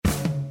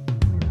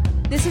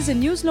This is a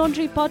News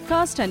Laundry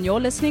podcast and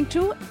you're listening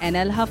to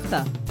NL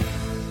Hafta.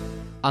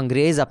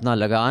 अंग्रेज अपना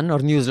लगान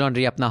और न्यूज़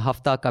लॉन्ड्री अपना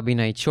हफ्ता कभी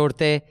नहीं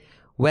छोड़ते.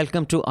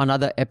 Welcome to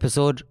another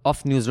episode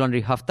of News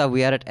Laundry Hafta.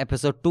 We are at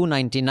episode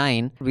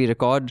 299. We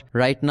record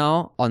right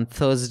now on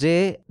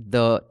Thursday,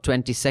 the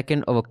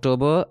 22nd of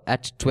October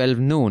at 12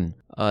 noon.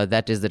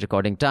 That is the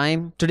recording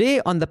time. Today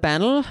on the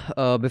panel,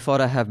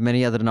 before I have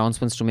many other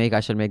announcements to make,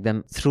 I shall make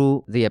them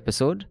through the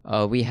episode.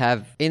 We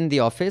have in the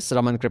office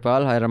Raman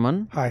Kripal. Hi,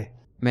 Raman. Hi.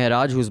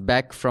 Mehraj, who's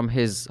back from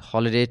his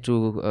holiday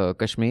to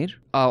Kashmir.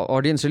 Our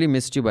audience really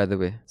missed you, by the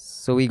way.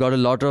 So we got a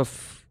lot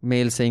of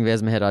mails saying,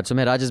 where's Mehraj? So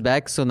Mehraj is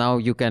back, so now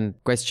you can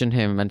question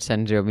him and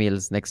send your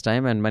mails next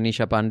time. And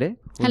Manisha Pandey,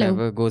 who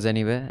never goes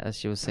anywhere, as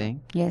she was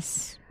saying.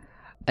 Yes.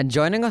 And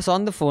joining us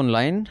on the phone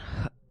line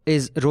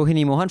is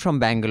Rohini Mohan from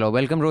Bangalore.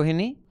 Welcome,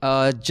 Rohini.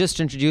 Just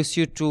introduce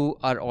you to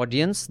our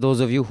audience, those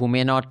of you who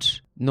may not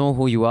know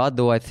who you are,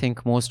 though I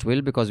think most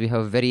will, because we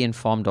have a very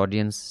informed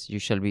audience, you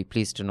shall be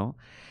pleased to know.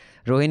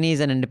 Rohini is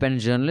an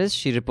independent journalist.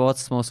 She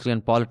reports mostly on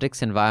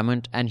politics,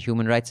 environment and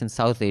human rights in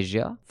South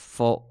Asia.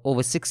 For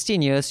over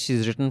 16 years,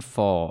 she's written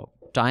for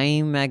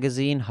Time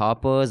magazine,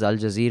 Harper's, Al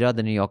Jazeera,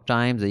 the New York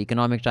Times, the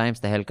Economic Times,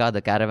 the Helka,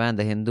 the Caravan,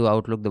 the Hindu,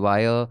 Outlook, the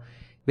Wire.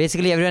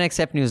 Basically everyone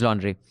except News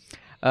Laundry.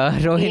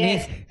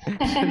 Rohini.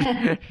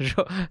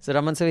 Yes. So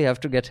Raman, so we have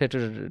to get her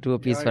to do a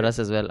piece for us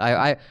as well.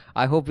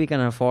 I hope we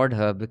can afford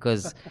her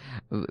because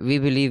we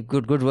believe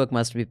good work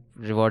must be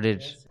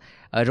rewarded. Yes.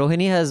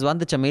 Rohini has won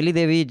the Chameli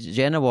Devi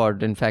Jain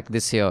Award, in fact,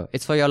 this year.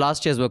 It's for your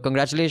last year's work.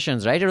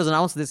 Congratulations, right? It was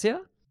announced this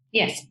year?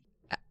 Yes.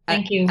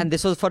 Thank you. And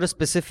this was for a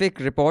specific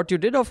report you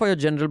did or for your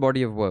general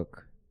body of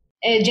work?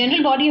 A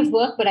general body of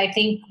work, but I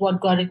think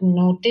what got it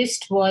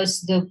noticed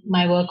was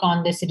my work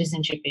on the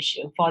citizenship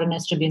issue,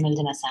 foreigners tribunals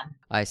in Assam.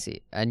 I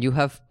see. And you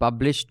have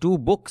published 2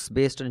 books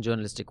based on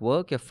journalistic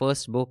work. Your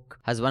first book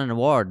has won an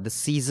award, The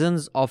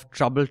Seasons of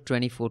Trouble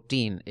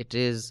 2014. It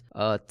is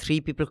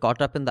 3 people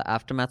caught up in the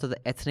aftermath of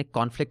the ethnic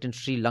conflict in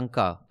Sri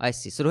Lanka. I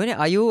see. So Rohini,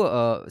 are you,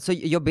 so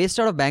you're based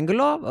out of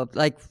Bangalore,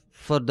 like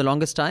for the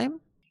longest time?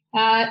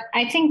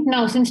 I think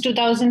now since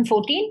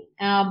 2014,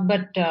 and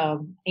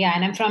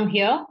I'm from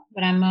here,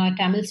 but I'm a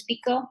Tamil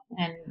speaker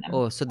and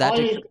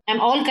I'm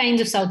all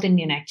kinds of South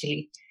Indian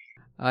actually.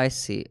 I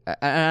see.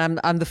 I'm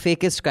the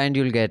fakest kind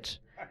you'll get.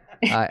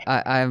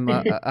 I'm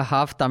a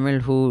half Tamil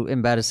who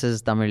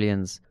embarrasses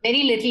Tamilians.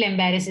 Very little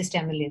embarrasses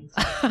Tamilians.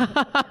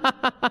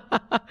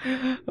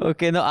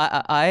 Okay, no,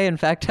 I in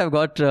fact have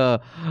got a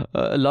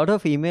lot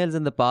of emails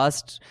in the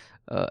past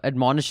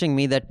admonishing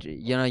me that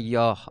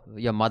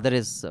your mother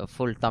is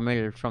full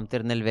Tamil from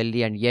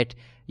Tirunelveli and yet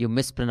you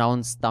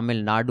mispronounce Tamil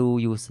Nadu.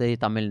 You say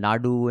Tamil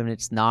Nadu and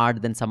it's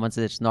Nad. Then someone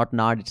says it's not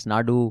Nad, it's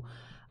Nadu,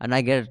 and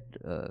I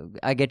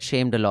get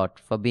shamed a lot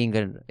for being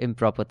an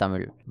improper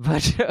Tamil.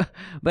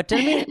 But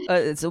tell me,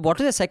 so what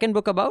was the second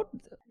book about?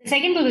 The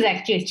second book is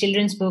actually a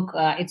children's book.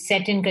 It's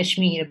set in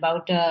Kashmir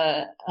about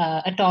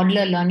a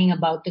toddler learning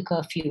about the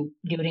curfew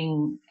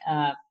during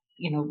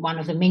one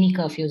of the many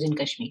curfews in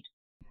Kashmir.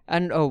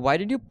 And why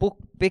did you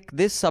pick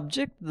this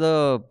subject,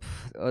 the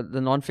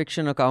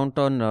non-fiction account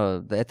on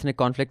the ethnic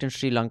conflict in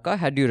Sri Lanka?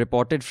 Had you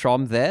reported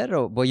from there,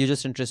 or were you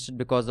just interested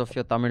because of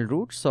your Tamil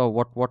roots, or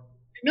what?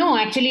 No,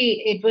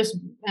 actually, it was.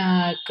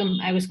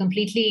 I was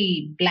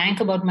completely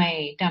blank about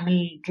my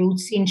Tamil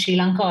roots in Sri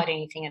Lanka or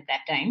anything at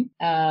that time.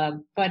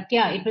 But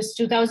yeah, it was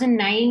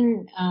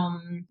 2009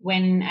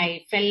 when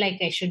I felt like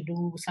I should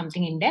do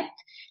something in depth,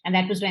 and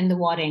that was when the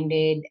war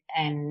ended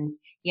and.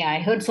 Yeah, I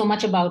heard so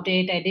much about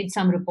it. I did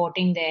some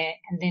reporting there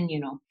and then,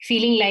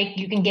 feeling like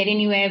you can get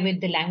anywhere with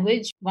the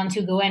language once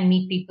you go and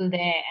meet people there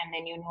and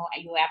then, you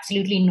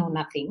absolutely know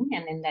nothing.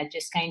 And then that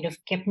just kind of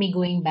kept me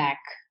going back.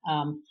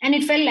 And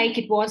it felt like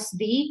it was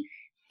the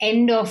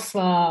end of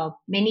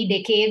many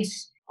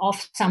decades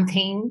of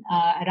something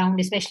around,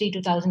 especially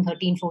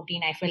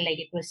 2013-14. I felt like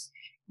it was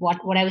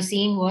what I was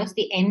seeing was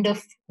the end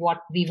of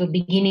what we were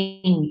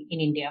beginning in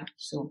India.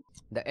 So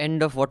the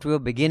end of what we were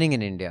beginning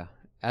in India.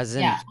 As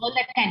in, all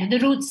that kind of the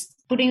roots,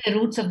 putting the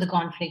roots of the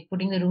conflict,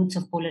 putting the roots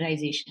of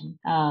polarization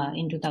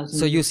in 2000.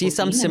 So you see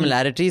some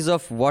similarities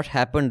of what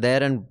happened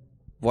there and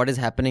what is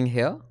happening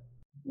here?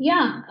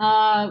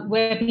 Yeah,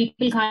 where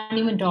people can't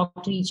even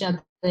talk to each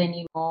other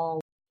anymore.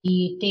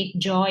 We take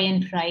joy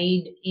and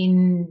pride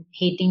in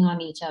hating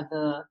on each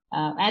other.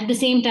 At the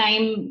same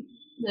time,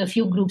 a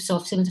few groups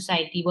of civil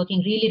society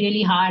working really,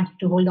 really hard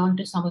to hold on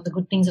to some of the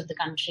good things of the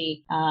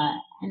country.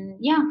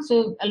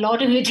 So a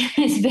lot of it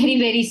is very,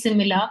 very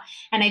similar.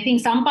 And I think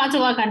some parts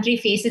of our country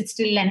face it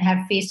still and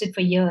have faced it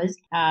for years.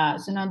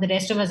 So now the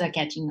rest of us are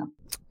catching up.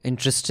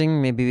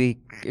 Interesting. Maybe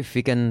if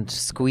we can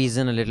squeeze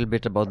in a little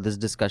bit about this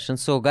discussion.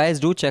 So guys,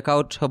 do check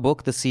out her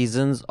book, The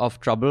Seasons of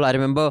Trouble. I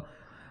remember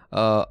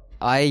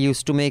I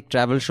used to make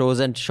travel shows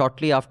and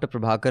shortly after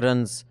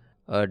Prabhakaran's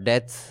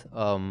death,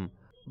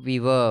 we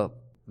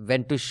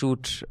went to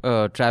shoot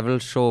a travel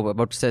show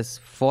about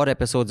 4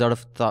 episodes out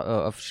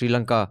of Sri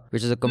Lanka,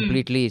 which is a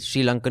completely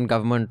Sri Lankan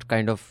government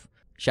kind of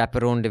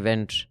chaperoned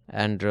event,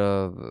 and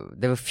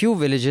there were few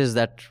villages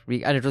that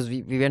we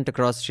went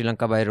across Sri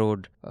Lanka by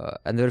road,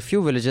 and there were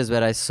few villages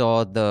where I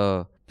saw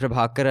the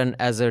Prabhakaran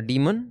as a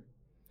demon.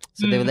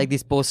 So they were like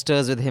these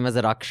posters with him as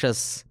a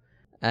Rakshas,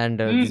 and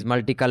these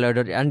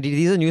multicolored, and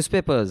these are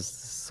newspapers.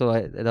 So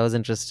that was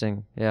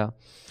interesting. Yeah.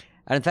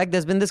 And in fact,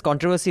 there's been this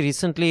controversy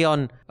recently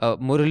on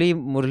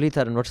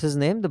Muralitharan. What's his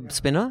name? The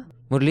spinner?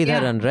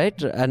 Muralitharan,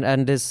 right?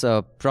 And this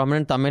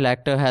prominent Tamil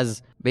actor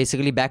has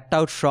basically backed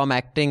out from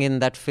acting in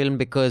that film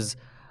because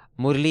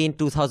Murali in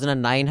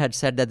 2009 had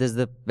said that this is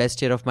the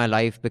best year of my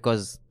life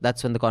because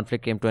that's when the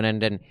conflict came to an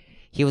end. And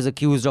he was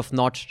accused of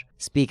not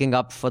speaking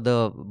up for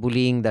the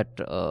bullying that,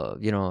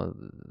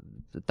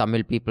 the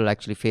Tamil people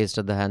actually faced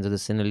at the hands of the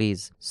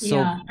Sinhalese. So,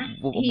 yeah.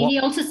 He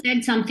also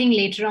said something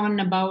later on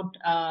about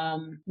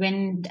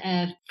when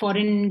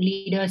foreign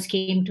leaders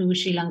came to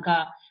Sri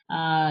Lanka.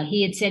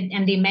 He had said,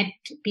 and they met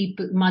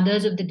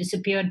mothers of the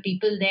disappeared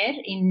people there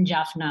in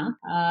Jaffna.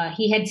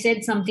 He had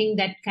said something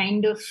that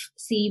kind of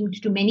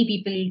seemed to many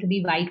people to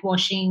be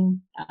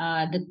whitewashing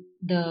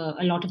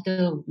a lot of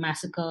the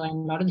massacre and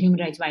a lot of the human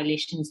rights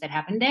violations that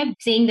happened there,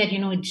 saying that,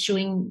 it's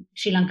showing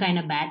Sri Lanka in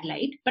a bad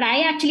light. But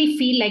I actually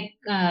feel like,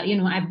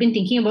 I've been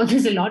thinking about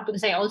this a lot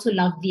because I also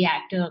love the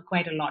actor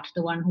quite a lot,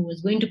 the one who was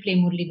going to play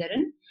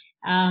Muralitharan.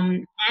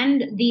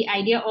 And the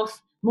idea of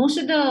most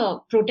of the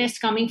protests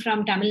coming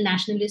from Tamil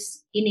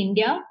nationalists in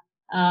India,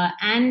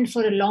 and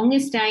for the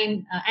longest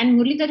time, and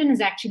Muralitharan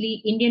is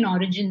actually Indian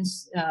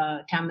origins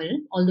Tamil,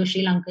 although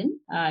Sri Lankan.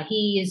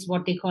 He is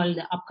what they call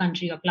the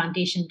upcountry or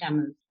plantation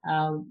Tamil,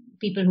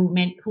 people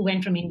who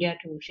went from India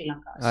to Sri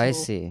Lanka. So, I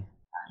see.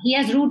 He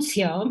has roots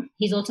here.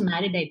 He's also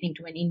married, I think,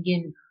 to an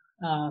Indian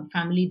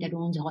family that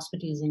owns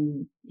hospitals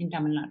in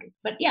Tamil Nadu.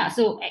 But yeah,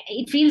 so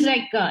it feels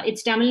like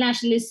it's Tamil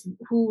nationalists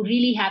who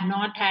really have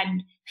not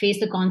faced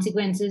the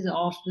consequences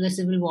of the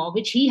civil war,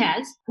 which he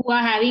has, who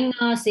are having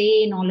a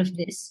say in all of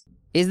this.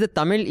 Is the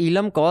Tamil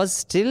Eelam cause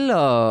still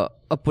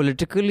a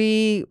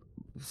politically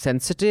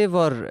sensitive,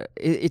 or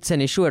it's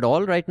an issue at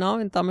all right now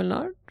in Tamil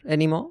Nadu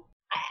anymore?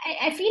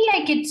 I feel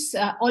like it's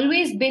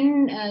always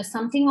been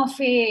something of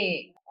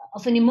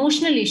an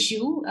emotional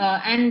issue,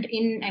 and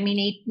in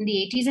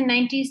the 80s and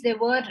 90s there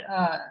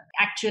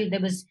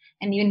was,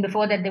 and even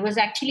before that there was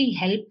actually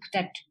help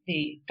that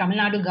the Tamil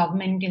Nadu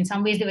government, in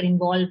some ways they were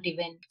involved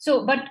even.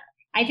 So, but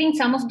I think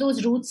some of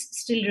those roots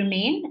still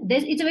remain.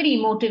 It's a very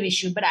emotive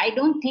issue, but I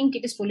don't think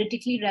it is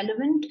politically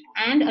relevant.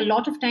 And a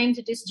lot of times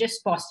it is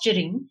just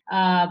posturing.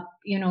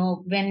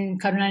 When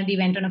Karunanidhi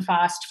went on a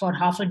fast for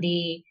half a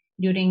day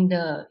during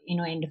the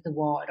end of the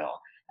war, or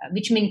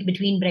which meant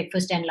between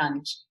breakfast and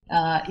lunch,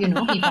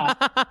 he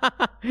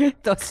fasted.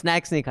 So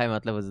snacks nahi khai,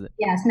 matlab was it?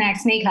 Yeah,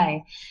 snacks nahi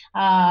khai.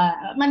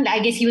 I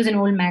guess he was an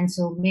old man,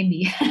 so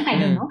maybe I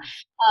don't know.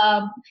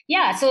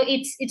 So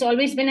it's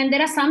always been, and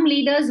there are some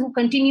leaders who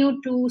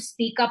continue to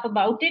speak up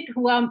about it,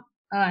 who are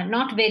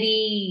not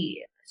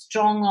very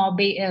strong or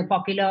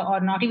popular, or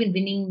not even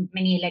winning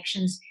many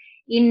elections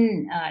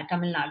in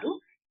Tamil Nadu.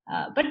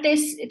 But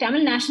this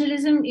Tamil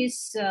nationalism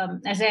is,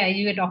 as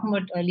you were talking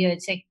about earlier,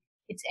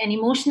 it's an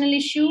emotional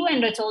issue,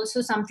 and it's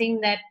also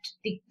something that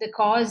the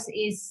cause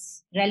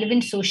is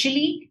relevant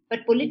socially,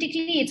 but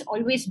politically it's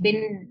always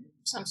been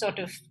some sort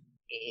of,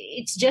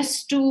 it's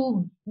just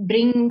to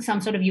bring some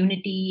sort of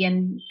unity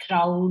and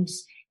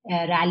crowds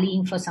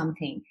rallying for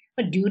something.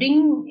 But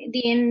during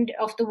the end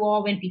of the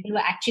war, when people were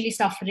actually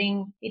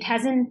suffering, they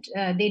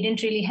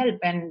didn't really help.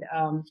 And,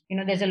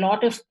 there's a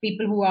lot of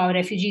people who are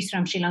refugees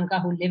from Sri Lanka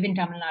who live in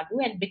Tamil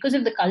Nadu, and because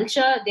of the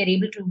culture, they're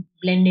able to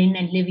blend in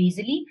and live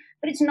easily.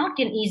 But it's not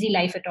an easy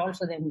life at all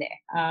for them there.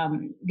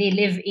 They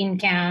live in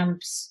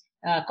camps.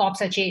 Cops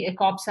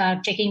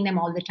are checking them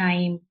all the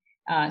time.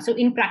 So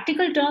in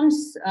practical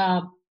terms,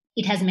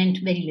 it has meant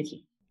very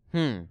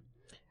little.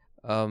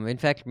 In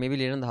fact, maybe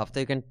later in the hafta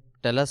you can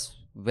tell us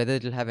whether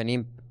it will have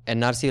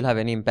NRC will have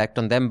any impact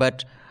on them.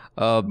 But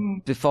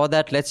before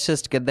that, let's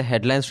just get the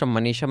headlines from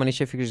Manisha.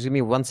 Manisha, if you could just give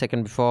me 1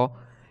 second before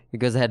you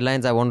give the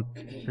headlines, I want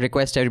to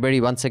request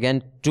everybody once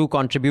again to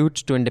contribute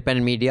to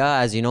independent media.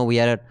 As you know, we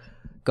are a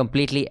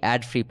completely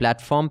ad-free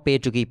platform, pay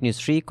to keep news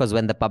free, because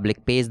when the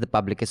public pays, the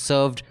public is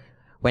served.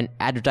 When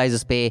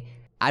advertisers pay,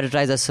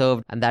 advertisers are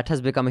served. And that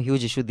has become a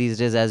huge issue these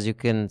days, as you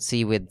can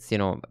see with,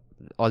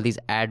 all these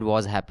ad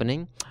wars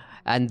happening.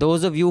 And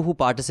those of you who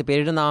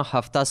participated in our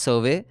Hafta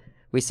survey,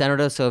 we sent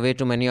out a survey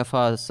to many of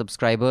our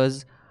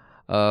subscribers.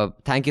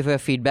 Thank you for your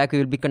feedback. We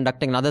will be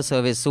conducting another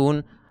survey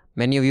soon.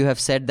 Many of you have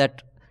said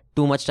that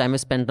too much time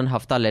is spent on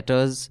Hafta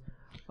letters.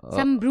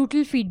 Some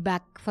brutal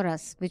feedback for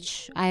us,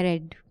 which I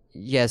read.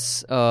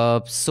 Yes.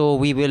 So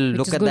we will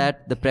look at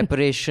that, the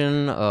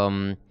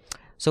preparation.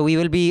 So we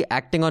will be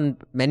acting on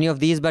many of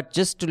these. But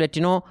just to let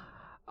you know,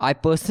 I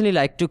personally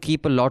like to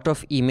keep a lot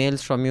of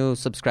emails from you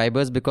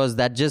subscribers, because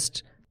that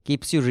just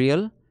keeps you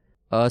real.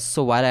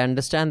 So while I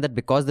understand that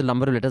because the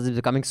number of letters is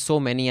becoming so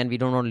many and we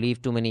don't want to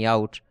leave too many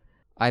out,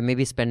 I may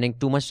be spending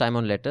too much time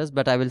on letters,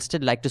 but I will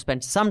still like to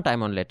spend some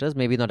time on letters,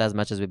 maybe not as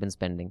much as we've been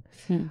spending.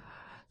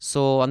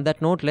 So on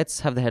that note, let's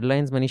have the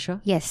headlines,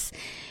 Manisha. Yes.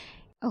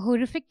 A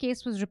horrific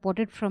case was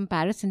reported from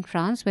Paris in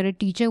France where a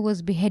teacher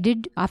was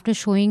beheaded after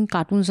showing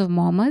cartoons of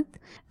Muhammad.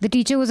 The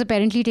teacher was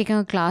apparently taking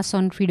a class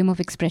on freedom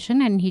of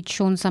expression and he'd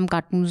shown some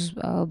cartoons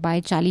by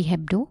Charlie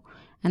Hebdo,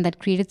 and that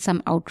created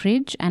some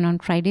outrage. And on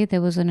Friday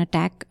there was an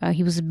attack.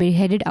 He was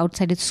beheaded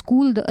outside his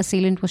school. The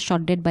assailant was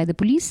shot dead by the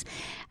police,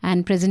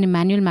 and President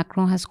Emmanuel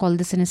Macron has called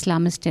this an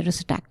Islamist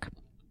terrorist attack.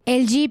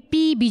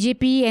 LJP,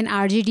 BJP and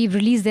RJD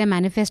released their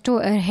manifesto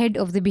ahead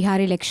of the Bihar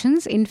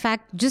elections. In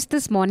fact, just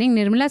this morning,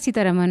 Nirmala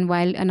Sitharaman,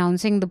 while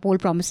announcing the poll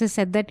promises,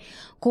 said that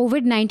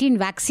COVID-19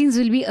 vaccines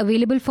will be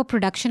available for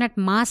production at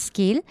mass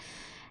scale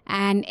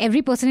and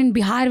every person in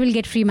Bihar will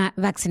get free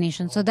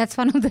vaccination. So that's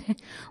one of the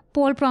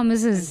poll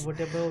promises. And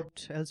what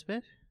about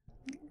elsewhere?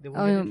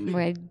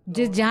 Well,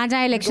 just jahan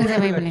elections hai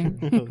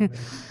wahi bole.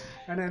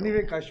 And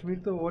anyway, Kashmir,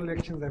 the all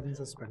elections have been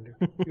suspended.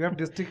 You have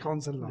district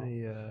council now.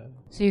 Yeah.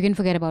 So you can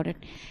forget about it.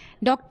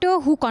 Doctor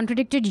who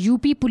contradicted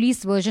UP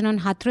police version on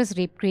Hathras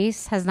rape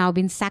case has now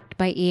been sacked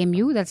by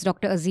AMU. That's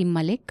Dr. Azim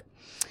Malik.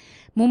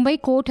 Mumbai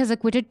court has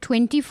acquitted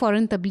 20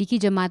 foreign Tablighi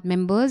Jamaat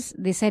members.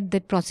 They said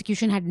that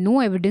prosecution had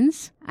no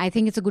evidence. I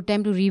think it's a good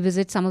time to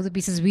revisit some of the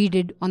pieces we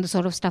did on the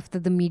sort of stuff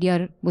that the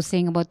media was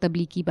saying about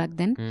Tablighi back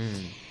then.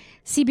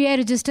 CBI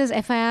registers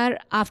FIR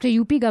after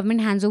UP government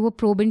hands over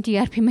probe in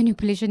TRP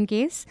manipulation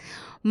case.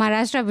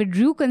 Maharashtra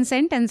withdrew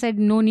consent and said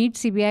no need,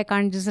 CBI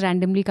can't just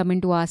randomly come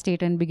into our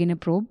state and begin a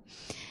probe.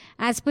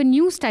 As per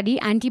new study,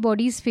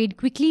 antibodies fade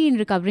quickly in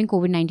recovering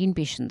COVID-19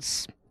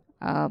 patients,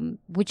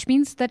 which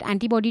means that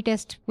antibody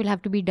test will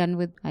have to be done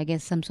with, I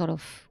guess, some sort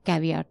of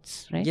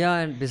caveats, right? Yeah,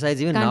 and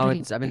besides even Can't now,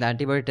 really- the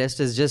antibody test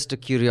is just a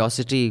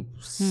curiosity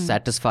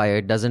satisfier.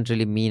 It doesn't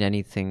really mean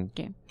anything.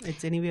 Okay.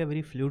 It's anyway a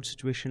very fluid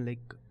situation. Like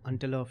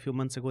until a few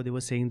months ago, they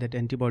were saying that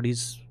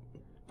antibodies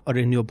are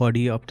in your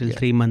body up till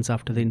 3 months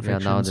after the Yeah,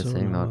 infection. now they're So,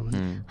 saying not.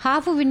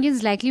 Half of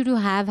Indians likely to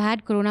have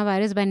had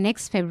coronavirus by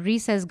next February,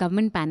 says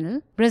government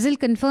panel. Brazil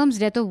confirms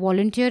death of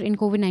volunteer in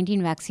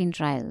COVID-19 vaccine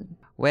trial.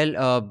 Well,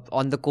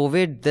 on the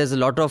COVID, there's a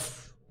lot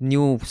of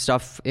new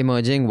stuff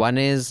emerging. One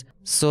is,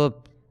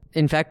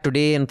 in fact,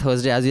 today and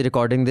Thursday, as we're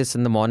recording this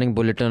in the morning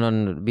bulletin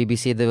on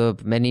BBC, there were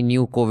many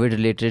new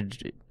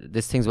COVID-related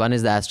things. One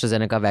is the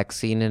AstraZeneca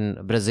vaccine in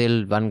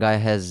Brazil. One guy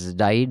has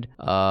died.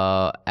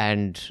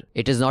 And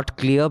it is not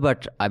clear,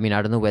 but I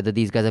don't know whether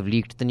these guys have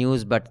leaked the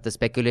news, but the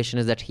speculation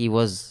is that he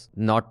was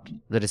not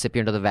the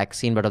recipient of the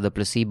vaccine, but of the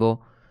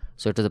placebo.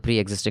 So it was a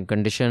pre-existing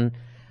condition.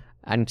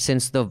 And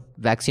since the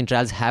vaccine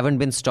trials haven't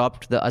been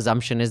stopped, the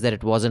assumption is that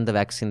it wasn't the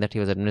vaccine that he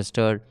was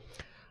administered.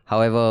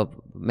 However,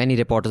 many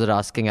reporters are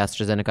asking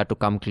AstraZeneca to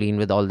come clean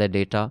with all their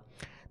data.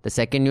 The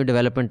second new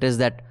development is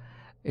that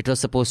it was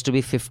supposed to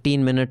be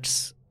 15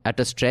 minutes at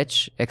a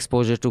stretch.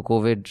 Exposure to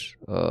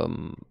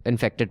COVID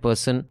infected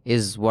person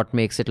is what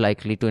makes it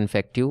likely to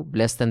infect you.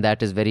 Less than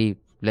that is very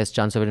less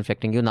chance of it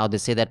infecting you. Now they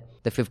say that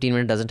the 15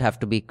 minute doesn't have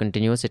to be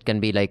continuous. It can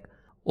be like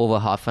over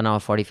half an hour,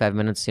 45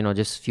 minutes,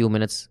 just few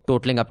minutes,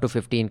 totaling up to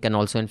 15 can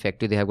also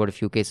infect you. They have got a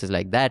few cases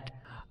like that.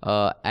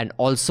 And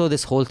also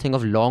this whole thing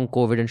of long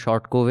COVID and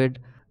short COVID,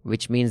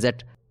 which means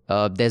that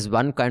there's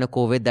one kind of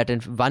COVID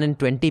that 1 in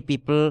 20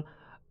 people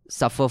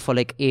suffer for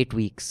like 8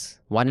 weeks.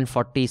 1 in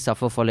 40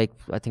 suffer for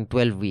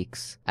 12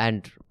 weeks.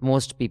 And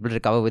most people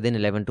recover within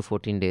 11 to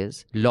 14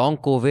 days. Long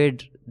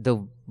COVID, the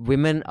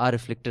women are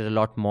afflicted a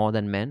lot more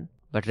than men.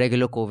 But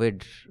regular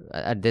COVID,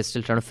 they're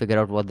still trying to figure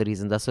out what the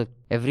reasons are. So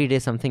every day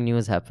something new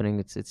is happening.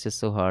 It's just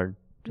so hard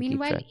to keep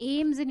Meanwhile, track.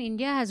 AIIMS in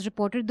India has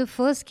reported the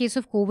first case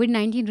of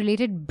COVID-19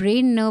 related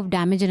brain nerve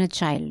damage in a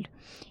child,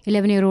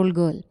 11-year-old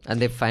girl. And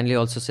they finally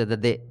also said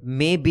that they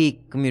may be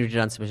community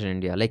transmission in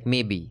India. Like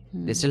maybe.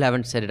 They still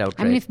haven't said it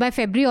outright. If by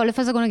February all of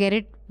us are going to get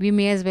it, we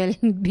may as well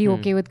be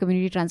okay with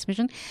community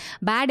transmission.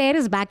 Bad air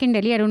is back in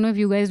Delhi. I don't know if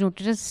you guys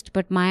noticed,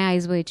 but my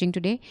eyes were itching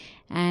today.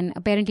 And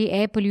apparently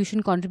air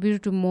pollution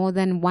contributed to more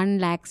than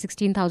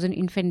 116,000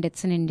 infant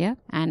deaths in India.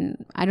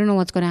 And I don't know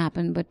what's going to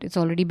happen, but it's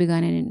already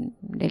begun in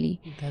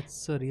Delhi.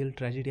 That's a real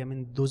tragedy.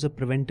 Those are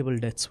preventable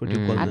deaths, what you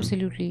call them.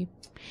 Absolutely.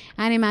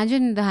 And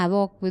imagine the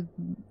havoc with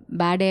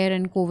bad air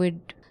and COVID.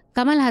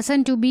 Kamal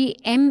Hassan to be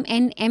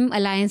MNM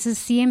Alliance's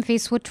CM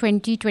face for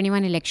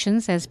 2021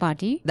 elections, says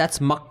party. That's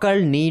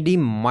Makkal Needi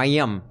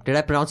Mayam. Did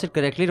I pronounce it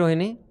correctly,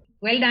 Rohini?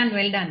 Well done,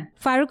 well done.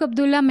 Farooq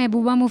Abdullah,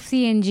 Mehbooba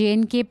Mufti and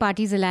JNK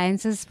parties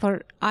alliances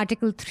for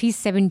Article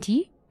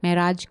 370.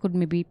 Mehraj could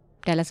maybe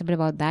tell us a bit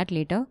about that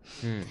later.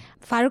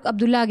 Farooq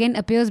Abdullah again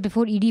appears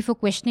before ED for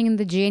questioning in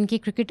the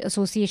JNK Cricket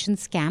Association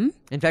scam.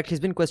 In fact, he's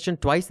been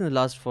questioned twice in the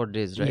last 4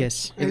 days, right?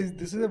 Yes.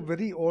 This is a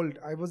very old.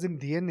 I was in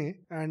DNA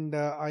and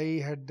I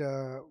had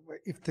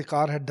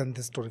Iftikhar had done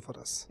this story for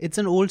us. It's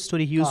an old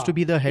story. He used to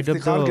be the head of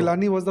Iftikhar the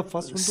Gilani was the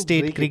first one to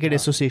State break Cricket it.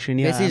 Association.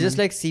 Yeah, Basically, just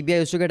like CBI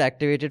used to get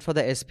activated for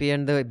the SP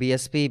and the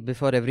BSP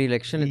before every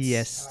election, it's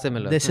yes,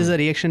 similar. This is a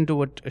reaction to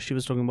what she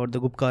was talking about, the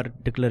Gupkar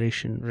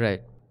declaration.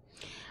 Right.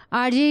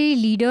 RJ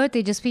leader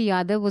Tejasvi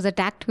Yadav was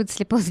attacked with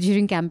slippers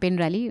during campaign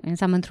rally and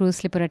someone threw a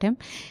slipper at him.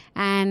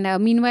 And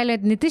meanwhile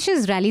at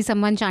Nitish's rally,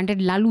 someone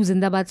chanted Lalu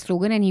Zindabad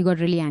slogan and he got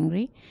really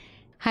angry.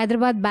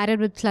 Hyderabad battered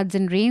with floods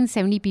and rain,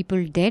 70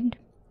 people dead.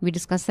 We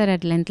discussed that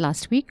at length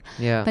last week.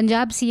 Yeah.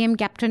 Punjab CM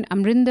Captain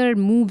Amrinder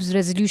moves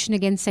resolution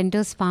against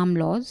centre's farm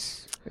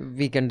laws.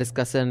 We can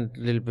discuss in a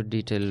little bit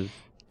detail.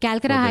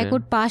 Calcutta High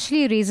Court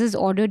partially erases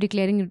order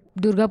declaring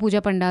Durga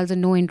Puja pandals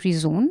no entry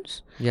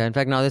zones. Yeah, in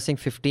fact, now they're saying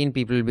 15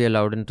 people will be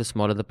allowed into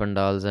smaller the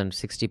pandals and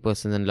 60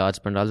 persons in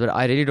large pandals. But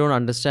I really don't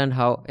understand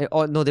how...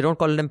 no, they don't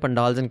call them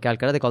pandals in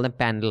Calcutta. They call them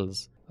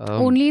pandals.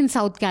 Only in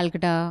South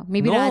Calcutta.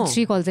 Maybe No.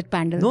 Rajshri calls it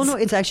pandals. No,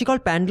 it's actually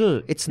called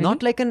pandal. It's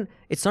not like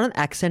it's not an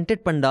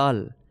accented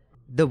pandal.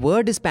 The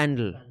word is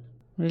pandal.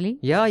 Really?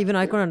 Yeah, even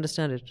I couldn't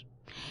understand it.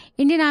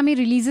 Indian Army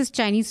releases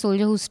Chinese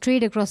soldier who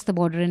strayed across the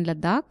border in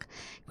Ladakh.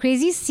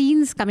 Crazy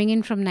scenes coming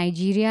in from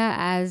Nigeria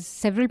as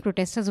several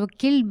protesters were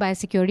killed by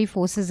security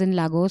forces in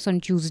Lagos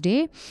on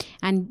Tuesday.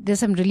 And there's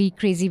some really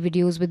crazy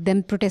videos with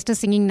them protesters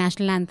singing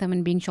national anthem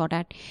and being shot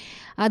at.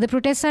 The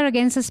protests are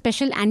against a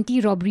special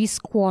anti-robbery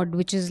squad,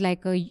 which is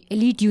like a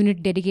elite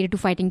unit dedicated to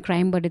fighting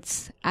crime. But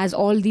it's, as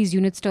all these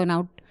units turn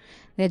out,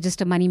 they're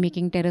just a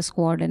money-making terror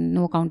squad and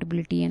no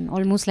accountability and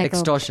almost like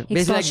Extortion. a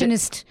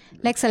extortionist,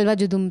 like Salva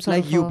Judum sort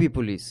Like of. UP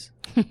police.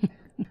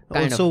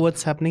 Also,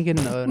 what's happening in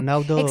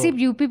now the Except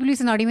UP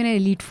police are not even an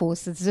elite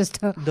force. It's just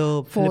a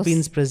the force.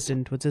 Philippines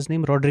president, what's his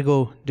name,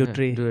 Rodrigo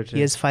Duterte. Duterte.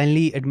 He has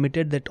finally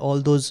admitted that all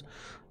those,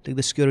 like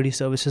the security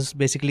services,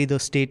 basically the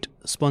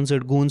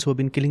state-sponsored goons who have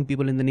been killing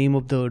people in the name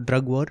of the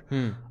drug war,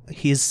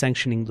 he is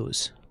sanctioning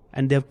those,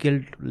 and they have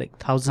killed like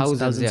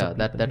thousands Yeah, of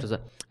people. that was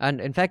and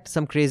in fact,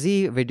 some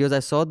crazy videos. I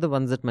saw the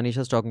ones that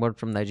Manisha's talking about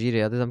from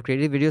Nigeria. There's some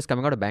crazy videos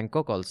coming out of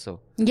Bangkok also.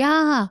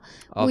 Yeah.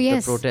 Of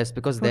yes. the protest,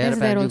 because Protest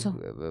they're there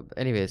apparently...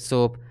 Anyway,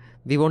 so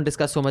we won't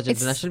discuss so much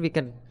international. We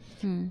can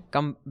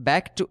come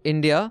back to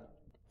India.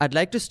 I'd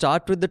like to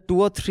start with the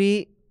 2 or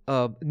 3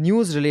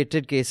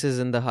 news-related cases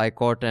in the High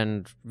Court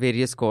and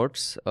various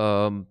courts.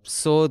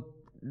 So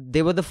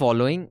they were the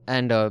following.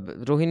 And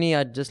Rohini,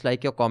 I'd just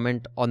like your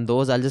comment on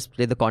those. I'll just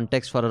play the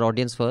context for our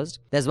audience first.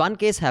 There's one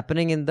case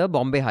happening in the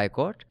Bombay High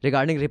Court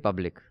regarding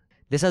Republic.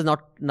 This has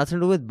nothing to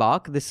do with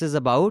BARC. This is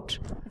about...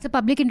 It's a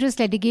public interest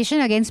litigation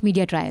against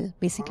media trial,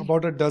 basically.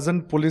 About a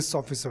dozen police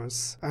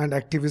officers and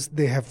activists,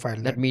 they have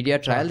filed that media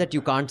trial that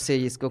you can't say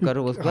isko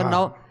karo, usko karo.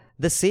 Now,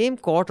 the same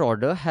court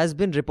order has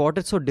been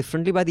reported so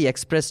differently by the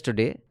Express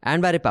today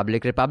and by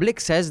Republic. Republic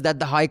says that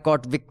the High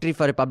Court victory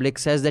for Republic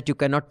says that you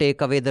cannot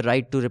take away the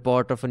right to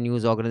report of a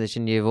news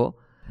organization, yevo.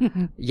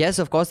 Yes,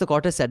 of course, the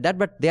court has said that,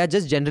 but they are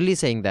just generally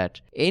saying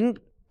that. And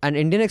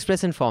Indian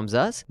Express informs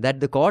us that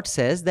the court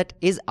says that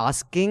is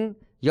asking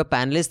your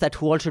panelists that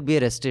who all should be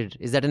arrested.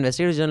 Is that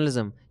investigative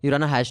journalism? You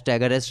run a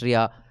hashtag, arrest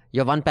Ria.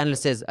 Your one panelist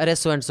says,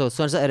 arrest so-and-so,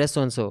 so-and-so, arrest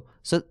so-and-so.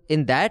 So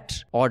in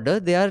that order,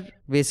 they are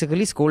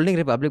basically scolding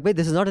Republic by,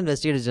 this is not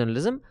investigative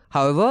journalism.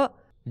 However,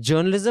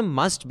 journalism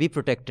must be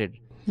protected.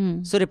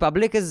 So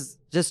Republic is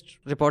just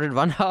reported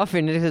one half,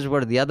 Indian Express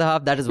reported the other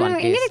half. That is one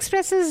case. Indian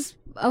Express is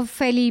a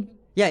fairly...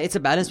 Yeah, it's a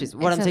balanced piece.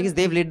 What I'm saying is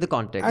they've laid the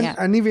context. And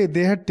anyway,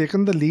 they had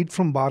taken the lead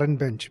from Bar and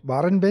Bench.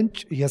 Bar and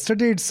Bench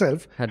yesterday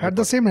itself had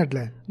the same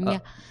headline.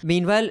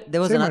 Meanwhile, there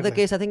was Same another headline.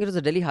 case, I think it was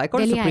the Delhi High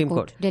Court or Delhi Supreme High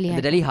Court. Court. Delhi In High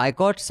the Delhi High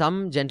Court,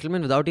 some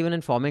gentleman, without even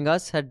informing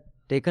us, had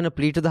taken a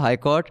plea to the High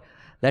Court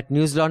that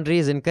News Laundry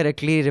is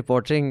incorrectly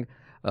reporting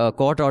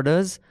court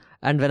orders.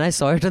 And when I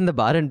saw it on the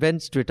Bar and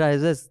Bench Twitter, I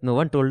says, no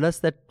one told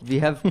us that we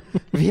have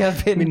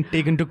been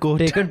taken to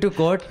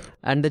court.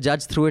 And the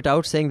judge threw it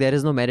out saying there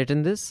is no merit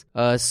in this.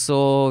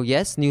 So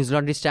yes, News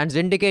Laundry stands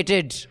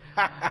vindicated.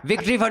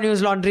 Victory for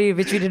News Laundry,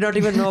 which we did not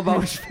even know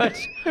about. But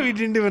We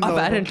didn't even know.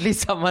 apparently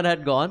someone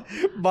had gone.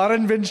 Bar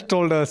and Bench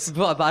told us.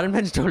 Bar and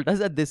Bench told us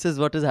that this is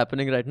what is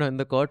happening right now in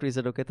the court. We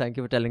said, okay, thank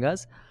you for telling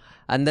us.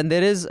 And then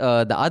there is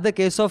the other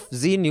case of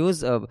Zee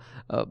News,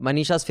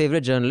 Manisha's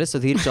favorite journalist,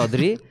 Sudhir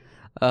Chaudhary.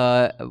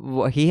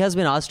 He has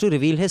been asked to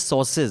reveal his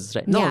sources,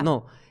 right?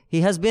 No.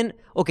 He has been...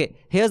 Okay,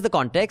 here's the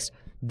context.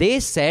 They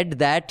said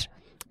that,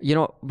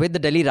 with the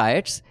Delhi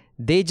riots,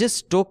 they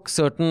just took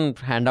certain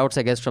handouts,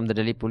 I guess, from the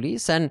Delhi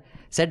police and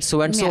said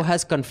so-and-so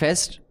has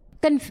confessed.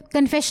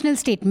 Confessional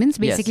statements,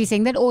 basically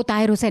saying that,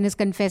 Tahir Hussain has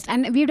confessed.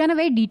 And we've done a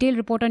very detailed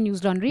report on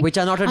News Laundry. Which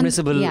are not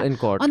admissible in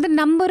court. On the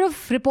number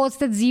of reports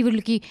that Zee will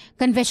ki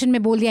confession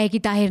mein bol diya hai ki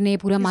Tahir ne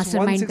pura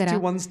mastermind kara.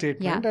 161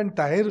 statement and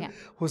Tahir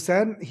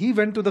Hussain, he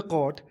went to the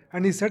court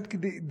and he said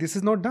this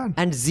is not done.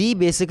 And Zee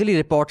basically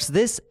reports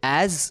this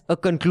as a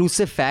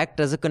conclusive fact,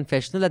 as a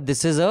confessional, that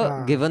this is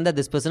given that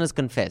this person has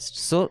confessed.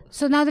 So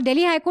now the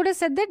Delhi High Court has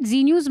said that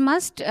Zee News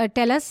must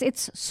tell us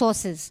its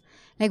sources.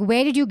 Like,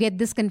 where did you get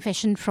this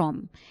confession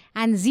from?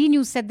 And Zee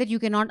News said that you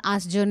cannot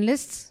ask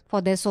journalists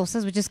for their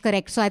sources, which is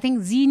correct. So I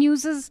think Zee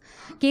News's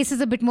case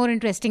is a bit more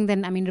interesting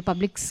than,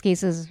 Republic's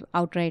case is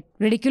outright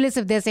ridiculous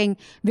if they're saying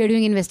we're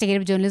doing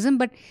investigative journalism.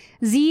 But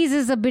Zee's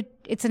is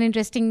it's an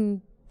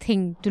interesting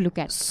thing to look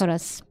at for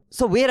us.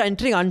 So we're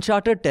entering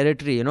uncharted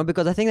territory,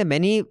 because I think that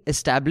many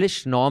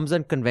established norms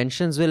and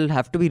conventions will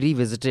have to be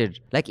revisited.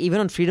 Like even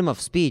on freedom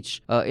of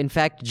speech. In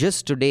fact,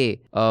 just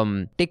today,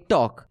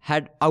 TikTok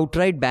had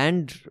outright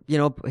banned,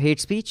 hate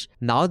speech.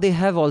 Now they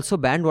have also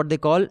banned what they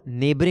call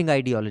neighboring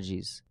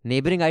ideologies.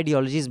 Neighboring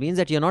ideologies means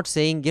that you're not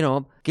saying,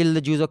 kill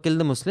the Jews or kill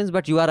the Muslims,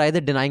 but you are either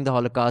denying the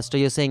Holocaust or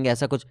you're saying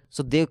aisa kuch.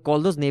 So they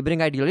call those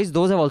neighboring ideologies.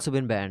 Those have also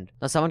been banned.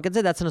 Now someone can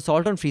say that's an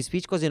assault on free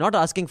speech because you're not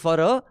asking for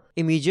a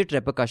immediate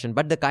repercussion.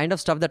 But the kind of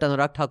stuff that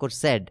Anurag Thakur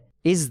said,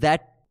 is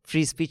that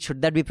free speech?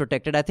 Should that be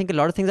protected? I think a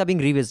lot of things are being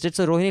revisited.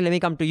 So Rohini, let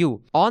me come to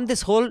you. On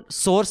this whole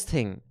source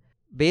thing,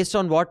 based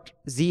on what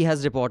Z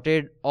has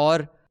reported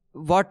or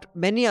what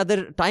many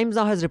other times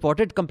now has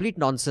reported, complete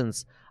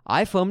nonsense.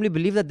 I firmly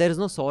believe that there is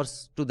no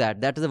source to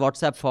that. That is a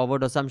WhatsApp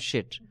forward or some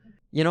shit.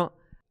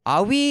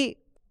 Are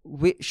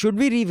should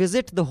we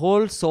revisit the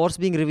whole source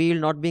being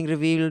revealed, not being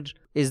revealed?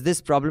 Is this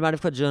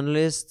problematic for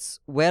journalists?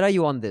 Where are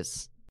you on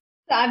this?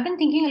 I've been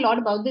thinking a lot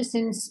about this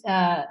since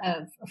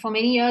for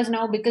many years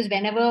now, because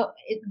whenever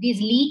these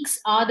leaks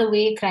are the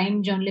way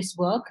crime journalists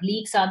work,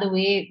 leaks are the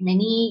way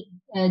many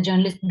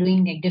journalists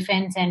doing like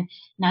defense and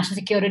national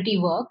security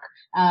work.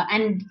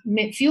 And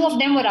few of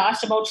them were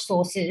asked about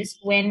sources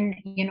when,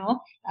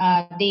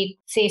 they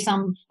say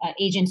some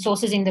agent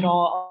sources in the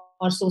RAW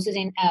or sources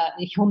in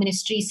Home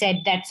Ministry said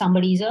that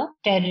somebody is a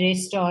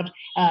terrorist or,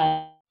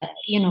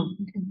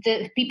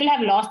 the people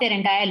have lost their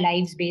entire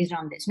lives based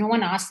on this. No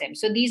one asked them.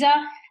 So these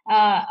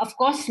are, of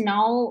course,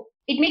 now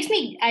it makes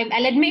me,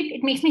 I'll admit,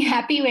 it makes me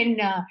happy when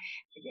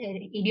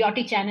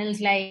idiotic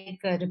channels like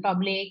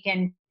Republic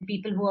and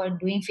people who are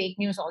doing fake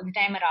news all the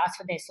time are asked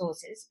for their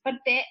sources. But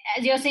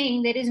as you're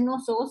saying, there is no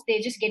source.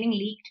 They're just getting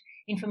leaked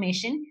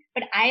information.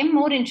 But I am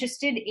more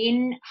interested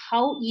in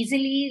how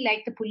easily,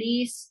 like the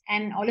police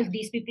and all of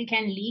these people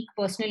can leak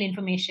personal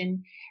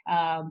information,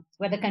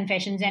 whether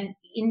confessions. And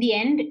in the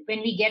end, when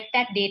we get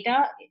that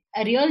data,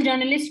 a real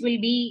journalist will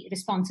be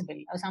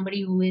responsible, or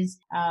somebody who is.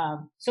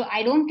 So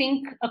I don't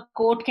think a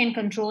court can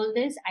control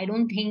this. I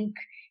don't think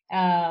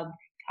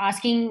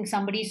asking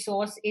somebody's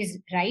source is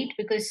right,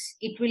 because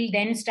it will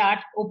then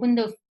open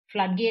the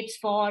floodgates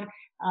for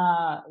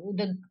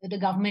the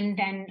government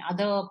and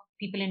other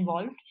people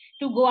involved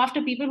to go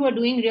after people who are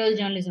doing real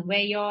journalism, where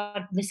your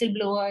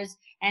whistleblowers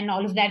and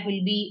all of that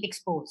will be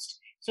exposed.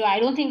 So I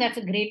don't think that's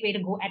a great way to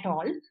go at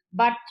all.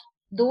 But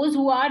those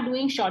who are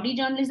doing shoddy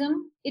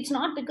journalism, it's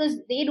not because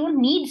they don't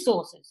need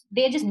sources.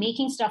 They're just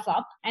making stuff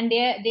up, and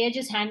they're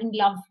just hand in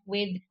glove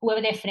with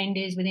whoever their friend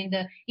is within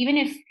the. Even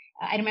if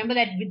I remember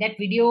that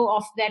video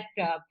of that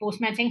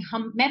postman saying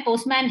 "Main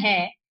postman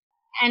hai,"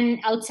 and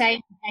outside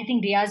I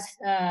think Ria's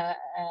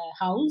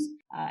house,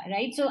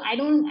 right? So I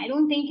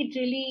don't think it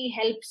really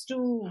helps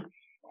to.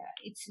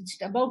 It's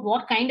about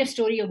what kind of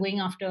story you're going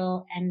after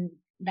and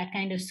that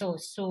kind of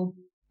source. So,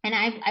 and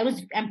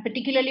I'm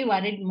particularly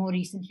worried more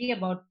recently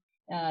about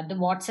the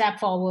WhatsApp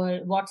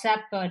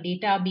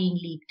data being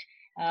leaked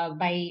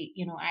by,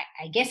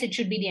 I guess it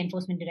should be the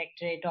Enforcement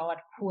Directorate or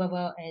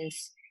whoever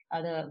else,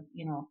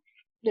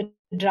 the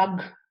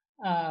drug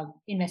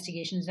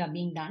investigations are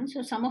being done.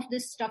 So some of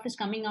this stuff is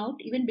coming out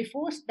even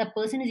before the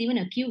person is even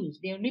accused.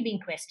 They're only being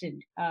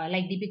questioned,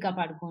 like Deepika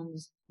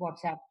Padukone's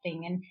WhatsApp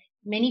thing. And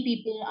many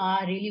people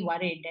are really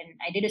worried. And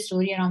I did a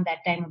story around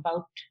that time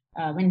about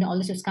when all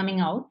this was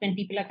coming out, when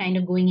people are kind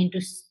of going into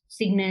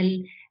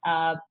Signal,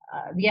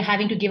 we are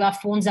having to give our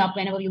phones up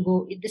whenever you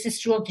go. This is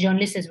true of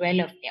journalists as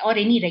well, or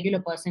any regular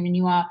person. When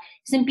you are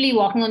simply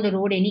walking on the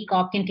road, any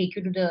cop can take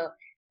you to the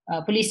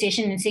police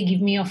station and say,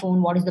 give me your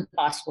phone, what is the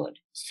password?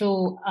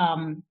 So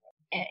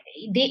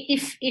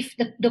if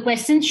the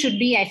questions should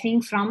be, I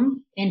think,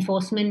 from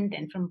enforcement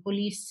and from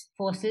police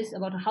forces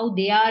about how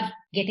they are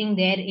getting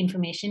their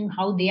information,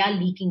 how they are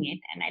leaking it.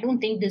 And I don't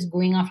think this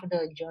going after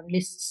the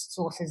journalists'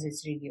 sources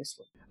is really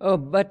useful.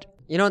 But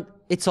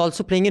it's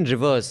also playing in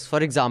reverse.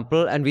 For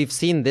example, and we've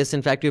seen this,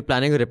 in fact, we're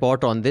planning a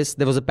report on this.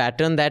 There was a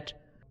pattern that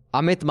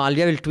Amit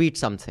Malia will tweet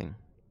something.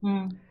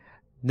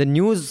 The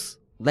news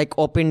like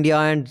Op India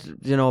and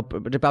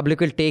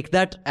Republic will take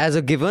that as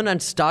a given and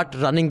start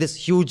running this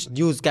huge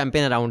news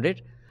campaign around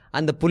it,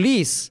 and the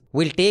police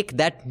will take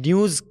that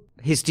news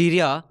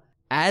hysteria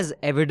as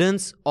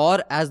evidence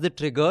or as the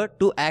trigger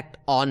to act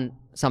on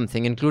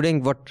something,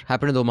 including what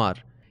happened with Omar.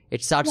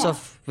 It starts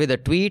off with a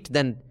tweet,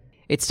 then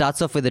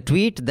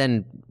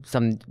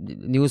some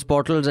news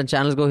portals and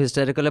channels go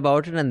hysterical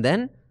about it, and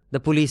then the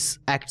police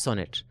acts on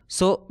it.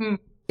 So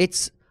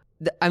it's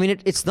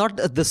not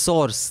the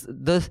source.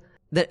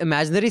 The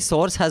imaginary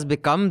source has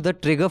become the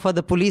trigger for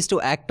the police to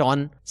act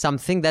on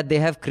something that they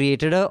have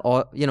created a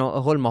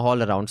whole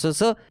mahal around.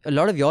 So a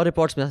lot of your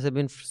reports must have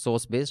been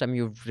source based. I mean,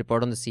 you've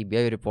reported on the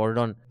CBI, you reported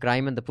on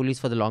crime and the police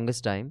for the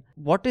longest time.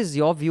 What is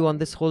your view on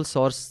this whole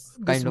source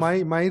kind of?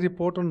 My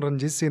report on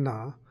Ranjit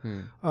Sinha,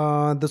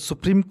 the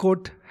Supreme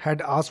Court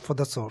had asked for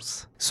the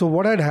source. So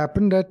what had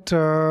happened that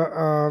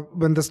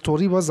when the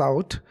story was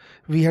out,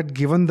 I had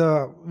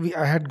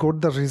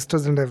got the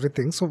registers and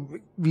everything. So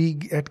we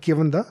had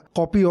given the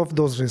copy of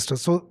those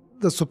registers. So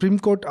the Supreme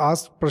Court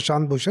asked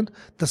Prashant Bhushan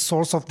the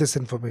source of this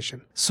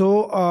information.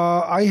 So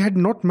I had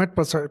not met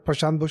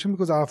Prashant Bhushan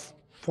because our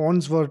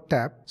phones were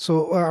tapped.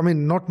 So,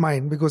 not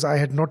mine, because I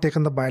had not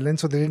taken the byline,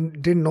 so they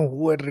didn't know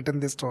who had written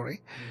this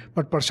story.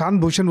 But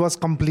Prashant Bhushan was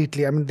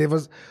completely, there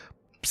was,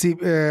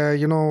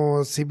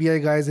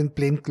 CBI guys in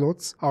plain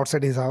clothes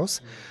outside his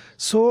house.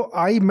 So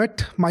I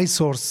met my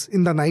source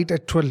in the night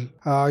at 12,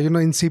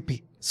 in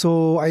CP.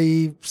 So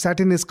I sat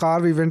in his car,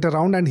 we went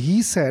around, and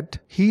he said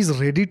he's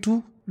ready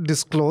to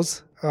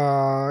disclose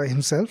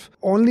himself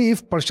only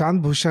if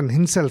Prashant Bhushan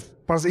himself,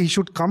 he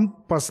should come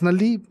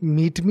personally,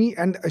 meet me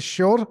and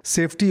assure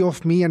safety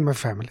of me and my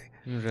family.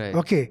 Right.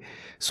 Okay.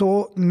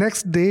 So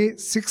next day,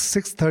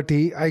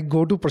 6:30, I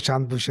go to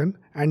Prashant Bhushan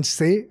and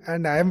say,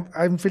 and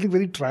I'm feeling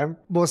very triumphant,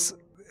 boss,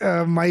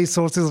 my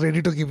source is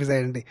ready to give his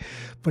identity.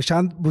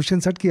 Prashant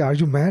Bhushan said, are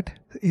you mad?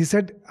 He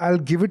said, I'll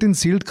give it in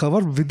sealed cover.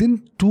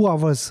 Within 2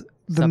 hours,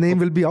 the name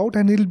will be out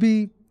and he'll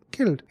be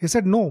killed. He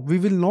said, no, we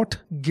will not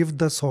give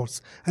the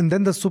source. And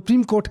then the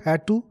Supreme Court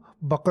had to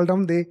buckle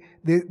down. They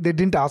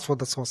didn't ask for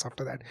the source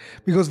after that,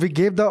 because we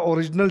gave the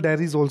original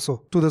diaries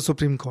also to the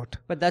Supreme Court.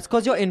 But that's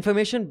because your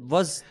information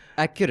was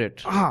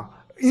accurate.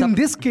 In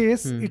this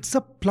case, it's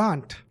a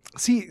plant.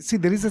 See,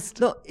 there is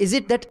a... No, is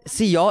it that,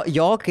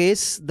 your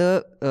case,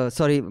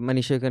 sorry,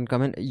 Manisha, you can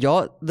come in.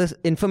 The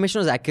information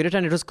was accurate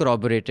and it was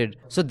corroborated.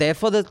 So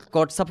therefore the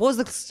court, suppose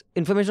the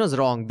information was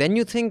wrong, then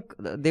you think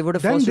they would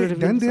have forced you to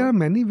reveal? Then there are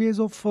many ways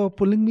of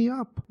pulling me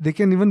up. They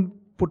can even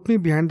put me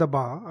behind the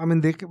bar.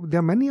 There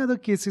are many other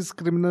cases,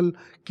 criminal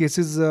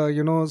cases,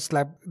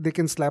 they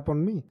can slap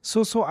on me.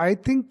 So I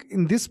think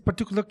in this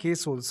particular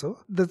case also,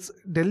 the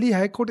Delhi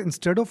High Court,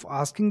 instead of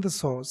asking the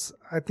source,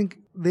 I think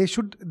they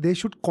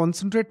should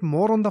concentrate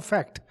more on the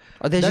fact.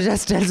 Or they should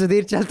just tell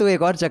Sudhir, chal tu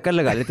ek aur chakkar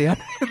laga lete yaar.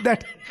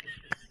 That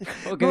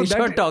okay, we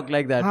should talk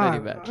like that, very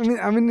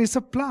bad. It's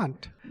a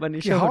plant.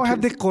 Manisha, how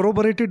have they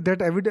corroborated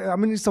that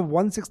evidence? It's a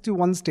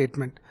 161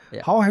 statement.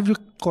 Yeah. How have you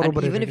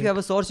corroborated and even if you have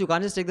a source, you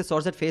can't just take the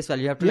source at face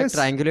value. You have to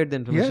triangulate the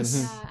information.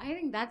 Yes. I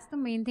think that's the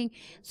main thing.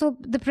 So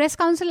the Press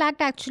Council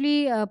Act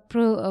actually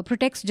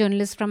protects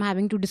journalists from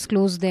having to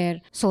disclose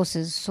their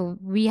sources. So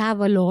we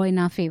have a law in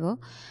our favor.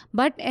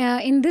 But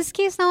in this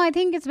case now, I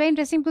think it's very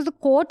interesting because the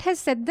court has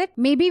said that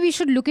maybe we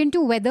should look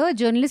into whether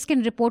journalists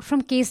can report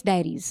from case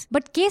diaries.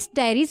 But case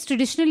diaries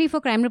traditionally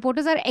for crime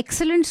reporters are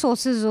excellent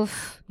sources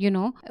of,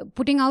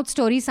 putting out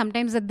stories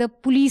sometimes that the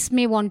police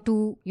may want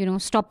to,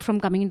 stop from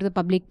coming into the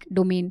public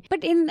domain.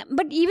 But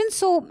even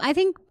so, I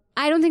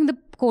don't think the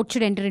court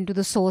should enter into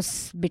the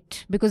source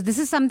bit, because this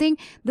is something,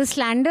 the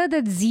slander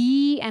that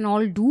Z and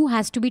all do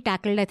has to be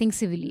tackled, I think,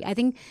 civilly. I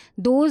think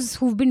those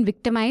who've been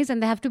victimized,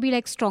 and there have to be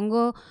like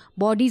stronger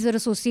bodies or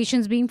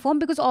associations being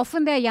formed, because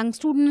often they are young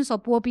students or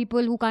poor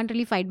people who can't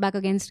really fight back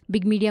against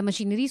big media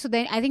machinery. So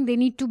I think they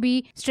need to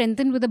be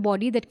strengthened with a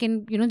body that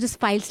can, just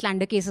file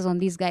slander cases on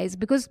these guys.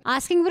 Because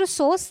asking for a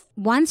source,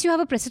 once you have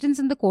a precedence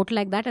in the court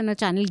like that and a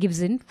channel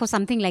gives in for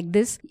something like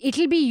this,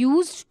 it'll be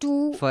used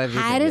to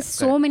harass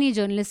so many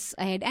journalists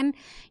ahead. And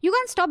you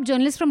can't stop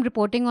journalists from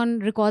reporting on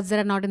records that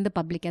are not in the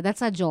public. Yeah,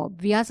 that's our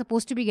job. We are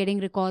supposed to be getting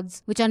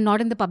records which are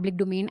not in the public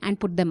domain and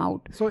put them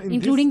out,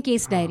 including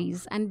case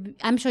diaries. And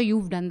I'm sure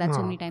you've done that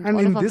so many times. And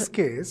in this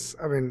case,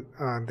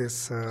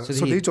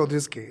 Sudhir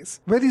Chaudhary's case,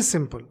 very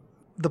simple.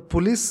 The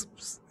police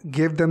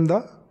gave them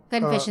the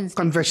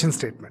confession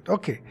statement.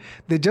 Okay.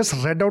 They just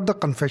read out the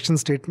confession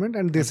statement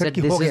and they said,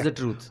 this is the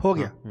truth.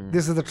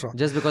 This is the truth.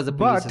 Just because the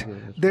police... But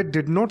they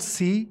did not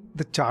see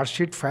the charge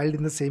sheet filed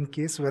in the same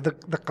case, whether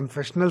the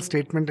confessional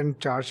statement and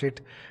charge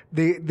sheet,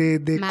 they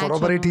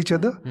corroborate each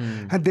other.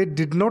 And they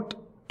did not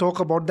talk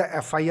about the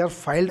FIR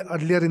filed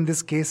earlier in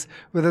this case,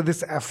 whether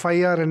this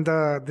FIR and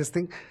this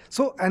thing.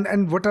 So,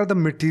 and what are the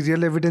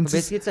material evidences?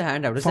 Basically, it's a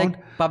handout. It's like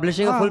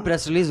publishing a full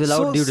press release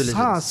without due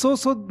diligence.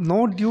 So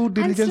no due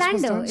diligence. And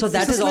slander. So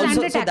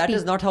that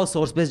is not how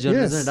source-based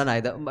journalism is done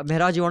either.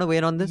 Mehraj, you want to weigh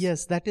in on this?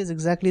 Yes, that is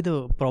exactly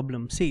the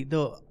problem. See,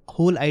 the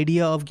whole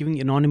idea of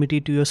giving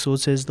anonymity to your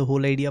sources, the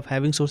whole idea of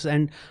having sources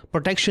and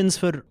protections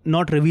for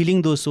not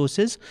revealing those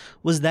sources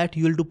was that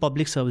you'll do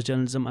public service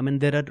journalism.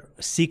 There are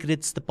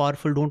secrets the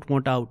powerful don't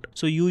want out.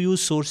 So you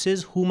use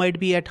sources who might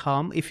be at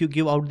harm if you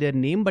give out their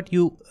name, but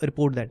you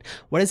report that.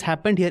 What has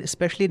happened here,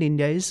 especially in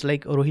India, is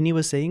like Rohini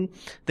was saying,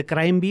 the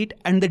crime beat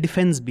and the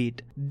defense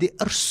beat, they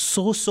are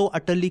so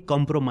utterly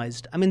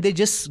compromised. They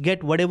just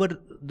get whatever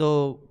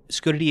the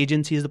security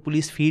agencies, the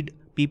police feed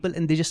people,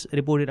 and they just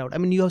report it out.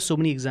 You have so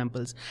many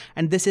examples.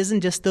 And this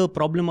isn't just the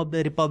problem of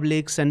the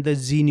Republics and the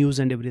Z News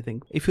and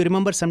everything. If you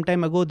remember, some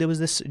time ago, there was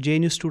this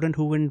JNU student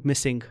who went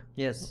missing.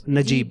 Yes.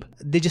 Najib.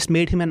 They just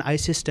made him an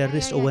ISIS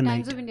terrorist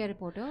overnight. Times of India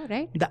reporter,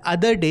 right?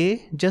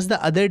 Just the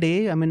other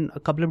day, a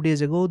couple of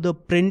days ago, the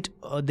print,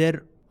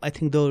 I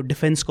think the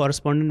defense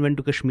correspondent went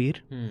to Kashmir,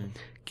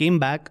 came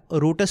back,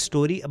 wrote a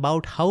story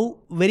about how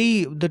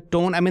the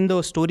tone,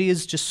 the story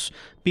is just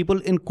people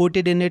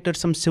quoted in it are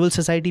some civil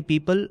society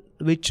people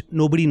which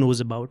nobody knows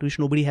about, which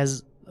nobody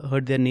has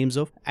heard their names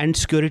of, and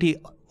security,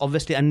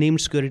 obviously unnamed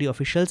security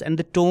officials. And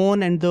the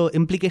tone and the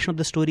implication of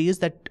the story is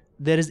that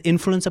there is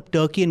influence of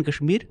Turkey in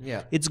Kashmir.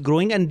 Yeah. It's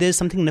growing and there's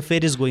something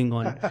nefarious going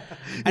on.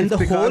 And the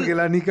Iftikhar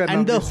Gilani ka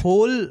naam is-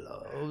 whole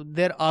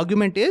their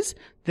argument is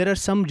there are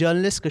some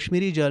journalists,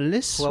 Kashmiri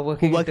journalists, Who are who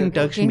working work in in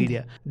Turkish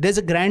media. There's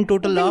a grand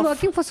total Been of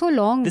working for so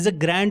long. There's a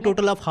grand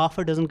total of half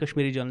a dozen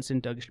Kashmiri journalists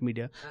in Turkish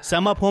media.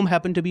 Some of whom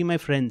happen to be my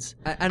friends.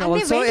 And they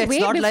also, went it's way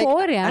not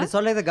before, like yeah. and it's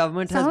not like the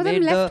government Some has of them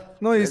made the,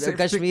 left. No, it's the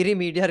Kashmiri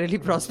media really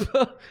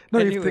prosper. No,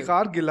 Anyway.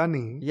 Iftikhar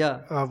Gilani,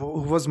 Yeah.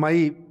 who was my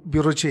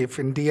bureau chief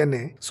in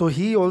DNA. So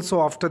he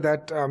also, after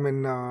that,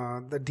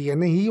 the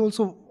DNA, he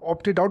also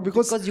opted out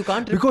because you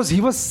can't because he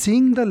was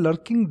seeing the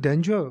lurking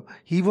danger.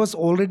 He was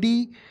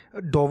already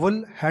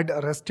Dowell had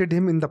arrested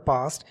him in the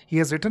past. He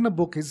has written a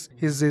book. His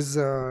He was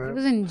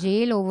in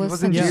jail over he was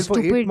some in jail for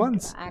stupid 8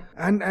 months, act.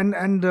 and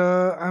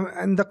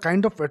the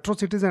kind of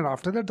atrocities, and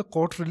after that the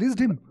court released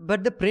him.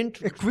 But the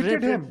print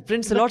Acquitted him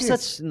prints in a the lot case.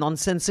 such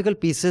nonsensical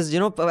pieces,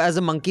 as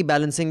a monkey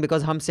balancing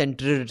because hum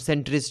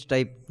centrist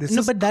type. This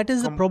No, is but that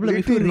is the problem.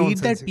 If you completely read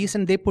that nonsensical. piece,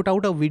 and they put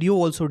out a video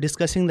also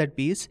discussing that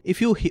piece,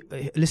 if you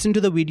listen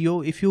to the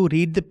video, if you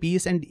read the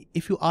piece, and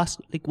if you ask,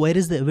 like, where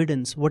is the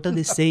evidence? What are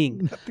they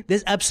saying?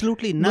 There's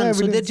absolutely none.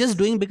 So they're evidence. just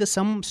doing because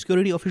some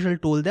security official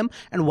told them.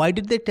 And why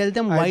did they tell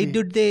them? Why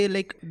did they,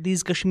 like,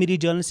 these Kashmiri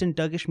journalists in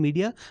Turkish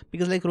media?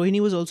 Because, like Rohini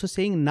was also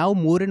saying, now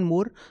more and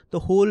more, the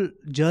whole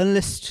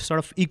journalist sort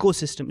of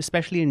ecosystem,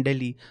 especially in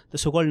Delhi, the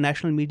so-called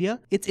national media,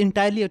 it's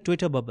entirely a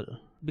Twitter bubble.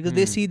 Because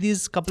they see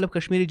these couple of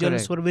Kashmiri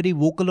journalists who are very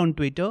vocal on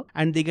Twitter,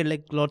 and they get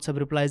like lots of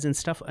replies and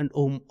stuff, and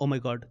oh my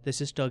god,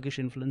 this is Turkish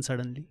influence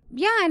suddenly.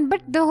 Yeah,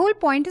 but the whole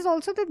point is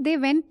also that they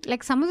went,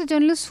 like some of the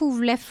journalists who've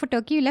left for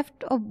Turkey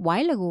left a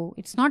while ago.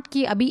 It's not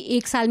ki abhi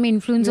ek saal mein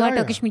influence hua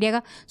Turkish media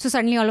ka, so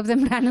suddenly all of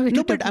them ran away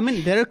No, to but Turkey. I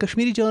mean, there are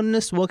Kashmiri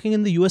journalists working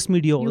in the US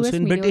media also, US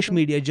in media British also.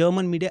 media,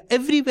 German media,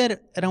 everywhere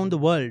around the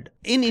world,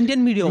 in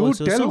Indian media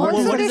also. tell So what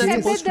Also, what they is said that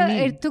that supposed the to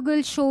mean?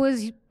 Ertugrul show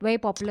is very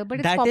popular, but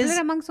it's That popular is-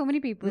 among so many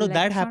people. No, like,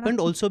 that it's not happened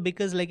a- also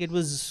because like it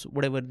was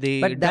whatever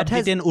they But that dubbed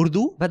has it in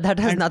Urdu. But that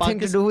has and nothing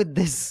to do with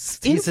this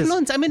thesis.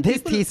 Influence, I mean, this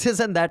people- thesis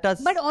and that are.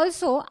 But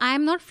also, I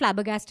am not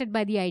flabbergasted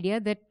by the idea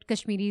that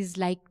Kashmiris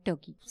like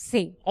Turkey.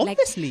 Say,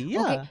 Obviously, like,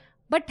 yeah. Okay,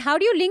 but how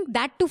do you link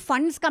that to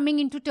funds coming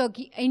into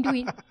Turkey,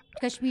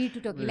 Kashmir to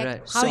Turkey? Like,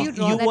 Right. how So do you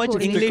draw that watch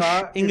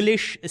correlation?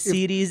 English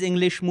series,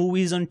 English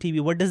movies on TV.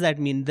 What does that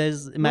mean?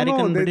 There's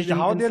American, British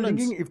how they are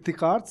influence. linking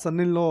Iftikhar,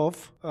 son-in-law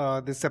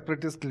of the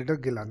separatist leader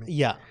Gilani.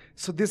 Yeah.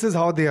 So this is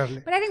how they are.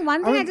 But I think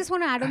one thing I mean- just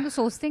want to add on the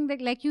source thing,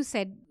 that like you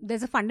said,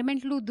 there's a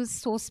fundamental to this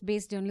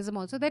source-based journalism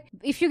also, that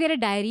if you get a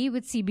diary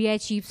with CBI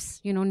chief's,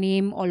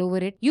 name all over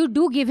it, you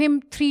do give him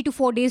 3 to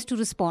 4 days to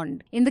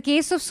respond. In the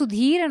case of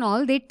Sudhir and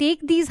all, they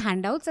take these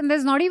handouts and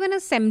there's not even a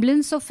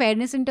semblance of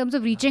fairness in terms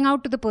of reaching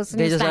out to the person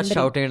They who's just start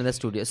pandering. shouting in the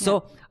studio.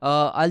 So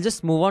I'll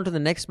just move on to the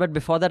next. But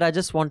before that, I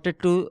just wanted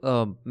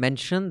to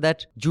mention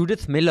that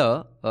Judith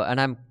Miller,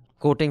 and I'm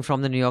quoting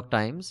from the New York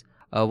Times,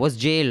 was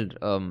jailed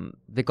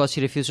because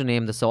she refused to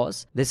name the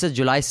source. This is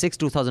July 6,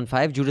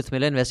 2005. Judith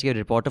Miller,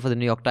 investigative reporter for the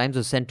New York Times,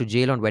 was sent to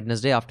jail on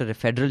Wednesday after a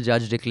federal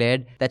judge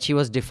declared that she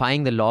was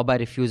defying the law by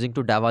refusing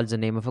to divulge the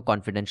name of a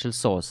confidential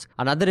source.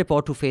 Another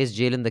reporter who faced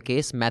jail in the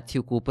case,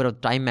 Matthew Cooper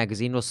of Time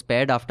magazine, was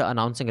spared after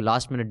announcing a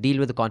last-minute deal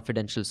with a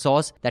confidential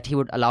source that he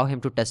would allow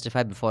him to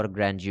testify before a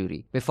grand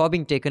jury. Before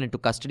being taken into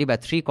custody by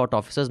 3 court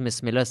officers,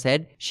 Ms. Miller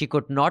said she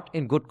could not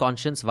in good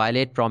conscience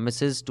violate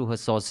promises to her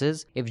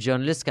sources. If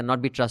journalists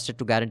cannot be trusted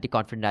to guarantee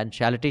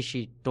confidentiality,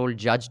 she told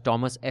Judge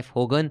Thomas F.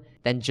 Hogan,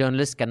 then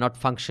journalists cannot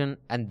function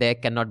and there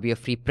cannot be a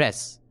free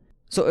press.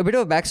 So a bit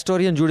of a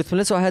backstory on Judith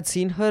Miller. So I had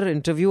seen her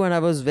interview and I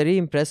was very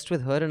impressed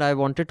with her, and I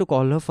wanted to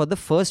call her for the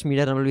first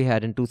media rumble we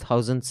had in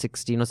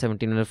 2016 or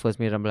 17 when the first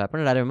media rumble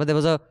happened. And I remember there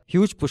was a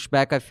huge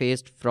pushback I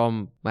faced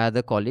from my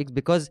other colleagues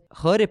because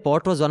her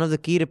report was one of the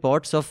key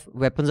reports of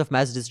weapons of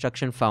mass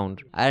destruction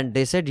found. And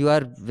they said you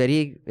are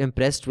very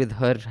impressed with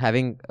her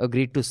having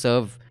agreed to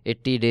serve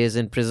 80 days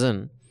in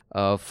prison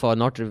for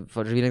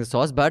revealing the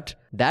source. But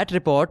that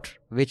report,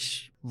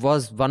 which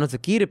was one of the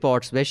key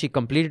reports where she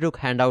completely took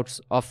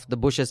handouts of the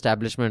Bush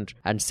establishment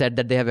and said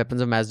that they have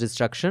weapons of mass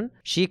destruction,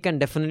 she can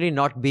definitely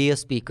not be a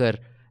speaker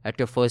at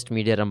your first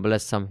media rumble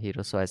as some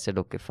hero. So I said,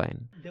 okay,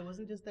 fine. There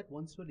wasn't just that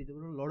one story. There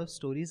were a lot of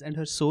stories, and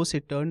her source,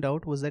 it turned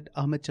out, was that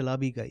Ahmed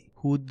Chalabi guy,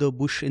 who the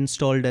Bush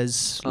installed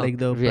as like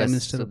the yes, prime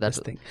minister so of this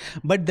that- thing.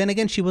 But then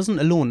again, she wasn't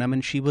alone. I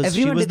mean, she was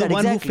Everyone the did that,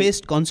 one exactly. who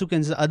faced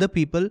consequences. Other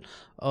people,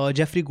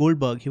 Jeffrey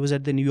Goldberg, he was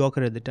at the New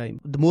Yorker at the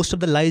time. Most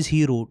of the lies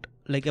he wrote,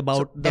 like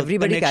about the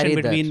everybody connection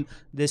carried that. between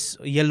this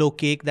yellow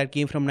cake that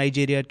came from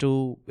Nigeria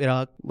to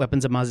Iraq,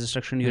 weapons of mass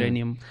destruction,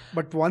 uranium.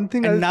 But one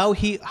thing And I'll- now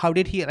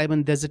I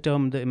mean, there's a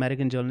term the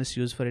American journalists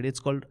use for it. It's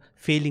called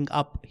failing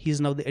up.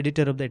 He's now the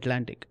editor of the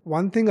Atlantic.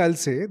 One thing I'll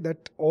say,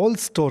 that all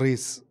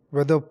stories,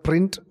 whether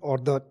print or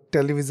the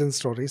television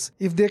stories,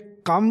 if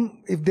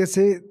they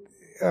say,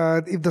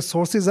 if the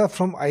sources are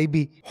from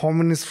IB, Home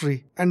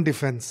Ministry and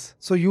Defense,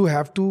 so you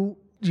have to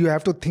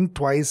think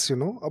twice,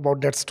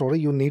 about that story.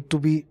 You need to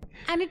be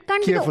And it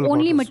can't be careful the about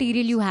only those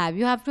material you have.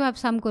 You have to have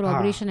some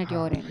corroboration at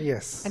your end.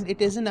 Yes. And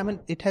it isn't, I mean,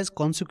 it has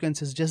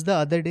consequences. Just the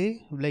other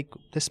day, like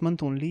this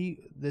month only,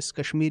 this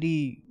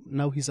Kashmiri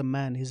now he's a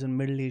man, he's a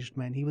middle-aged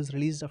man. He was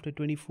released after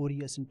 24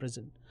 years in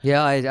prison.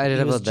 Yeah, I read He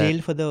about was that.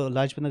 jailed for the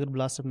Lajpat Nagar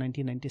blast of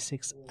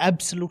 1996.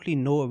 Absolutely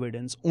no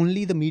evidence.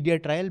 Only the media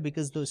trial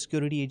because the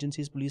security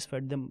agencies, police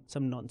fed them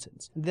some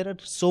nonsense. There are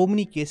so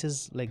many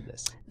cases like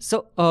this.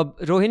 So,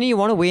 Rohini, you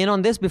want to weigh in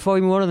on this before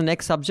we move on to the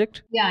next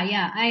subject?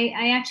 Yeah.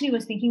 I actually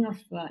was thinking of,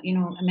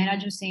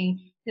 Mehraj was saying,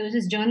 there was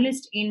this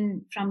journalist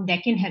from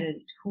Deccan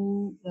Herald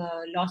who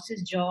lost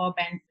his job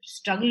and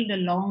struggled a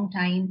long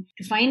time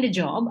to find a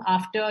job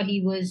after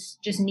he was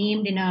just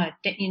named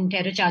in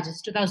terror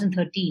charges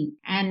 2013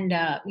 and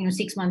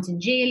 6 months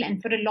in jail,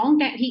 and for a long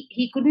time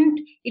he couldn't.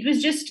 It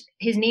was just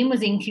his name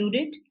was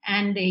included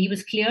and he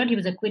was cleared, he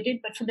was acquitted,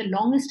 but for the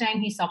longest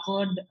time he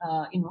suffered.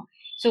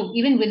 So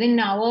even within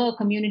our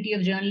community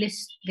of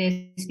journalists,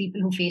 there's people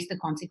who face the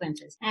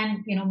consequences.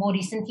 And more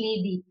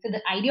recently,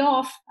 the idea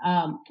of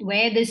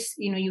where this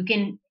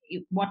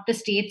what the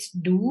states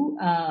do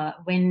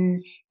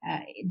when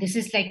this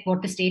is like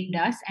what the state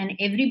does, and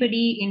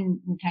everybody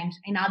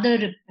in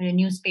other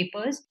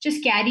newspapers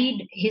just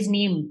carried his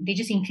name. They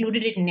just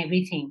included it in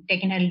everything.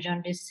 Deccan Herald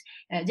journalists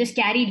just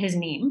carried his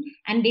name,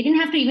 and they didn't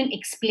have to even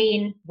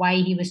explain why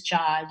he was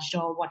charged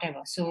or whatever.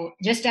 So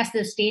just as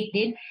the state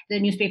did, the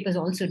newspapers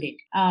also did,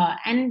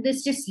 and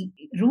this just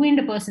ruined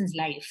a person's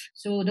life.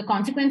 So the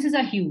consequences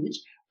are huge.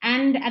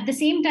 And at the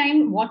same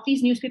time, what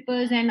these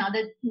newspapers and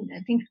other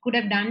things could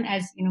have done,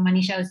 as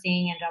Manisha was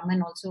saying, and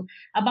Raman also,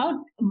 about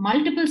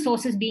multiple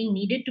sources being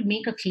needed to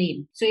make a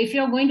claim. So if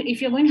you're going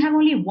to have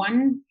only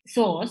one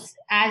source,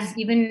 as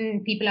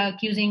even people are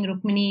accusing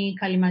Rukmini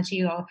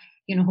Kalimachi, or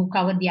who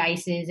covered the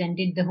ISIS and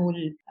did the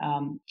whole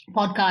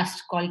podcast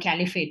called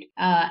Caliphate,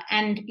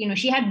 and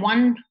she had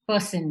one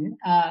person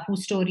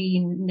whose story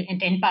in a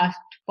 10-part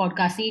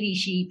podcast series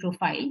she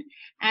profiled,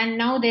 and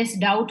now there's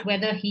doubt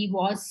whether he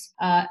was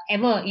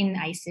ever in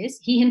ISIS.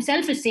 He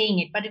himself is saying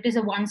it, but it is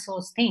a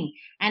one-source thing.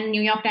 And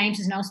New York Times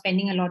is now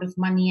spending a lot of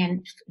money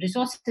and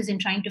resources in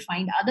trying to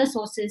find other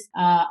sources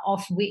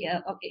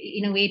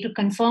in a way to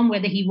confirm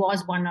whether he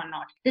was one or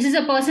not. This is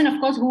a person, of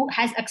course, who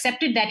has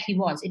accepted that he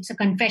was. It's a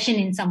confession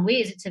in some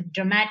ways. It's a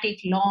dramatic,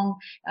 long,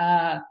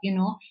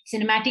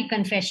 cinematic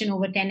confession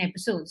over 10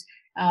 episodes.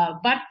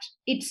 But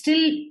it's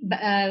still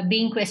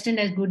being questioned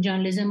as good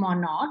journalism or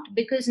not,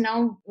 because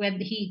now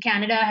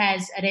Canada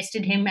has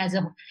arrested him as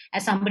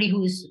somebody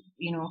who's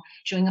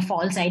showing a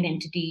false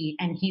identity,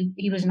 and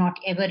he was not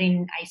ever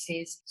in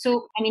ISIS.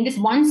 So I mean, this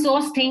one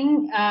source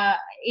thing,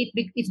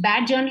 it's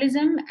bad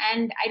journalism,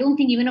 and I don't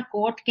think even a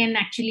court can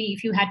actually,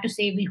 if you had to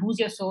say, well, who's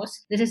your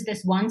source? This is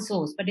this one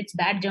source, but it's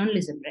bad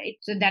journalism, right?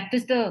 So that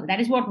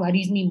is what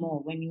worries me more,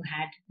 when you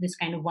had this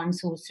kind of one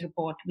source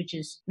report, which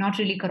is not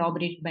really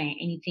corroborated by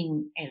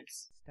anything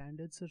else.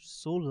 Standards are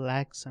so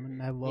lax. I mean,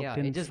 I've worked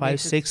in it just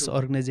 5-6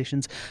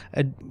 organizations.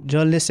 A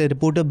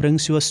reporter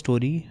brings you a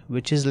story,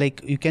 which is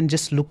like, you can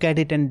just look at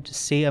it and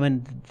say, I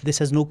mean, this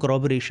has no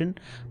corroboration,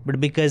 but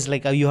because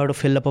like you have to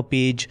fill up a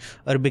page,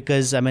 or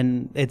because, I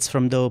mean, it's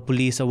from the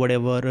police or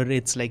whatever, or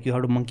it's like you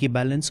have to monkey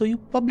balance, so you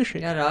publish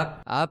it. यार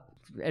आप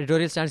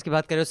editorial stands की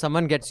बात कर रहे हो.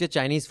 Someone gets your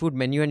Chinese food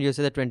menu and you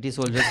say the 20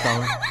 soldiers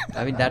found.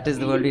 I mean, that is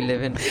the world we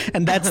live in.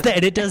 And that's the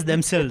editors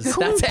themselves.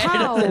 That's the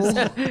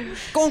editors.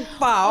 Kung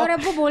Pao. और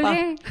अब वो बोल रहे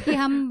हैं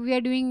कि we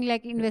are doing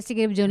like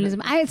investigative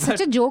journalism. It's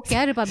such a joke,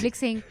 yeah, Republic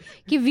saying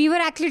कि we were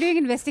actually doing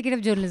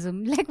investigative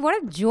journalism. Like,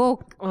 what a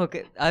joke.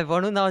 Okay, I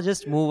want to now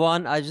just move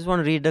on. I just want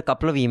to read a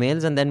couple of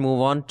emails and then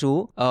move on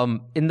to,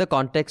 in the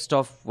context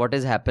of what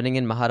is happening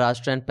in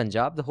Maharashtra and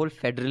Punjab, the whole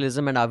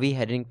federalism, and are we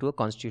heading to a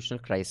constitutional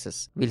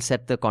crisis? We'll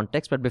set the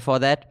context, but before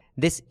that,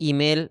 this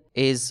email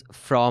is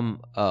from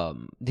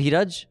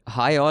Dheeraj.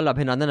 Hi all,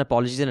 Abhinandan,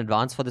 apologies in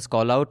advance for this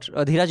call out.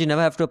 Dheeraj, you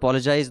never have to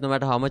apologize no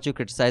matter how much you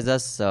criticize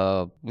us.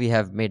 We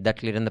have made that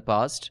clear in the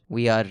past.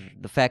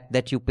 The fact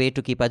that you pay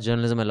to keep our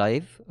journalism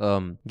alive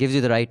gives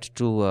you the right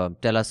to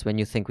tell us when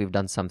you think we've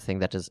done something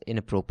that is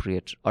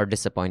inappropriate or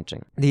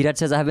disappointing. Dheeraj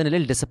says, I have been a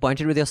little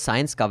disappointed with your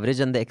science coverage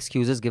and the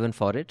excuses given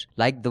for it.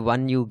 Like the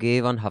one you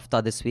gave on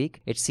Hafta this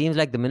week. It seems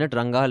like the minute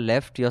Ranga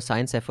left, your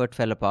science effort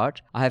fell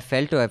apart. I have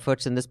felt your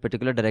efforts in this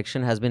particular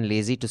direction has been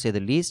lazy, to say the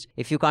least.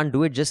 If you can't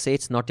do it, just say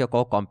it's not your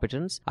core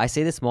competence. I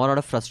say this more out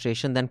of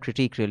frustration than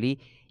critique, really.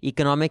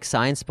 Economic,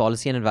 science,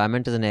 policy and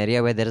environment is an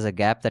area where there is a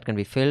gap that can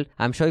be filled.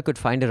 I'm sure you could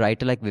find a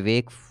writer like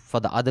Vivek for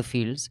the other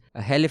fields.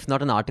 Hell, if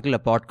not an article, a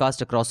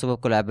podcast, a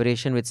crossover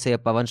collaboration with, say, a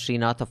Pavan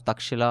Srinath of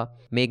Takshila,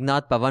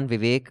 Meghnad, Pavan,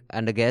 Vivek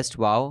and a guest.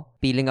 Wow.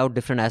 Peeling out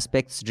different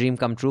aspects. Dream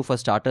come true. For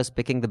starters,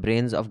 picking the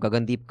brains of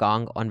Gagandeep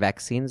Kang on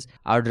vaccines.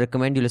 I would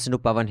recommend you listen to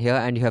Pavan here,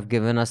 and you have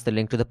given us the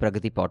link to the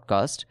Pragati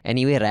podcast.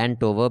 Anyway,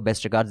 rant over.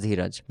 Best regards,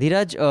 Dheeraj.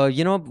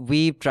 Dheeraj,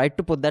 we tried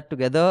to put that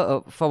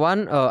together. For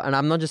one, and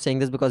I'm not just saying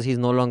this because he's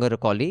no longer a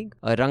colleague,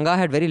 Ranga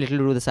had very little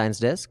to do with the science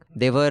desk.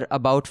 There were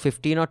about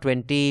 15 or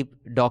 20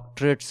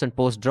 doctorates and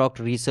postdoc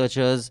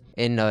researchers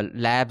in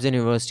labs and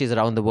universities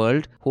around the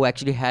world who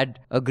actually had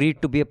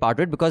agreed to be a part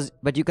of it,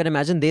 but you can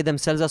imagine they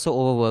themselves are so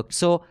overworked.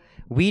 So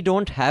we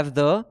don't have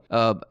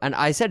and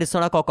I said it's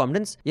not our core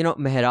competence.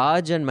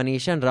 Mehraj and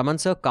Manisha and Raman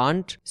sir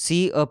can't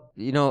see a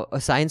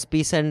science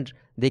piece and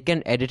They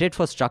can edit it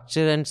for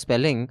structure and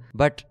spelling,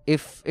 but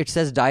if it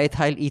says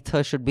diethyl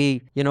ether should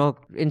be,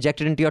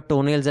 injected into your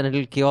toenails and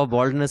it'll cure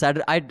baldness,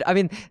 I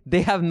mean,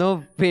 they have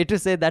no way to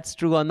say that's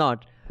true or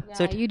not.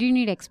 Yeah, you do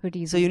need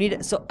expertise. So you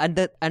need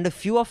and a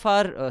few of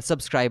our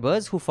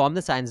subscribers who form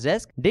the Science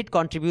Desk did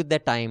contribute their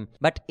time.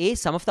 But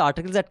some of the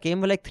articles that came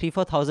were like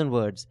 3,000-4,000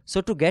 words.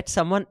 So to get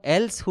someone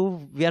else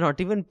who we are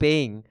not even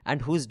paying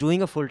and who's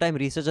doing a full-time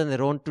research on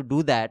their own to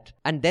do that,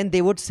 and then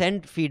they would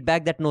send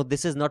feedback that no,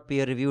 this is not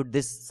peer reviewed,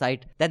 this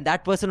site, then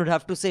that person would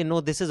have to say no,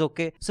 this is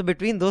okay. So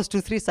between those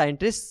 2-3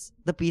 scientists,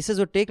 the pieces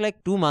would take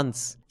like 2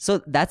 months.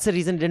 So that's the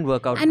reason it didn't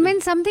work out. And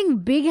when something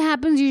big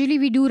happens, usually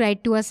we do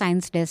write to a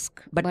Science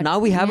Desk. But now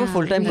we have a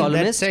full-time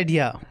columnist. That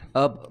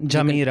said,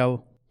 Jami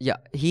Rao. Yeah,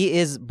 he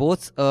is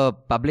both a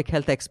public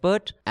health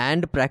expert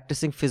and a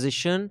practicing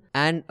physician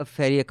and a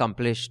very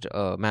accomplished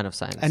man of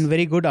science. And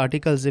very good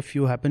articles. If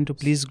you happen to,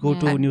 please go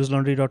to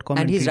newslaundry.com.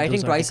 And he's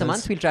writing twice a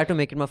month. We'll try to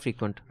make it more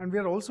frequent. And we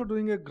are also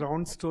doing a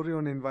ground story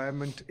on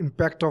environment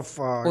impact of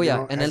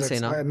NL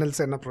Sena. NL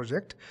Sena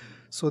project.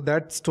 So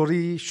that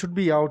story should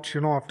be out,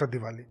 after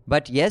Diwali.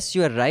 But yes,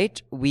 you are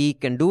right. We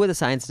can do with the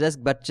Science Desk,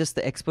 but just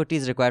the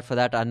expertise required for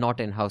that are not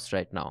in-house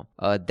right now.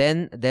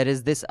 Then there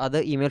is this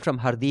other email from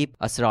Hardeep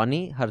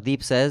Asrani.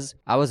 Hardeep says,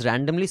 I was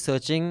randomly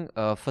searching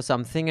for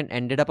something and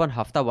ended up on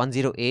Hafta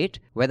 108,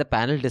 where the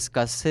panel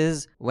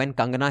discusses when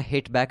Kangana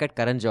hit back at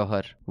Karan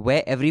Johar,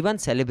 where everyone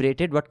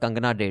celebrated what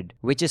Kangana did,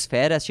 which is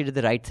fair as she did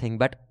the right thing,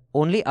 but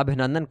only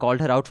Abhinandan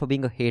called her out for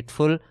being a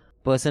hateful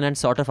person and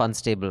sort of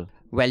unstable.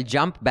 Well,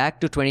 jump back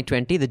to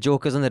 2020, the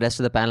jokers on the rest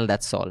of the panel,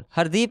 that's all.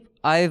 Hardeep,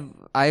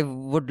 I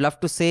would love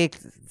to say,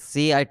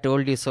 see, I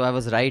told you, so I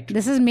was right.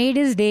 This has made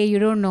his day, you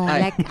don't know.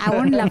 I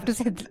wouldn't love to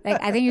say,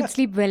 I think you'd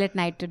sleep well at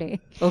night today.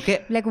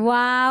 Okay.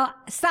 Wow,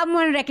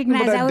 someone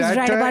recognized I was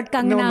right about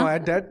Kangana. No,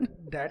 at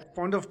that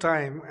point of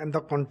time and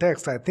the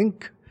context, I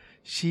think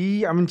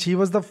she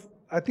was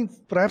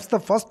perhaps the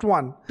first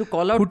one to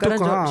call out Karan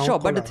Johar. Sure,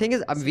 but the thing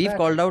is, we've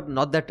called out,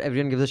 not that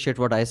everyone gives a shit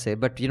what I say,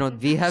 but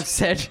we have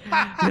said,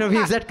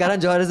 we've said Karan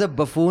Johar is a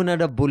buffoon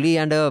and a bully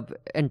and a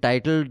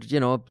entitled,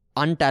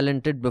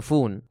 untalented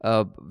buffoon,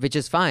 which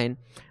is fine.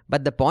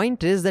 But the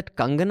point is that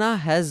Kangana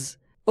has...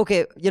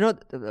 Okay,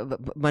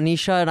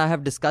 Manisha and I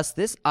have discussed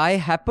this. I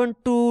happen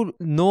to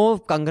know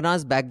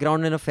Kangana's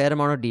background in a fair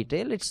amount of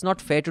detail. It's not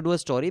fair to do a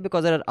story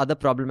because there are other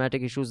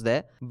problematic issues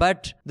there.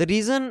 But the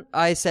reason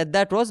I said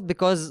that was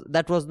because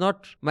that was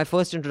not my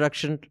first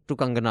introduction to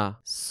Kangana.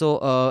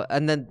 So,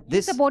 and then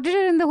this... You supported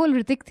her in the whole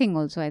Hrithik thing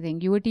also, I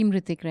think. You were team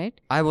Hrithik, right?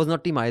 I was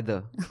not team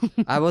either.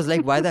 I was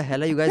like, why the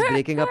hell are you guys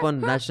breaking up on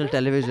national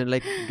television?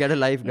 Like, get a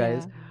life,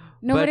 guys. Yeah.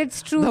 No, but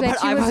it's true that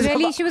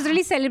she was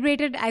really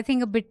celebrated, I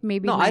think, a bit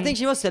maybe. No, I think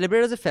she was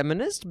celebrated as a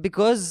feminist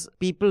because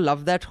people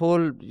love that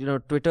whole,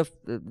 Twitter,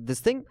 this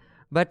thing.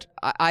 But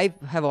I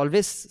have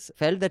always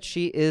felt that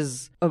she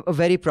is a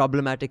very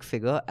problematic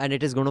figure and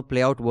it is going to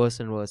play out worse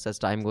and worse as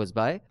time goes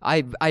by.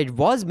 I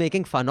was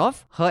making fun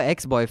of her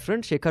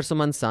ex-boyfriend, Shekhar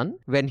Suman's son,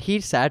 when he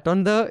sat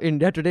on the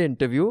India Today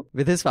interview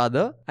with his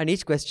father, and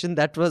each question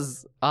that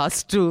was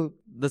asked to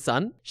the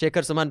son,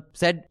 Shekhar Suman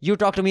said, "You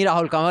talk to me,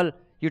 Rahul Kanwal.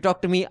 You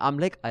talk to me." I'm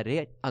like,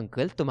 "Arey,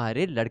 uncle,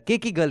 तुम्हारे लड़के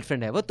की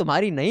girlfriend है, वो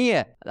तुम्हारी नहीं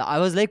है." I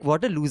was like,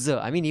 what a loser.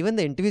 I mean, even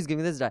the interview is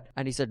giving this.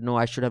 And he said, "No,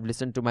 I should have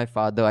listened to my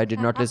father. I did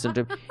not listen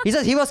to him." He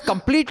says he was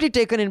completely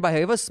taken in by her.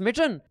 He was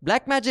smitten.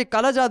 Black magic,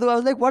 kala jadoo. I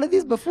was like, what are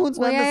these buffoons?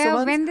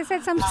 When they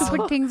said some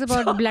stupid things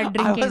about blood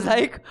drinking. I was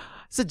like,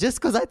 so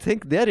just because I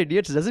think they're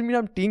idiots doesn't mean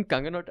I'm team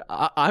Kangana.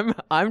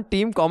 I'm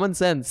team common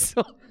sense.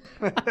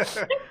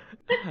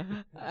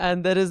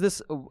 And there is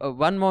this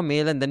one more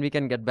mail and then we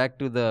can get back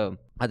to the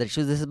other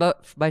issues. This is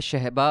by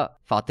Shehba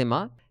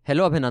Fatima.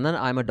 Hello Abhinandan,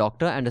 I am a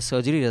doctor and a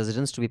surgery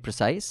resident to be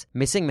precise.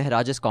 Missing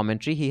Mehraj's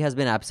commentary. He has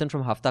been absent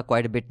from Hafta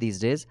quite a bit these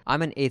days.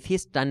 I'm an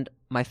atheist and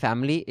my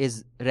family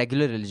is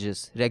regular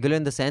religious. Regular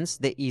in the sense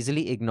they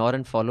easily ignore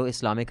and follow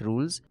Islamic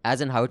rules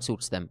as and how it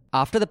suits them.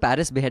 After the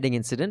Paris beheading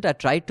incident, I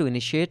tried to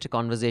initiate a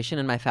conversation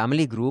in my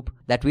family group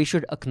that we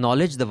should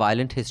acknowledge the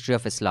violent history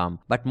of Islam.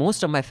 But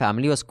most of my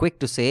family was quick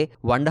to say,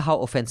 wonder how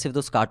offensive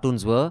those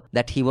cartoons were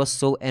that he was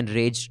so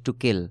enraged to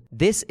kill.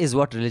 This is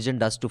what religion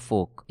does to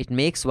folk. It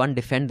makes one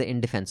defend the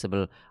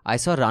indefensible. I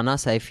saw Rana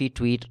Saifi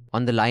tweet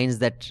on the lines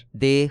that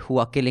they who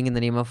are killing in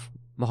the name of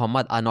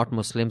Muhammad are not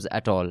Muslims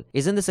at all.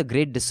 Isn't this a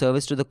great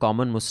disservice to the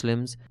common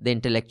Muslims? The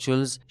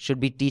intellectuals should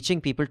be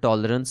teaching people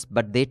tolerance,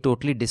 but they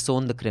totally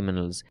disown the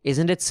criminals.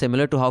 Isn't it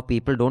similar to how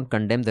people don't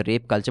condemn the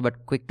rape culture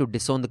but quick to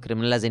disown the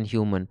criminal as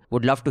inhuman?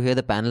 Would love to hear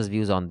the panel's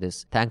views on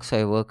this. Thanks for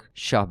your work,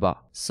 Shahba.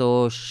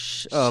 So,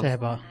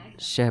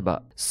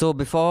 Shehba. So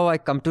before I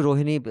come to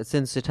Rohini,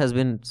 since it has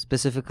been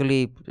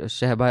specifically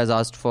Shehba has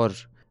asked for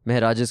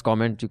Mehraj's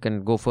comment, you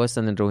can go first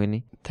and then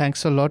Rohini.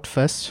 Thanks a lot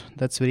first.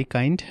 That's very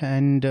kind.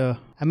 And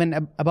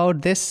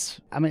about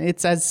this,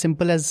 it's as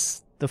simple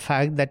as the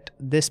fact that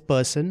this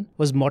person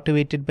was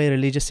motivated by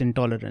religious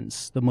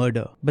intolerance, the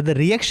murder. But the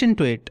reaction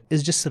to it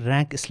is just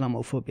rank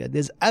Islamophobia.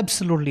 There's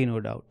absolutely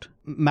no doubt.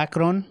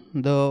 Macron,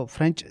 the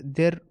French,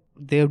 they're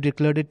they have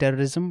declared it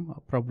terrorism,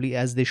 probably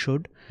as they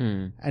should,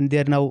 and they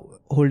are now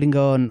holding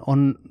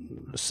on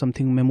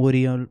something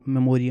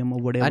memoriam or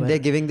whatever. And they're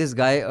giving this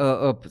guy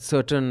a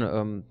certain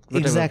whatever.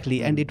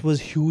 Exactly, and it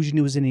was huge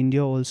news in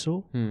India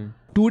also.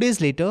 2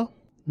 days later,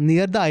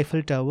 near the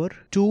Eiffel Tower,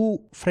 2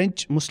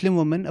 French Muslim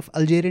women of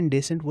Algerian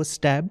descent was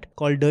stabbed,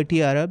 called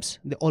dirty Arabs.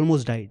 They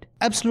almost died.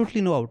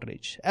 Absolutely no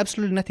outrage.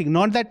 Absolutely nothing.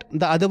 Not that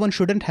the other one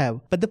shouldn't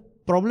have. But the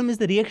problem is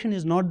the reaction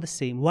is not the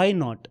same. Why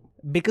not?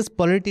 Because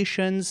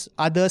politicians,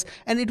 others,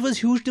 and it was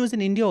huge news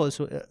in India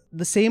also.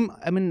 The same,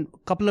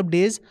 couple of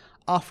days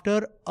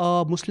after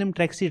a Muslim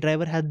taxi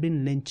driver had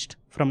been lynched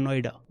from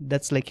Noida.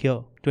 That's like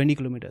here, 20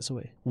 kilometers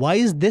away. Why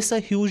is this a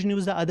huge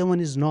news? The other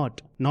one is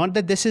not. Not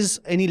that this is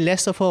any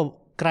less of a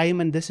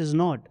crime and this is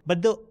not,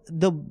 but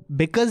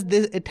because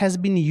it has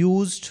been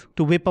used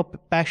to whip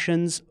up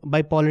passions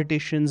by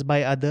politicians,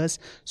 by others.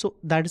 So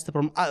that is the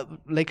problem.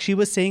 Like she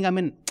was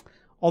saying,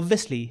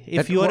 obviously,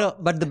 if you are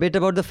but the bit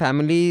about the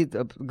family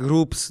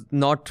groups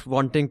not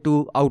wanting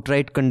to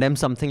outright condemn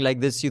something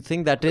like this, you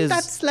think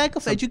that's lack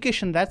of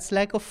education. That's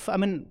lack of,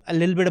 a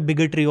little bit of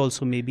bigotry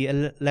also, maybe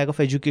a lack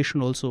of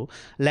education also,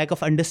 lack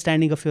of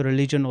understanding of your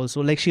religion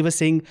also. Like she was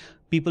saying,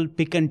 people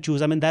pick and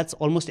choose. That's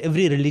almost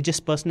every religious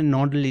person and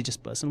non-religious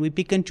person. We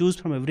pick and choose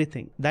from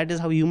everything. That is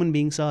how human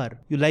beings are.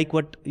 You like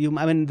what you,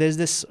 there's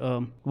this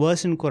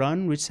verse in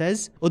Quran which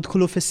says,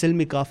 "Udkhulu fis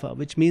silmi kafa,"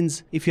 which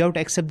means if you have to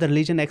accept the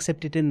religion,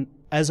 accept it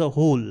as a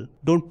whole.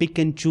 Don't pick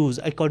and choose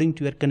according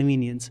to your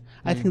convenience.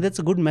 I think that's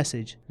a good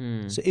message.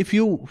 So if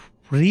you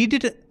read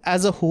it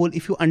as a whole,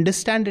 if you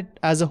understand it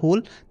as a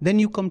whole, then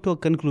you come to a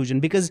conclusion,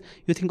 because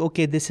you think,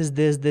 okay, this is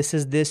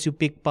this, you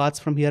pick parts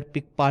from here,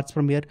 pick parts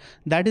from here.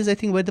 That is, I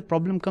think, where the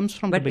problem comes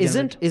from. But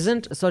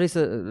isn't sorry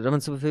sir,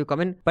 Raman, if you come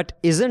in, but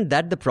isn't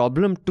that the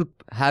problem, to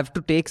have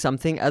to take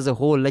something as a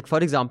whole? Like, for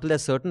example,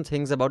 there's certain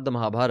things about the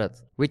Mahabharata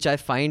which I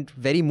find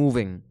very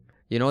moving.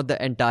 The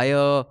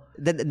entire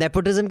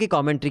nepotism ki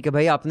commentary ke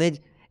bhai aapne,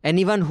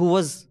 anyone who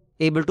was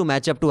able to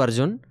match up to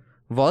Arjun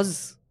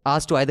was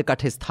asked to either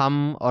cut his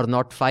thumb or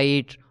not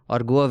fight or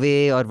go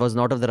away or was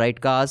not of the right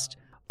caste.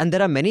 And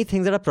there are many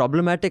things that are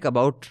problematic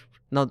about,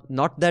 now,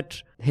 not that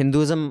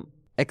Hinduism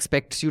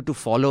expects you to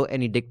follow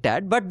any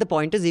diktat, but the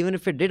point is, even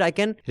if it did, I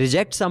can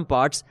reject some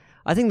parts.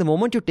 I think the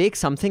moment you take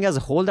something as a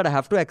whole that I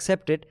have to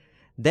accept it,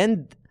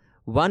 then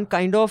one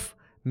kind of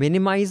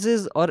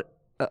minimizes or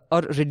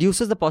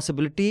reduces the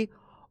possibility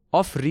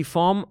of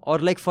reform. Or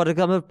like, for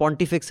example,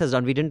 Pontifex has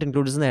done, we didn't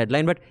include this in the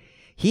headline, but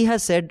he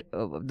has said,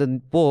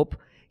 the Pope,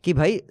 कि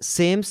भाई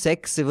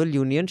same-sex civil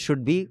union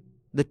should be,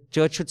 the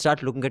church should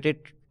start looking at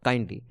it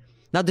kindly.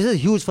 Now this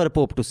is huge for a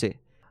pope to say.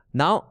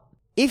 Now,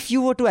 if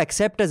you were to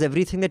accept as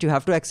everything that you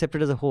have to accept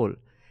it as a whole,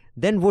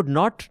 then would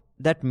not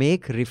that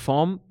make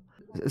reform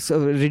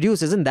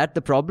reduce? Isn't that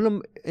the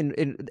problem?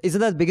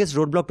 Isn't that the biggest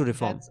roadblock to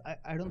reform?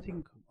 I don't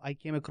think I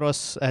came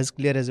across as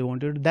clear as I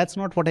wanted. That's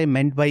not what I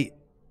meant by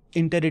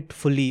enter it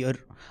fully or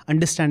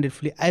understand it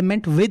fully. I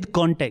meant with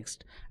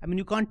context.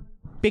 You can't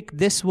pick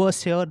this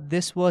verse here,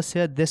 this verse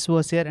here, this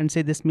verse here, and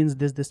say this means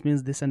this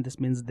means this, and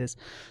this means this.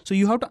 So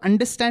you have to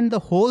understand the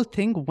whole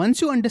thing. Once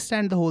you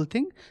understand the whole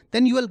thing,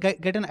 then you will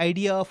get an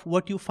idea of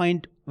what you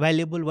find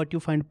valuable, what you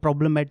find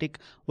problematic,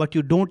 what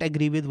you don't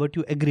agree with, what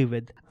you agree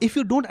with. If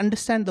you don't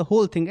understand the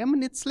whole thing,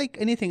 it's like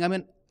anything.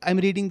 I'm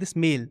reading this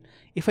mail.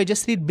 If I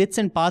just read bits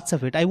and parts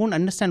of it, I won't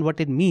understand what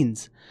it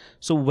means.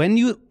 So when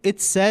it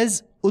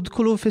says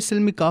udkhulu fi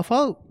silmi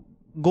kafa,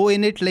 go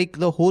in it like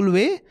the whole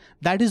way,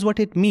 that is what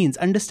it means.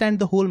 Understand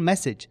the whole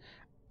message.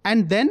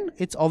 And then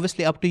it's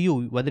obviously up to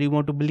you, whether you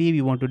want to believe,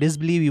 you want to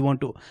disbelieve, you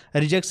want to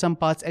reject some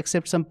parts,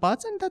 accept some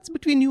parts, and that's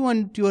between you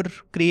and your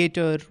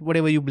creator,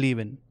 whatever you believe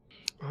in.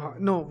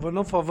 No, one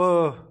of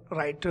our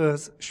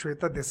writers,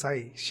 Shweta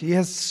Desai, she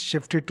has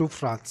shifted to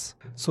France.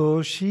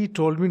 So she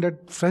told me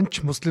that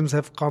French Muslims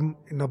have come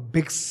in a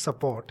big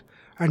support,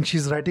 and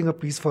she's writing a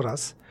piece for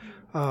us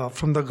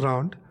from the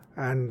ground,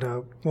 and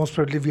most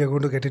probably we are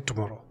going to get it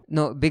tomorrow.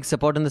 No, big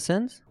support in the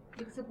sense?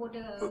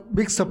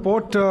 Big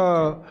support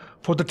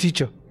for the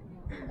teacher.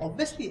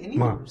 Obviously, any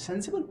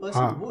sensible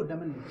person would.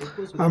 It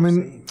goes without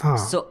saying.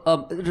 So,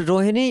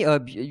 Rohini,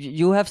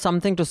 you have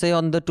something to say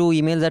on the 2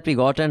 emails that we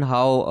got and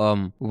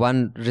how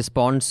one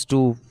responds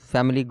to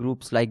family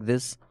groups like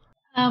this?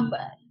 I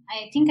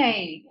think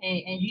I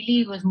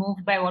really was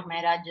moved by what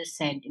Mehraj just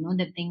said.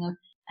 That thing of,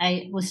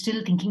 I was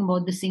still thinking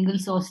about the single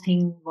source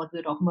thing, what we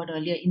were talking about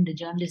earlier in the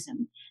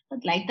journalism.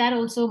 But like that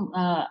also,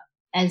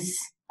 as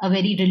a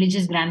very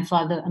religious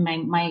grandfather,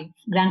 my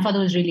grandfather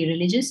was really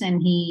religious,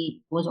 and he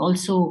was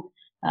also,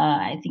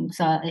 I think,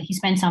 he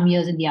spent some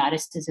years in the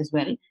RSS as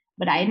well.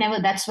 But I never,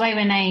 that's why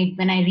when I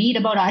read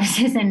about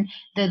RSS and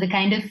the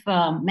kind of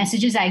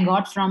messages I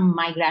got from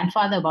my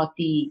grandfather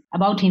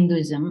about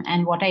Hinduism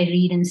and what I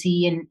read and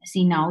see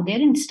now,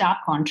 they're in stark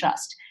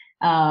contrast.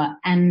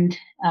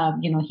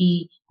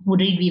 He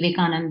would read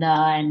Vivekananda,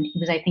 and he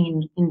was, I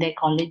think, in their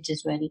college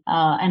as well,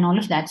 and all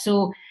of that.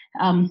 So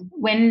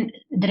when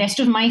the rest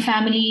of my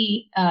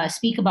family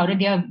speak about it,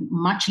 they are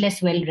much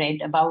less well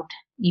read about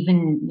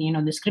even,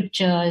 the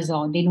scriptures,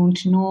 or they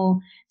don't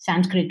know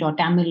Sanskrit or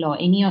Tamil or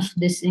any of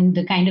this in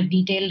the kind of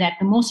detail that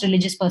the most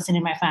religious person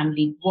in my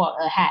family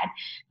had.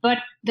 But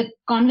the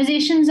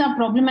conversations are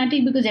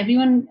problematic because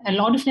a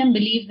lot of them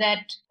believe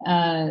that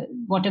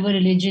whatever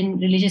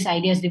religious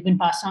ideas they've been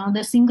passed on are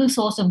the single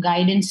source of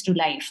guidance to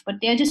life. But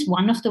they're just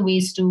one of the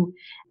ways to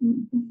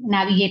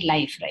navigate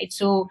life, right?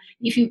 So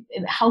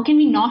how can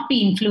we not be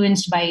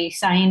influenced by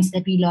science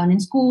that we learn in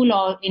school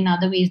or in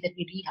other ways that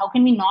we read? How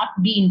can we not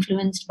be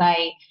influenced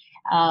by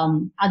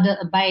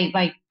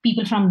by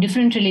people from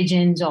different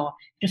religions or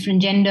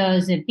different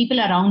genders and people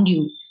around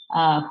you,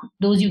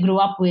 those you grew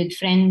up with,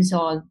 friends,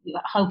 or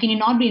how can you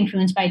not be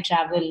influenced by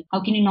travel?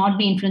 How can you not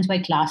be influenced by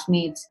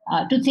classmates?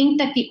 To think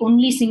that the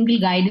only single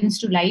guidance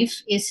to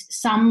life is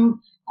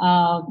some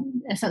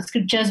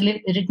scriptures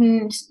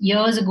written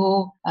years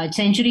ago,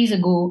 centuries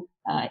ago.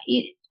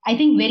 I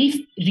think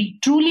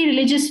truly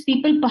religious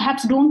people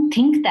perhaps don't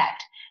think that.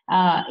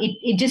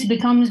 It just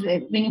becomes,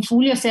 when you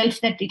fool yourself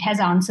that it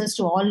has answers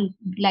to all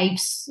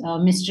life's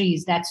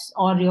mysteries,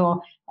 or your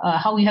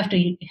how you have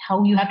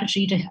to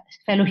treat a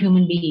fellow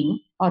human being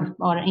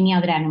or any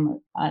other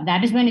animal.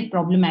 That is when it's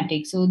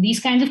problematic. So these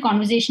kinds of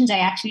conversations I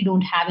actually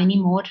don't have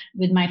anymore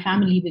with my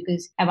family,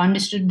 because I've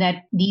understood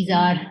that these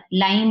are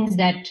lines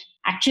that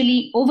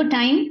actually, over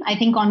time, I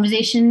think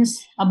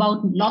conversations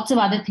about lots of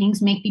other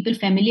things make people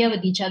familiar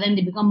with each other and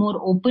they become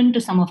more open to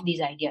some of these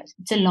ideas.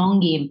 It's a long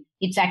game.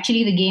 It's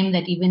actually the game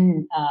that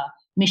even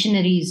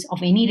missionaries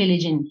of any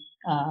religion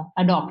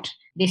adopt.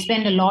 They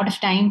spend a lot of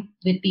time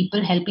with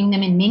people, helping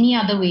them in many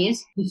other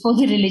ways before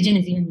the religion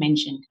is even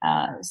mentioned.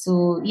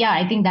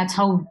 I think that's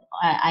how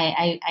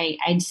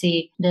I'd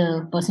say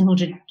the person who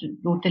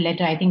wrote the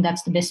letter, I think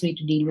that's the best way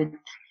to deal with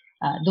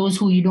those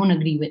who you don't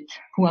agree with,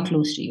 who are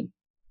close to you.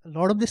 A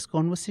lot of this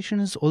conversation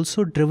is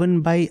also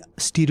driven by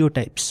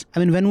stereotypes. I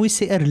mean, when we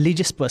say a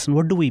religious person,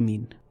 what do we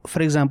mean?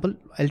 For example,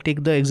 I'll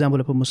take the example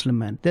of a Muslim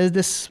man. There's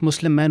this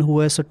Muslim man who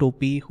wears a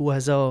topi, who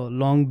has a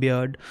long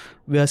beard,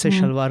 wears a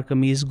shalwar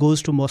kameez,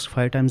 goes to mosque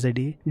 5 times a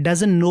day,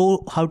 doesn't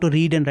know how to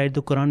read and write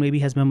the Quran, maybe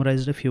has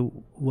memorized a few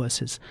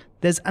verses.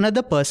 There's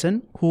another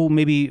person who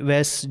maybe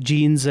wears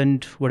jeans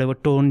and whatever,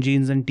 torn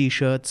jeans and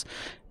t-shirts,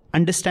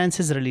 understands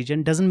his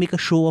religion, doesn't make a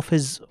show of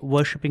his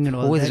worshipping and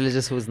all that. Who is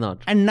religious, who is not.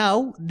 And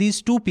now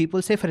these two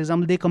people, say for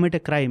example, they commit a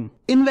crime.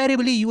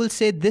 Invariably, you will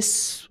say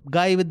this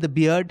guy with the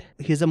beard,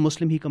 he's a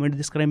Muslim, he committed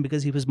this crime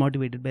because he was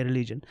motivated by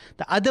religion.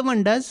 The other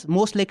one does,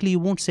 most likely you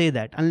won't say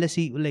that unless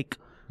he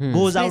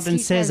goes out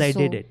and says I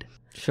did it.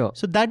 Sure.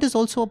 So that is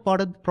also a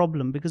part of the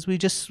problem, because we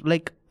just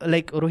like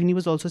Rohini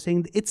was also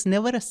saying, it's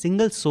never a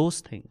single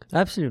source thing.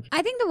 Absolutely.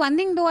 I think the one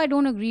thing though I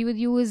don't agree with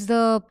you is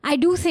I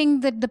do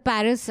think that the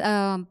Paris,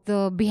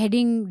 the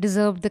beheading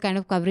deserved the kind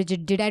of coverage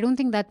it did. I don't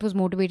think that was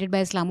motivated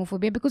by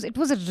Islamophobia, because it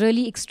was a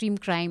really extreme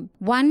crime.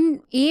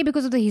 One,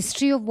 because of the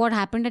history of what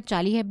happened at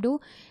Charlie Hebdo,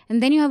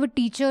 and then you have a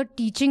teacher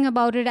teaching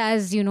about it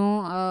as,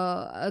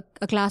 a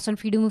class on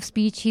freedom of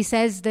speech. He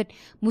says that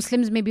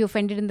Muslims may be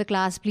offended in the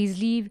class, please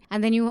leave.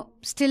 And then you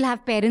still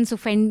have parents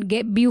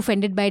be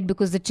offended by it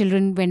because the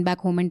children went back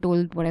home and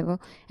told whatever.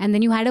 And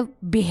then you had a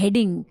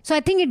beheading. So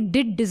I think it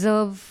did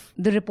deserve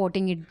the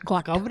reporting it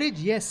got. Coverage,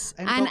 yes.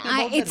 I'm talking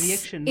about the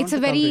reaction, not the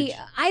coverage.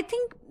 I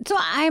think, so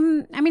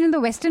in the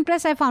Western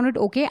press, I found it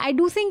okay. I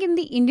do think in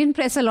the Indian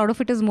press, a lot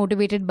of it is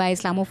motivated by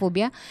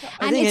Islamophobia.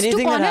 I think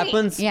anything that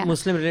happens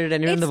Muslim related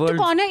anywhere in the world. It's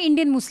to corner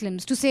Indian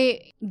Muslims, to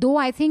say, though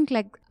I think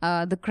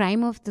the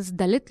crime of this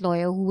Dalit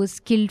lawyer who was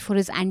killed for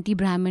his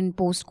anti-Brahmin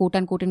post, quote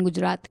unquote, in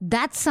Gujarat,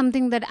 that's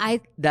something that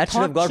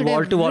should have got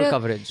wall-to-wall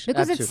coverage.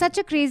 Because Absolutely. It's such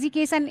a crazy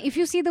case, and if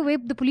you see the way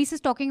the police is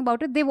talking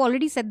about it, they've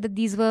already said that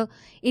these were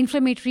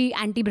inflammatory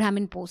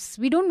anti-Brahmin posts.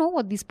 We don't know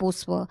what these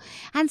posts were.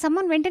 And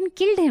someone went and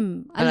killed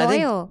him,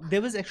 lawyer.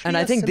 There was actually and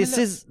I think this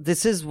is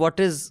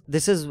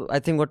I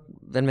think what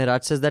when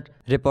Mehraj says that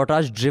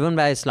reportage driven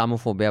by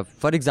Islamophobia.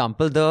 For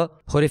example, the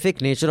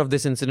horrific nature of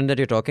this incident that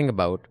you're talking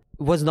about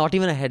was not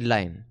even a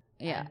headline.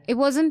 Yeah, it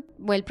wasn't,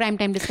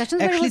 primetime discussions,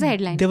 but it was a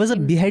headline. There was a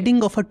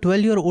beheading of a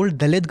 12-year-old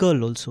Dalit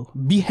girl also.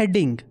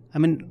 Beheading. I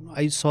mean,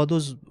 I saw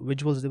those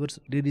visuals, they were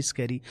really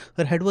scary.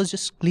 Her head was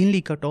just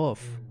cleanly cut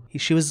off.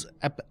 She was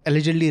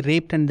allegedly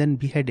raped and then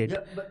beheaded.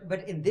 Yeah,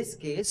 but in this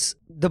case,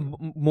 the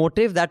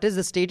motive, that is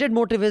the stated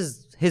motive,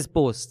 is his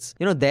posts.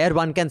 There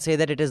one can say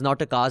that it is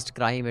not a caste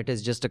crime. It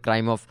is just a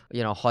crime of,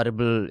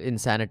 horrible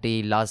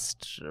insanity,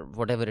 lust,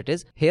 whatever it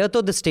is. Here,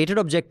 though, the stated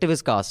objective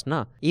is caste,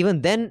 na?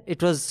 Even then,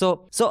 it was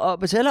so.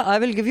 Bachela, I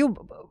will give you,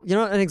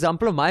 an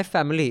example of my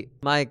family.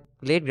 My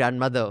late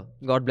grandmother,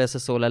 God bless her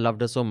soul, I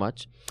loved her so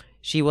much.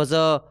 She was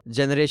a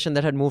generation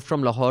that had moved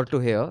from Lahore to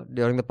here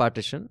during the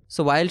partition.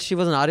 So while she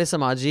was an Arya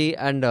Samaji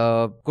and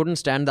couldn't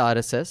stand the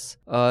RSS,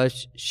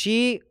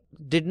 she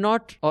did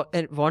not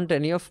want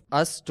any of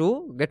us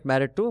to get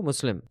married to a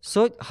Muslim.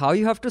 So how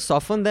you have to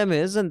soften them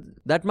is, and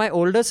that my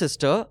older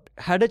sister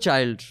had a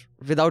child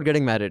without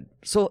getting married.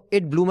 So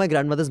it blew my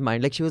grandmother's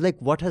mind. Like, she was like,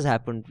 what has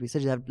happened? We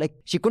said, like,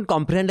 she couldn't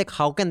comprehend, like,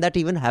 how can that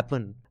even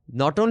happen?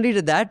 Not only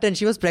did that, and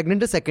she was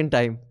pregnant a second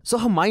time. So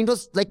her mind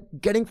was like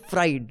getting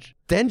fried.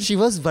 Then she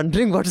was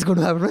wondering what is going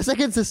to happen to my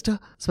second sister.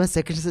 So my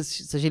second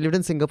sister, so she lived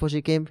in Singapore.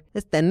 She came,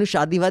 "Tenu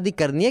shaadi wadi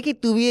karni hai ki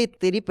tu bhi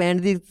teri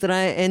parent di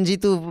tarah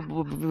NG tu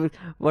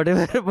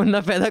whatever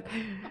bunna paida."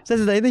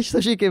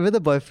 So she came with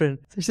a boyfriend.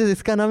 So she says,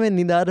 "Iska naam hai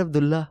Nidar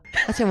Abdullah."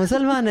 अच्छा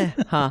मुसलमान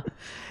है? हाँ.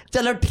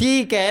 चलो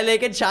ठीक है,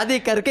 लेकिन शादी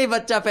करके ही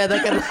बच्चा पैदा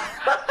करना.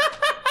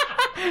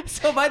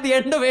 So by the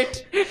end of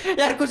it,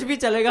 यार कुछ भी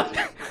चलेगा.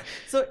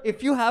 So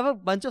if you have a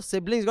bunch of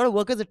siblings, you got to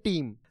work as a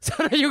team.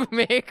 So you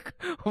make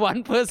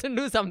one person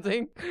do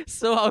something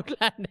so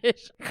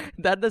outlandish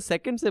that the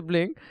second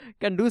sibling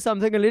can do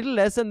something a little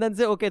less and then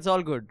say, okay, it's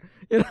all good.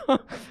 You know.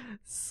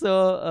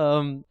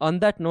 So on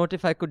that note,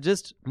 if I could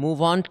just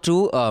move on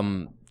to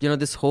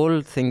this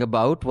whole thing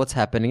about what's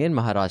happening in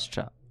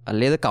Maharashtra. I'll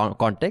lay the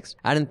context.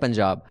 And in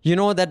Punjab, you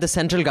know that the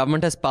central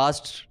government has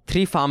passed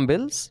 3 farm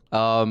bills.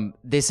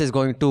 This is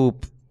going to,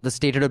 the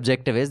stated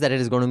objective is that it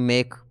is going to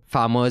make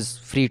farmers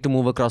free to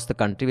move across the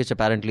country, which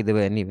apparently they were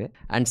anyway,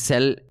 and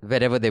sell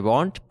wherever they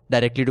want,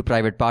 directly to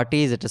private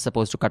parties. It is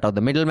supposed to cut out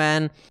the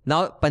middleman.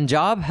 Now,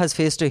 Punjab has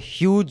faced a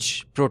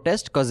huge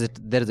protest because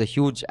there is a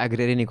huge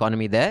agrarian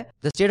economy there.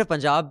 The state of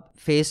Punjab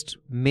faced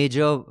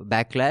major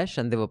backlash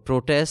and there were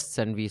protests,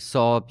 and we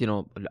saw,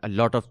 a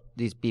lot of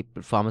these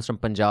people, farmers from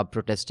Punjab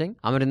protesting.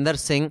 Amarinder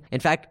Singh, in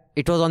fact,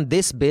 it was on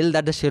this bill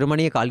that the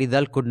Shiromani Akali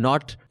Dal could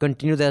not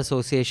continue their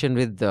association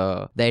with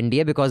the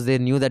NDA because they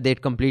knew that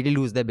they'd completely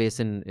lose their base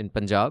in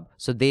Punjab.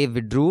 So they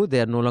withdrew.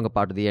 They are no longer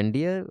part of the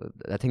NDA.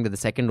 I think they're the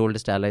second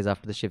oldest allies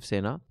after the Shiv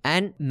Sena.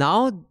 And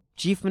now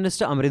Chief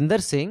Minister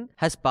Amarinder Singh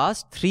has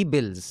passed 3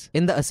 bills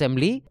in the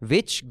assembly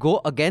which go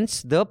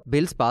against the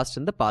bills passed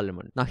in the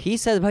parliament. Now he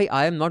says, "Bhai,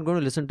 I am not going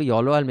to listen to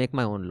your law, I'll make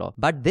my own law."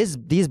 But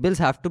these bills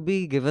have to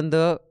be given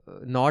the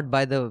nod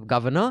by the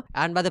governor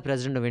and by the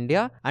President of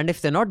India. And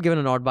if they're not given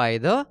a nod by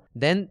either,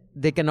 then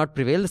they cannot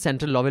prevail. The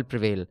central law will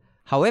prevail.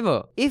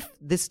 However, if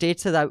the state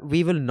says that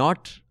we will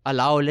not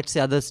allow, let's say,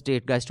 other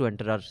state guys to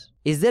enter us,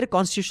 is there a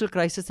constitutional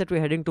crisis that we're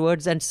heading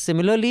towards? And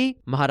similarly,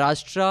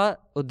 Maharashtra,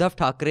 Uddhav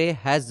Thackeray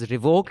has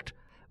revoked,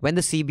 when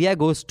the CBI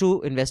goes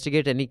to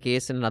investigate any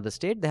case in another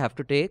state, they have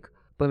to take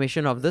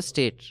permission of the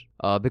state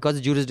because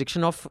the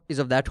jurisdiction is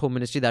of that home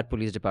ministry, that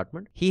police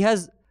department. He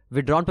has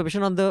withdrawn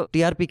permission on the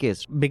TRP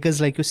case. Because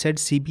like you said,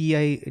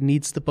 CBI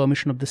needs the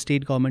permission of the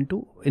state government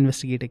to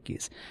investigate a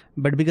case.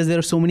 But because there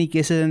are so many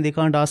cases and they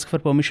can't ask for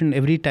permission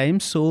every time,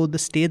 so the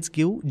states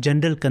give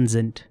general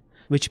consent,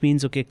 which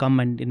means, okay,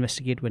 come and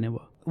investigate whenever.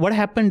 What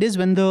happened is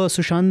when the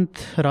Sushant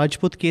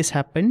Rajput case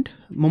happened,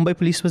 Mumbai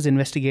police was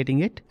investigating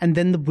it, and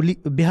then the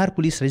Bihar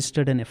police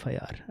registered an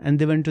FIR and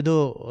they went to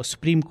the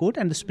Supreme Court,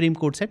 and the Supreme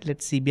Court said, let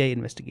CBI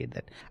investigate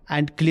that.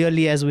 And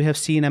clearly, as we have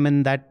seen,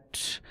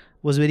 that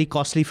was very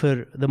costly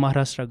for the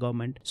Maharashtra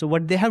government. So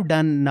what they have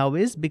done now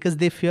is, because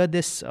they fear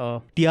this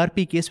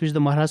TRP case which the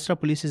Maharashtra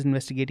police is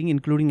investigating,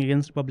 including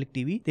against Public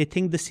TV, they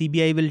think the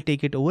CBI will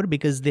take it over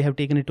because they have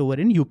taken it over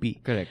in UP.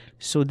 Correct.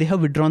 So they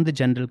have withdrawn the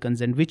general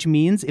consent, which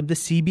means if the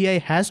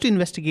CBI has to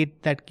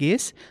investigate that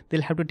case,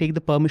 they'll have to take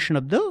the permission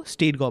of the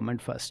state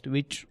government first,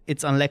 which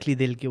it's unlikely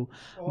they'll give.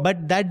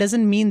 But that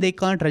doesn't mean they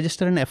can't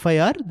register an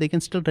FIR. They can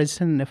still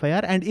register an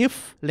FIR. And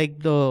if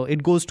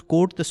it goes to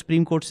court, the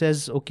Supreme Court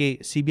says, okay,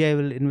 CBI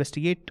will investigate,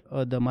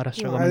 the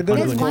Maharashtra government.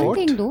 There's one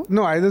thing though.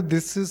 No, either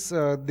this is,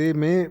 they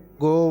may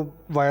go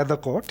via the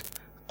court.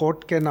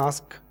 Court can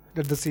ask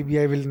that the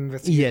CBI will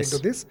investigate into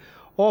this.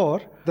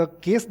 Or the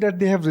case that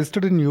they have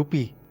registered in UP,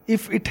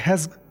 if it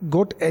has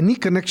got any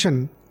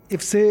connection,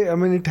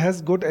 it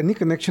has got any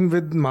connection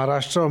with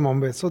Maharashtra or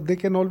Mumbai, so they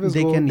can always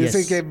say,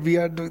 okay, we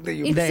are doing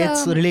the UP.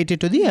 It's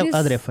related to the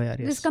other FIR,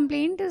 yes. This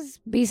complaint is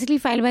basically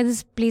filed by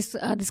this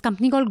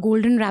company called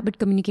Golden Rabbit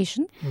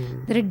Communication.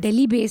 They're a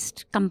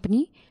Delhi-based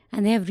company,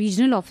 and they have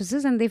regional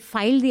offices, and they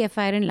filed the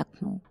FIR in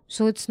Lucknow.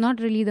 So it's not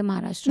really the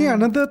Maharashtra. Yeah,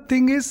 another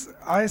thing is,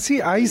 I see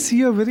a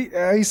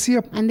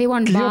and they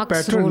want clear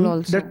Mark's pattern role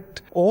also.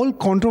 that all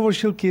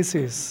controversial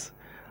cases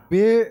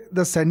where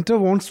the center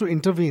wants to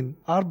intervene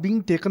are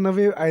being taken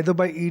away either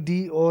by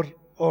ED or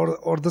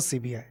the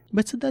CBI.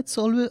 But so that's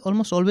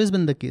almost always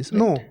been the case,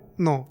 right?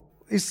 No.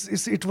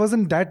 It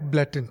wasn't that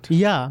blatant.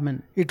 Yeah,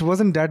 it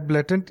wasn't that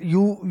blatant.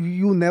 You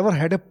never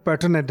had a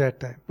pattern at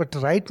that time. But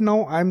right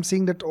now, I'm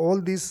seeing that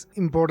all these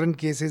important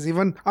cases,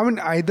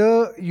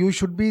 either you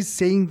should be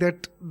saying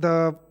that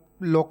the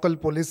local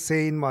police,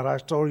 say in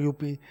Maharashtra or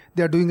UP,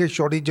 they are doing a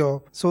shoddy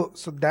job. So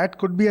that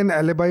could be an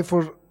alibi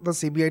for the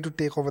CBI to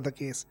take over the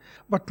case.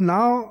 But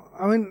now,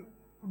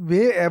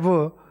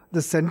 wherever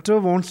the center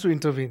wants to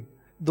intervene,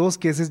 those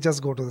cases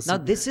just go to the CBI. Now,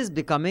 this is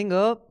becoming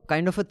a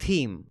kind of a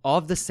theme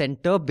of the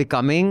center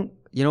becoming,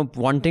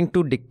 wanting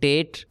to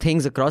dictate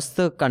things across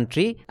the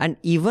country, and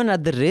even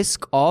at the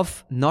risk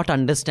of not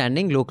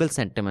understanding local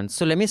sentiments.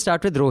 So let me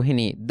start with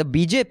Rohini. The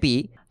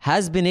BJP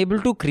has been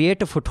able to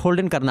create a foothold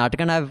in Karnataka,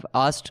 and I've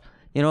asked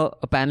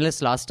a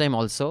panelist last time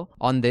also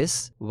on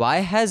this. Why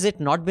has it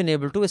not been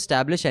able to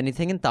establish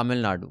anything in Tamil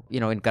Nadu?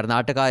 In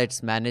Karnataka,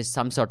 it's managed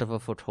some sort of a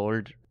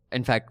foothold.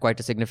 In fact, quite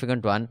a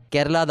significant one.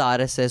 Kerala, the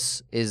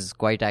RSS is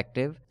quite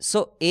active.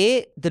 So,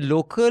 the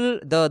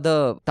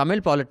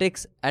Tamil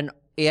politics and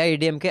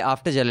AIADMK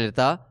after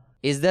Jayalalitha,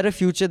 is there a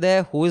future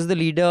there? Who is the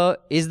leader?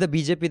 Is the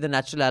BJP the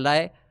natural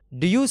ally?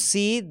 Do you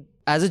see,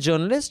 as a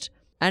journalist,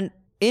 and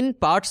in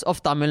parts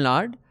of Tamil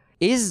Nadu,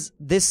 is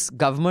this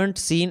government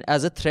seen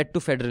as a threat to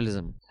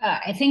federalism?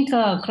 I think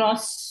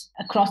across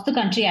the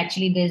country,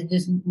 actually, there's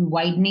this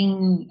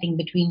widening thing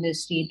between the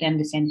state and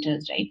the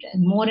centers, right?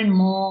 More and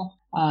more,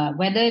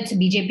 whether it's a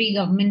BJP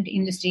government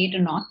in the state or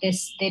not,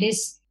 there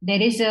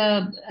is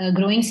a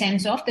growing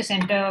sense of the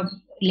center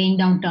laying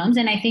down terms.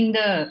 And I think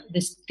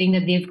this thing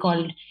that they've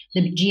called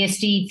the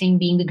GST thing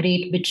being the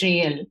great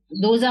betrayal,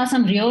 those are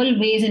some real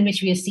ways in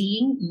which we are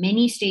seeing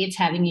many states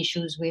having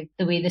issues with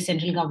the way the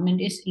central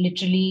government is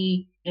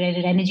literally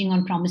reneging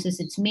on promises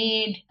it's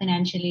made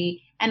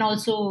financially and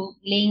also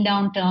laying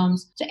down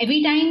terms. So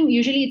every time,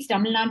 usually it's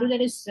Tamil Nadu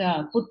that is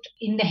put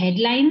in the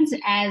headlines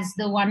as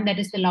the one that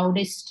is the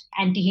loudest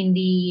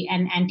anti-Hindi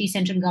and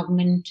anti-central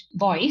government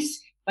voice.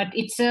 But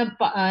it's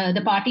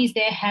the parties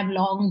there have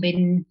long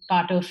been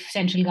part of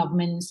central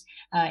governments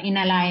in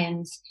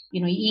alliance,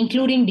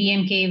 including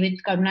DMK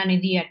with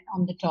Karunanidhi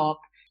on the top.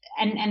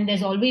 And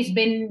there's always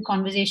been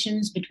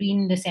conversations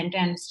between the center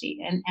and the state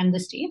and the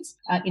states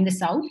in the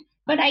south.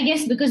 But I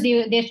guess because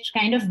they're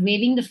kind of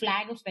waving the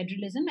flag of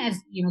federalism, as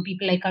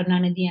people like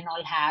Karunanidhi and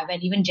all have,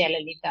 and even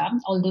Jayalalitha,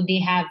 although they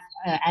have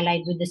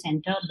allied with the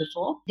center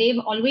before, they've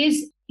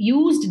always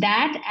used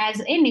that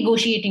as a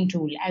negotiating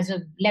tool, as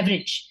a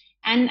leverage.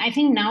 And I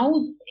think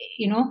now,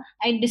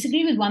 I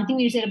disagree with one thing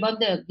you said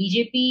about the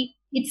BJP.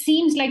 It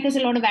seems like there's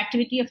a lot of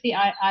activity of the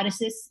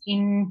RSS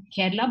in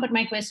Kerala. But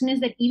my question is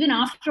that even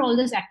after all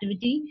this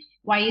activity,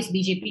 why is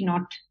BJP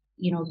not,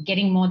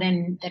 getting more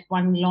than that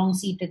one long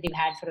seat that they've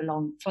had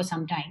for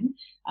some time?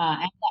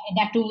 And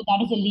that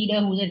is a leader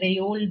who's a very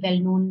old,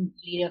 well-known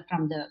leader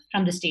from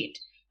the state.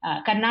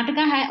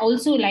 Karnataka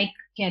also, like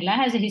Kerala,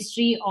 has a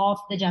history of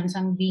the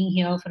Jansangh being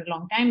here for a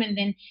long time,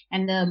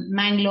 and the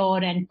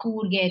Mangalore and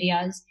Coorg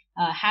areas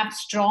have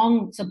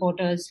strong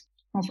supporters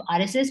of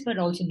RSS, but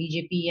also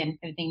BJP and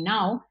everything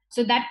now.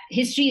 So that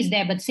history is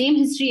there, but same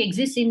history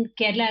exists in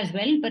Kerala as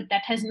well, but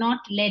that has not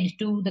led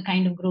to the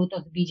kind of growth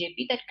of the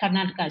BJP that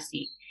Karnataka is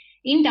seeing.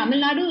 In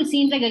Tamil Nadu, it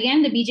seems like,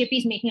 again, the BJP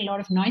is making a lot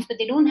of noise, but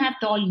they don't have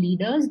tall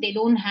leaders. They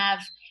don't have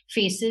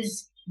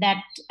faces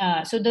that,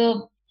 so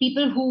the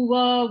people who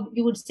were,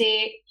 you would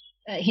say,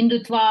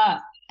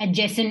 Hindutva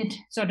adjacent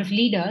sort of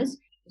leaders,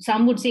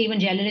 some would say even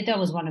Jayalalitha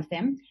was one of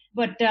them.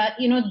 But,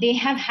 they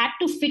have had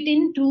to fit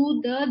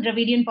into the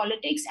Dravidian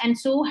politics, and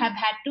so have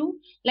had to,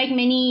 like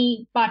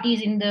many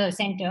parties in the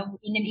center,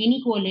 in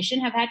any coalition,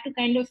 have had to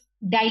kind of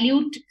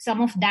dilute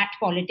some of that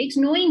politics,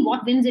 knowing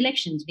what wins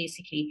elections,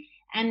 basically.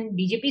 And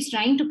BJP is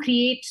trying to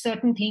create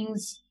certain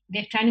things.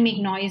 They're trying to make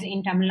noise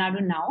in Tamil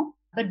Nadu now,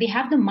 but they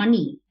have the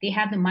money.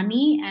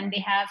 And they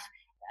have,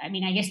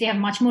 I guess they have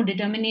much more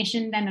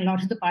determination than a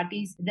lot of the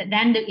parties,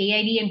 than the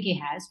AIADMK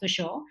has, for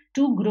sure,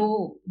 to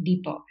grow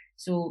deeper.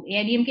 So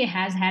AIADMK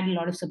has had a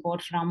lot of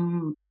support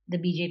from the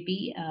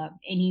BJP.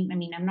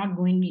 I'm not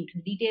going into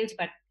the details,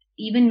 but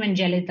even when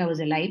Jayalalitha was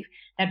alive,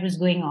 that was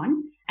going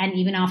on. And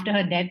even after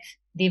her death,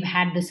 they've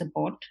had the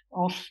support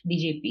of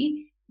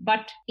BJP.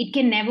 But it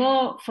can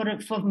never,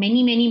 for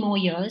many, many more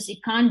years, it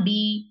can't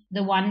be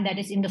the one that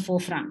is in the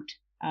forefront.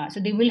 So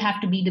they will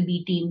have to be the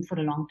B team for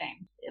a long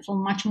time, for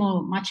much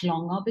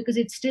longer, because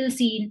it's still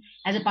seen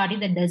as a party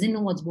that doesn't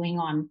know what's going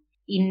on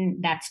in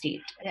that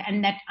state.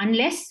 And that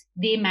unless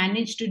they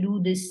manage to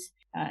do this,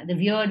 the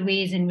weird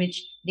ways in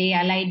which they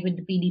allied with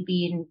the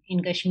PDP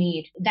in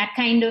Kashmir, that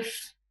kind of,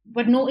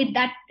 but no,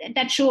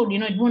 that showed,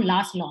 it won't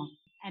last long.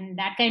 And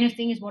that kind of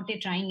thing is what they're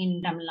trying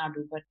in Tamil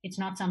Nadu. But it's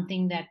not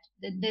something that,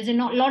 there's a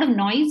lot of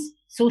noise.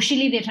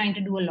 Socially, they're trying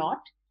to do a lot.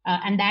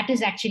 And that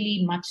is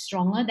actually much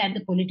stronger than the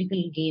political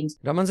gains.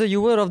 Raman sir,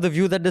 you were of the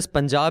view that this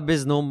Punjab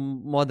is no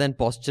more than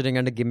posturing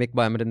and a gimmick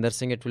by Amrinder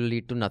Singh. It will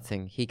lead to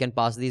nothing. He can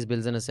pass these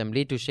bills in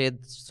assembly to say,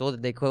 so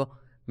that देखो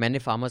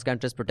मैंने farmers का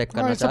interest protect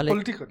करना चाहा,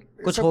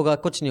 कुछ होगा,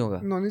 कुछ नहीं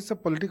होगा. No, it's a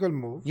political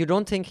move. You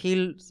don't think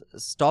he'll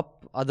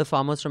stop other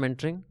farmers from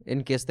entering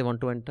in case they want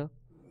to enter?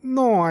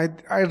 No,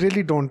 I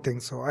really don't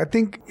think so. I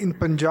think in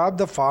Punjab,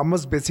 the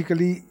farmers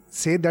basically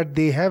say that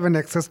they have an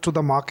access to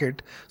the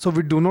market, so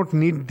we do not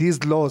need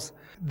these laws.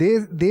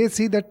 They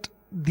see that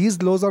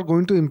these laws are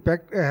going to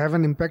have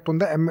an impact on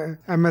the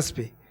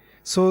MSP.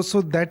 So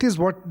that is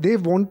what they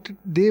want.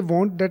 They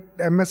want that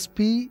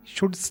MSP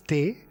should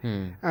stay,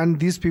 and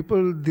these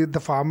people, the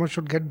farmers,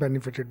 should get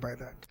benefited by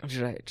that.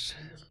 Right.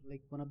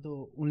 Like one of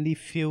the only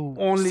few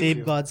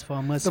safeguards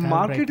farmers have. The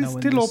market market right is now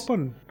still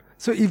open.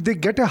 So if they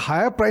get a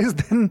higher price,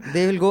 then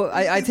they will go.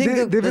 I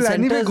think they will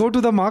anyway go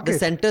to the market. The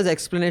center's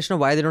explanation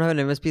of why they don't have an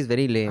MSP is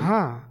very lame.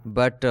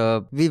 But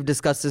we've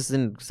discussed this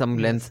in some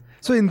length.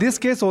 So in this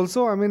case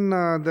also,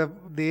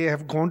 they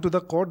have gone to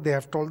the court. They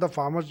have told the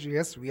farmers,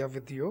 yes, we are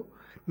with you.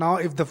 Now,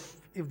 if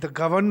the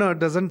governor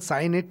doesn't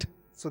sign it,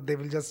 So they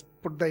will just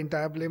put the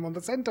entire blame on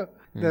the center.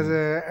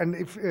 And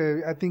if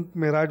I think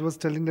Mehraj was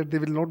telling that they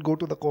will not go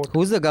to the court.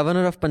 Who's the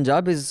governor of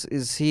Punjab?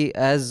 Is he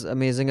as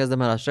amazing as the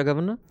Maharashtra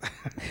governor?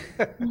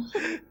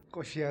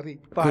 Koshyari.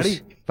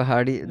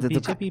 Pahadi. The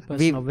BJP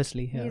person,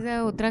 obviously. Yeah. He's a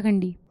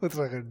Uttarakhandi.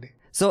 Uttarakhandi.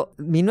 So,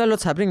 meanwhile,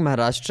 what's happening in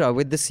Maharashtra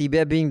with the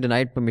CBI being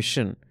denied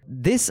permission,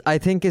 this, I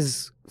think,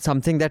 is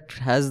something that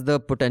has the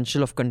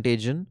potential of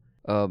contagion.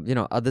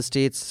 Other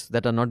states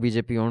that are not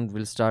BJP owned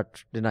will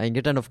start denying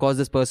it. And of course,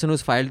 this person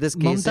who's filed this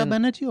case... Mamata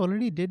Banerjee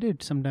already did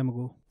it some time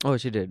ago. Oh,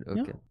 she did?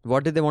 Okay. Yeah.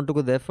 What did they want to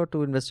go there for?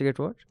 To investigate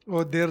what?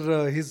 Oh,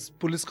 they're his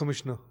police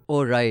commissioner.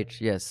 Oh, right.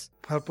 Yes.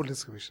 Her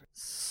police commissioner.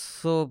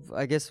 So,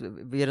 I guess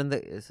we are in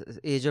the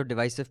age of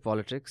divisive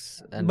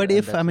politics. But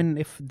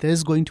if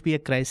there's going to be a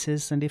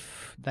crisis, and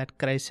if that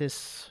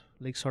crisis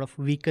sort of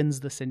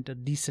weakens the center,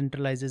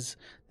 decentralizes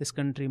this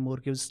country more,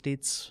 gives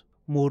states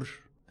more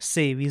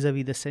say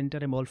vis-a-vis the center,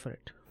 I'm all for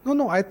it.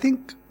 No, I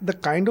think the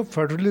kind of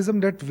federalism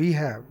that we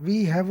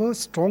have a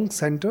strong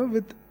center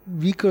with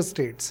weaker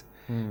states.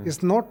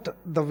 It's not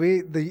the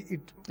way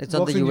it's works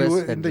not the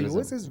US in the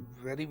US is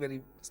very,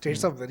 very,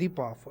 states are very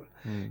powerful.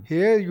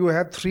 Here you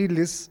have 3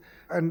 lists,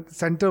 and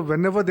center,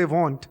 whenever they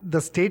want,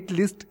 the state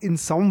list in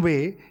some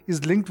way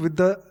is linked with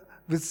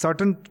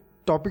certain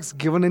topics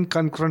given in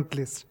concurrent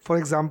list. For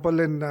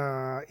example, in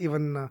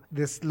even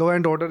this law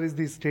and order is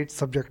the state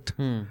subject.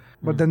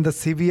 But then the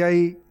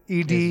CBI,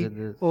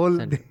 ED, all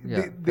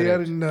they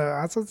are in.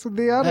 So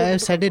they are. I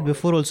have said it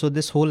before also.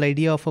 This whole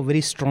idea of a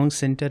very strong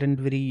center and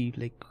very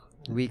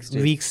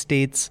weak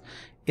states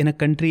in a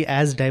country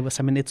as diverse.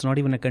 I mean, it's not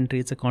even a country;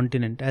 it's a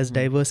continent as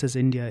diverse as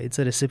India. It's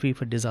a recipe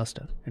for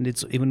disaster, and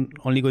it's even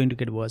only going to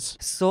get worse.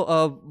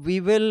 So we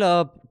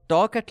will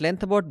talk at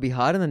length about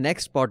Bihar in the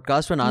next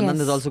podcast when Anand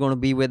is also going to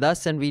be with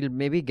us, and we'll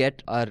maybe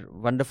get our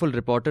wonderful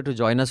reporter to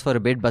join us for a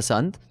bit,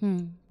 Basant.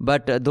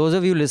 But those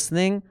of you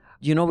listening,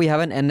 we have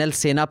an NL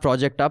Sena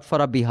project up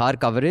for our Bihar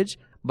coverage.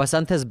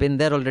 Basant has been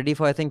there already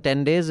for I think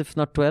 10 days, if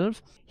not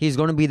 12. He's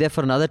going to be there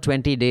for another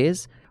 20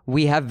 days.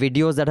 We have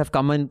videos that have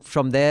come in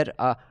from there.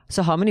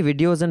 So how many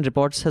videos and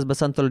reports has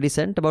Basant already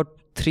sent? About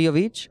 3 of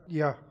each?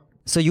 Yeah.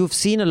 So you've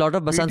seen a lot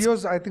of Basant's...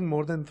 Videos, I think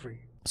more than 3.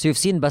 So you've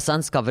seen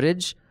Basant's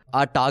coverage.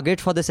 Our target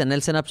for this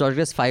NL Sena project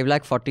is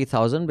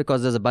 540,000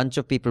 because there's a bunch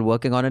of people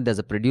working on it. There's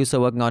a producer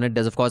working on it.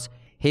 There's, of course,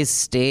 his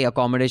stay,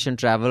 accommodation,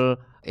 travel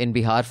in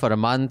Bihar for a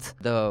month,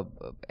 the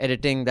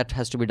editing that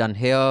has to be done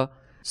here.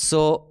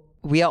 So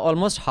we are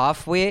almost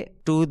halfway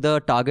to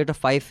the target of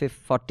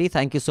 540.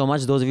 Thank you so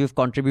much, those of you who've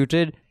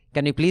contributed.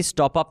 Can you please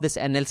top up this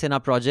NL Sena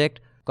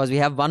project? Because we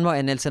have one more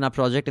NL Sena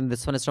project, and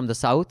this one is from the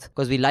south.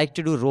 Because we like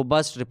to do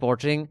robust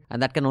reporting,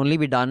 and that can only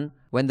be done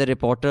when the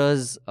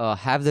reporters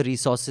have the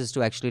resources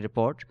to actually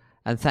report.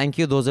 And thank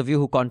you, those of you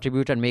who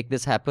contribute and make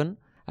this happen.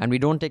 And we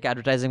don't take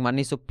advertising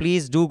money, so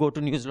please do go to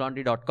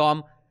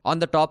newslaundry.com. On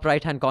the top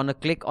right-hand corner,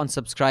 click on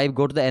subscribe,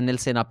 go to the NL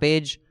Sena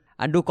page,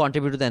 and do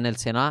contribute to the NL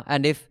Sena.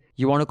 And if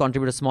you want to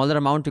contribute a smaller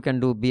amount, you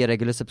can be a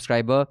regular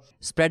subscriber.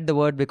 Spread the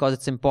word, because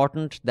it's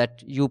important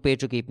that you pay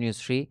to keep news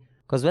free.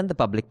 Because when the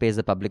public pays,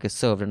 the public is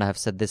served. And I have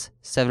said this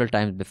several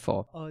times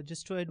before.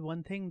 Just to add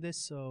one thing,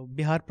 this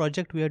Bihar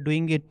project, we are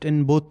doing it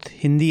in both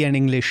Hindi and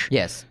English.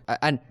 Yes.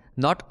 And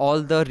not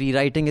all the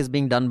rewriting is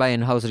being done by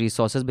in-house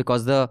resources,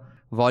 because the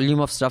volume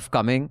of stuff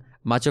coming,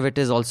 much of it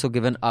is also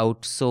given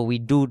out. So we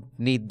do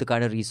need the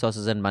kind of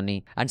resources and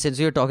money. And since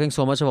we are talking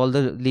so much of all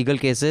the legal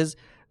cases,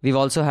 we've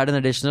also had an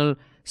additional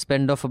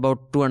spend of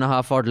about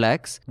 2.5 odd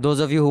lakhs.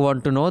 Those of you who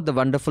want to know, the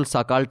wonderful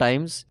Sakal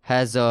Times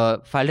has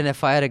filed an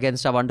FIR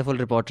against our wonderful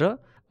reporter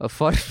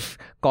for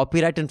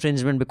copyright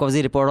infringement because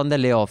he reported on the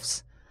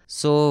layoffs.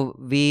 So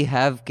we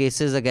have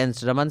cases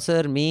against Raman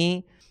sir,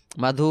 me,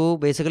 Madhu,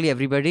 basically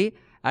everybody,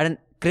 and a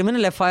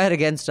criminal FIR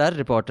against our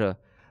reporter.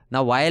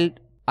 Now, while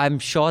I'm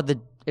sure that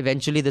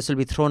eventually this will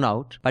be thrown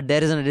out, but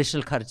there is an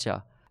additional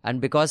kharcha.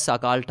 And because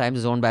Sakal Times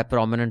is owned by a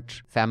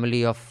prominent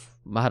family of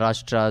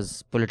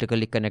Maharashtra's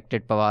politically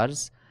connected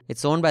Pawars,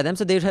 it's owned by them,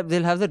 so they'll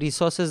have the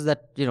resources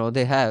that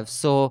they have.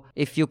 So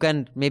if you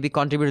can maybe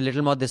contribute a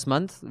little more this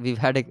month, we've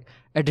had a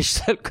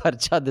additional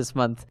kharcha this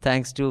month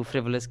thanks to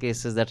frivolous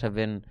cases that have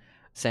been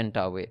sent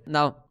our way.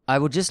 Now, I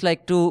would just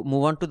like to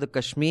move on to the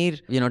Kashmir,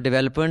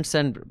 developments,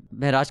 and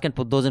Mehraj can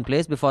put those in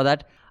place. Before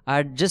that, I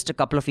had just a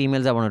couple of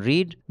emails I want to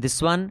read.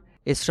 This one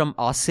is from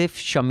Asif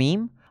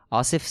Shamim.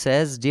 Asif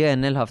says, "Dear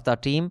NL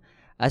Hafta team,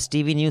 as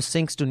TV news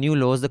sinks to new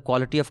lows, the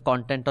quality of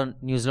content on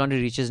News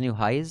Laundry reaches new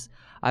highs.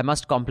 I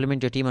must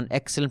compliment your team on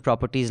excellent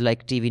properties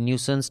like TV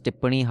Nuisance,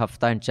 Tippani,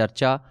 Hafta and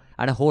Charcha,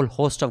 and a whole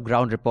host of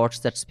ground reports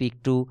that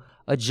speak to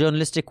a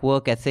journalistic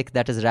work ethic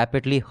that is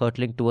rapidly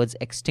hurtling towards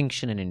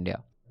extinction in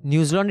India.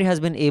 News Laundry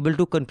has been able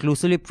to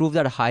conclusively prove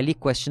that a highly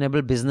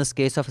questionable business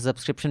case of a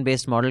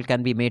subscription-based model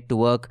can be made to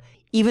work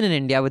even in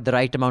India with the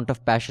right amount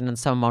of passion and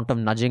some amount of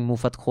nudging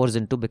Mufat Khors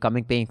into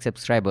becoming paying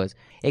subscribers."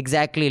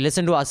 Exactly.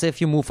 Listen to us,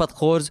 if you Mufat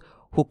Khors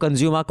who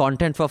consume our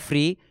content for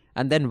free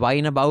and then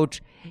whine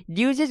about,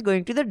 "You just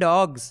going to the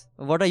dogs.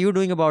 What are you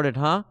doing about it,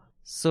 huh?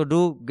 So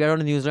do get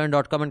on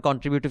newsline.com and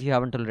contribute if you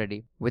haven't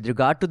already. With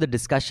regard to the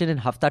discussion in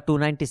Hafta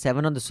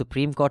 297 on the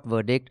Supreme Court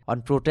verdict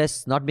on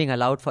protests not being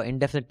allowed for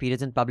indefinite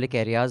periods in public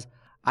areas,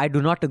 I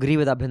do not agree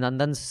with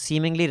Abhinandan's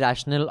seemingly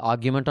rational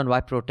argument on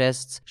why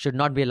protests should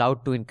not be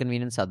allowed to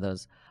inconvenience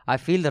others. I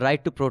feel the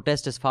right to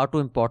protest is far too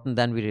important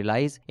than we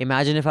realize.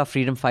 Imagine if our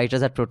freedom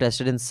fighters had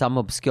protested in some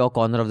obscure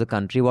corner of the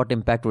country, what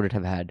impact would it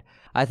have had?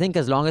 I think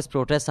as long as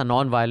protests are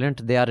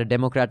non-violent, they are a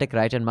democratic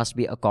right and must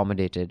be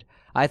accommodated.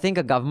 I think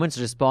a government's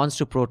response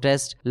to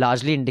protest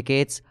largely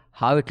indicates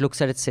how it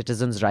looks at its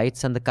citizens'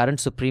 rights, and the current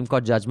Supreme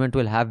Court judgment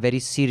will have very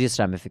serious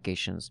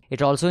ramifications.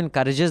 It also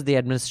encourages the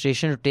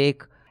administration to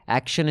take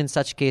action in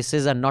such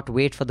cases and not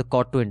wait for the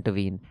court to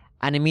intervene.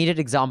 An immediate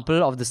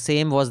example of the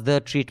same was the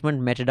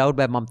treatment meted out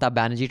by Mamata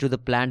Banerjee to the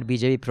planned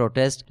BJP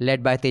protest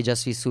led by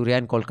Tejasvi Surya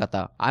in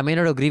Kolkata. I may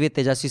not agree with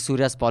Tejasvi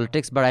Surya's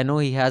politics, but I know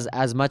he has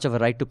as much of a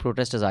right to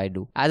protest as I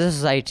do. As a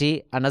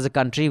society and as a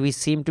country, we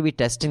seem to be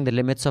testing the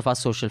limits of our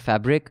social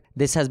fabric.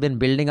 This has been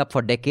building up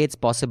for decades,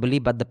 possibly,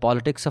 but the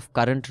politics of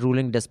current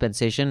ruling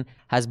dispensation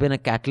has been a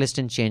catalyst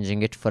in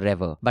changing it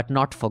forever, but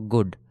not for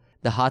good.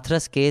 The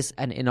Hathras case,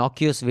 an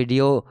innocuous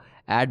video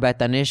ad by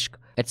Tanishq,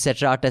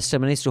 etc. are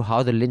testimonies to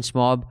how the lynch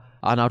mob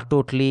are now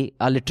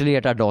literally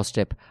at our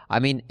doorstep. I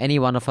mean, any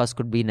one of us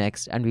could be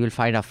next, and we will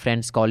find our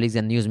friends, colleagues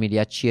and news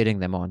media cheering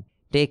them on.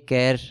 Take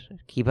care.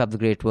 Keep up the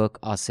great work,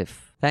 Asif.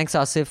 Thanks,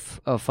 Asif,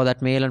 for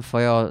that mail and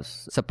for your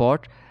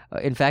support.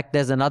 In fact,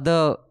 there's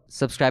another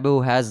subscriber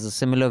who has a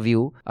similar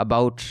view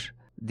about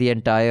the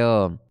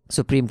entire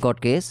Supreme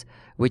Court case,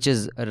 which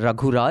is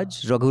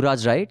Raghuraj.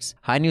 Raghuraj writes,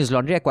 Hi News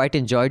Laundry, I quite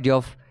enjoyed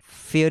your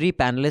fiery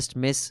panelist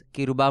Miss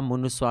Kiruba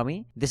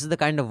Munuswamy. This is the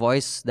kind of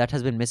voice that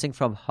has been missing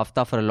from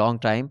Hafta for a long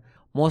time.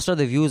 Most of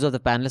the views of the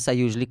panelists are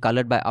usually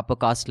coloured by upper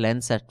caste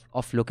lens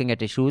of looking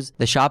at issues.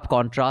 The sharp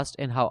contrast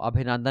in how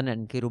Abhinandan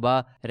and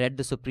Kiruba read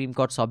the Supreme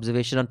Court's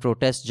observation on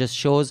protest just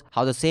shows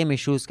how the same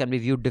issues can be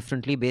viewed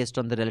differently based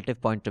on the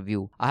relative point of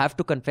view. I have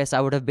to confess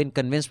I would have been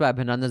convinced by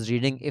Abhinandan's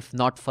reading if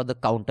not for the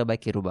counter by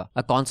Kiruba.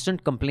 A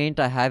constant complaint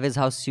I have is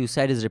how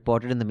suicide is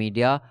reported in the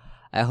media.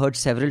 I heard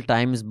several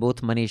times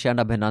both Manisha and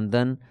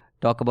Abhinandan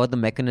talk about the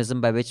mechanism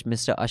by which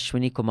Mr.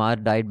 Ashwini Kumar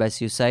died by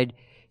suicide.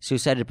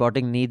 Suicide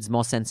reporting needs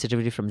more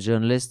sensitivity from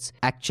journalists.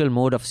 Actual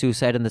mode of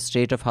suicide and the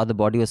state of how the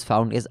body was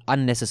found is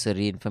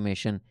unnecessary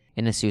information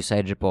in a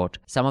suicide report.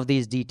 Some of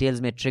these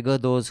details may trigger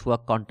those who are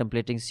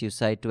contemplating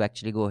suicide to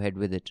actually go ahead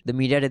with it. The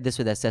media did this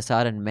with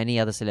SSR and many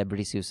other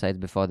celebrity suicides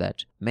before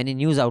that. Many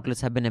news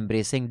outlets have been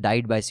embracing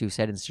died by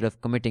suicide instead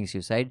of committing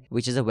suicide,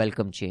 which is a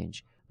welcome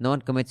change. No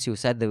one commits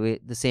suicide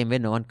the same way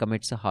no one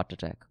commits a heart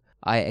attack.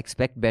 I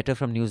expect better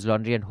from News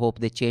Laundry and hope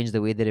they change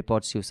the way they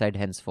report suicide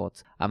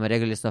henceforth. I'm a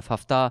regular listener of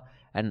Hafta,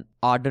 an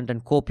ardent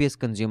and copious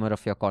consumer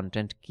of your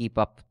content. Keep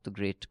up the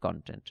great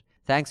content.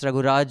 Thanks,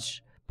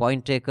 Raghuraj.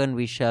 Point taken.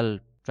 We shall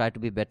try to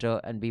be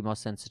better and be more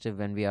sensitive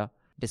when we are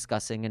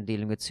discussing and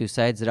dealing with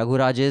suicides.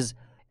 Raghuraj is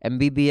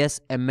MBBS,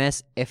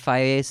 MS,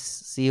 FIA,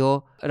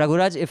 CO.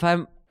 Raghuraj, if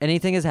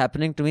anything is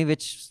happening to me,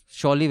 which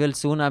surely will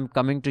soon, I'm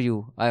coming to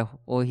you.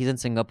 He's in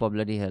Singapore,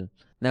 bloody hell.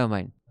 Never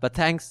mind. But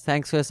thanks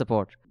for your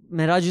support.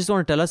 Mehraj, you just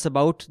want to tell us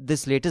about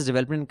this latest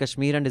development in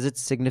Kashmir, and is it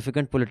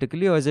significant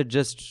politically or is it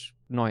just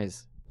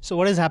noise? So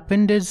what has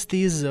happened is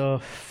these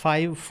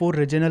four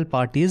regional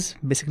parties,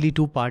 basically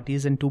two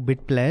parties and two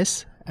big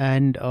players,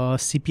 and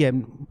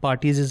CPM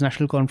parties is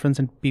National Conference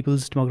and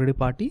People's Democratic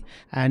Party,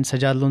 and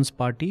Sajad Loan's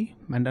party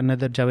and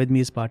another Javed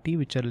Mir's party,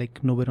 which are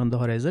like nowhere on the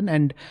horizon,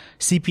 and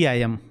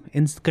CPIM.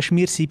 In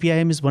Kashmir,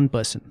 CPIM is one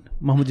person,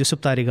 Muhammad Yusuf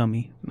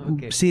Tariqami.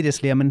 Okay.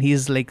 Seriously, I mean, he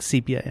is like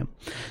CPIM.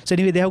 So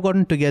anyway, they have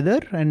gotten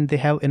together and they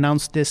have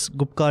announced this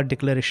Gupkar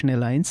Declaration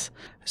Alliance.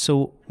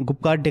 So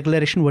Gupkar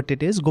Declaration, what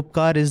it is,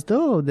 Gupkar is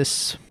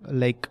this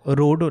like a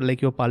road, or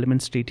like your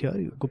Parliament Street here.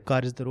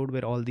 Gupkar is the road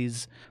where all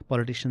these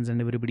politicians and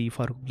everybody,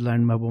 Farooq Abdullah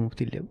and Mahbub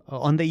Mufti live.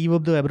 On the eve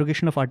of the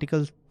abrogation of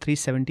Article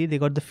 370, they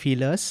got the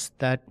feelers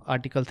that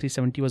Article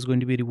 370 was going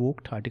to be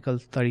revoked, Article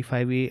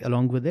 35A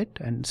along with it,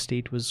 and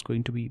state was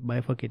going to be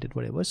bifurcated,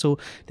 whatever. So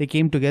they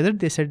came together,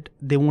 they said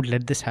they won't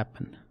let this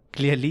happen.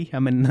 Clearly, I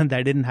mean,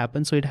 that didn't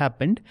happen, so it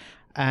happened.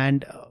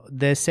 And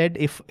they said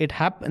if it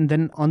happened,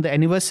 then on the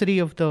anniversary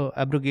of the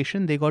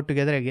abrogation, they got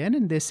together again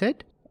and they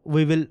said,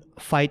 we will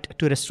fight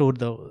to restore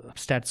the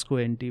status quo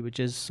ante, which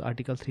is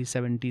Article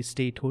 370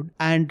 statehood.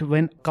 And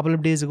when a couple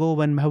of days ago,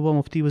 when Mahbub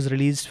Mufti was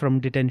released from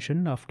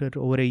detention after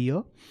over a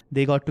year,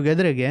 they got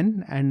together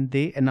again and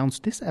they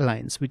announced this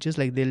alliance, which is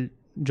like they'll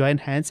join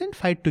hands and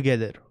fight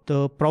together.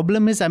 The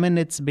problem is, I mean,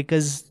 it's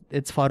because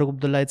it's Farooq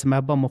Abdullah, it's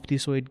Mahbub Mufti,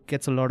 so it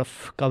gets a lot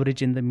of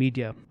coverage in the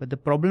media. But the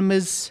problem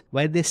is,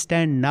 where they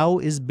stand now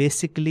is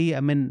basically, I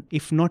mean,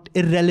 if not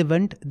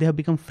irrelevant, they have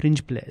become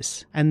fringe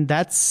players. And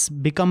that's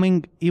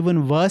becoming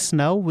even worse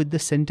now with the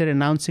centre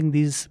announcing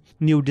these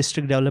new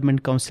district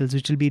development councils,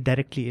 which will be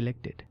directly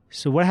elected.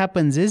 So what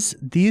happens is,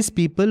 these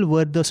people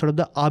were the sort of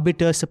the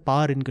arbiters of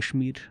power in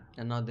Kashmir.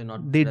 And now they're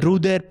not. They drew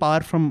their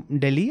power from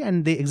Delhi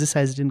and they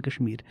exercised it in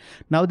Kashmir.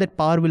 Now that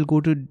power will go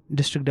to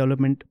district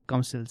development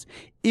councils.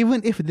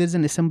 Even if there's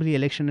an assembly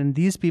election and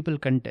these people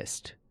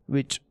contest,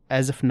 which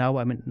as of now,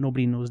 I mean,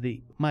 nobody knows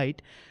they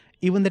might.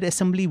 Even that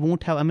assembly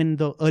won't have, I mean,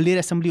 the earlier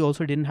assembly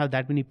also didn't have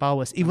that many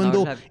powers, even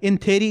though in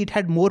theory it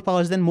had more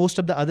powers than most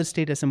of the other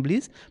state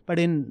assemblies, but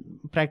in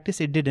practice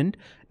it didn't.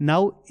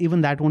 Now,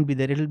 even that won't be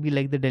there. It'll be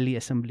like the Delhi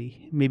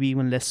assembly, maybe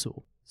even less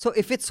so. So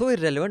if it's so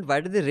irrelevant, why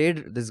did they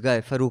raid this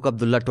guy, Farooq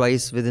Abdullah,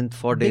 twice within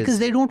 4 days? Because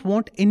they don't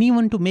want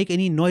anyone to make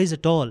any noise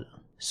at all.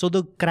 So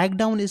the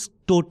crackdown is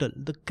total.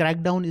 The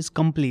crackdown is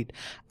complete.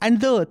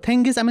 And the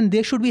thing is, I mean,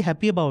 they should be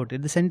happy about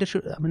it. The center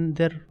should, I mean,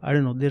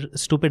 they're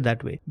stupid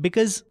that way.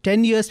 Because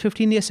 10 years,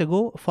 15 years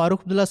ago,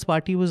 Farooq Abdullah's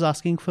party was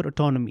asking for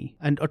autonomy.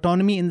 And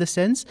autonomy in the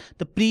sense,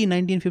 the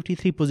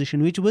pre-1953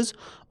 position, which was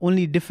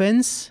only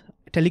defense,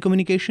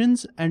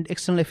 telecommunications and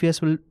external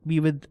affairs will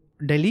be with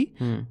Delhi.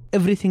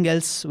 Everything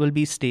else will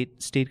be state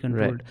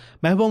controlled.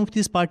 Right. Mehbooba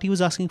Mufti's party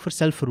was asking for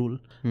self-rule,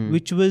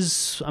 which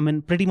was, I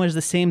mean, pretty much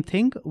the same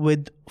thing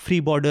with free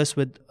borders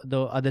with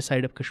the other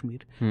side of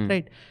Kashmir.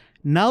 Right.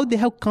 Now they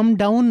have come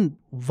down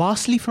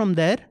vastly from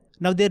there.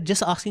 Now they're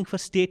just asking for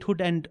statehood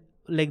and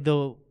like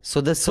the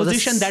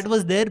position that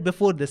was there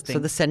before this thing. So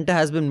the center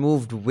has been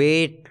moved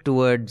way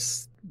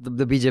towards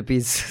the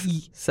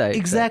BJP's side.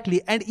 Exactly.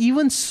 Right? And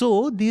even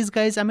so, these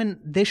guys, I mean,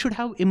 they should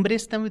have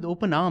embraced them with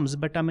open arms.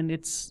 But I mean,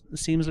 it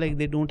seems like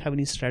they don't have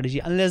any strategy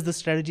unless the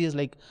strategy is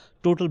like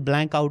total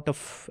blank out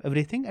of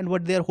everything. And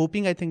what they're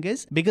hoping, I think,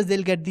 is because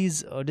they'll get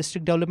these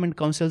district development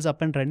councils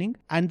up and running,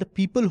 and the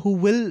people who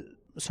will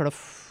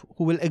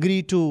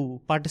agree to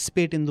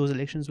participate in those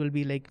elections will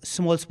be like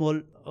small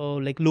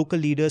like local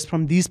leaders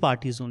from these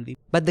parties only.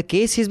 But the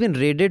case he's been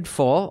raided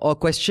for or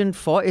questioned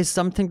for is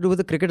something to do with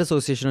the Cricket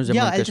Association of Jammu and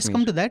Kashmir. Yeah, I'll just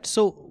come to that.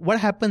 So what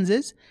happens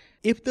is,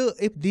 if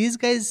these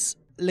guys,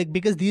 like,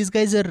 because these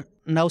guys are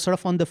now sort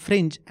of on the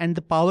fringe and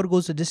the power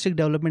goes to district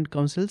development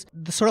councils,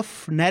 the sort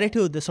of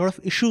narrative, the sort of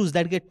issues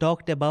that get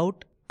talked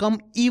about come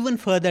even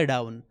further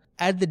down.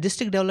 At the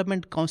district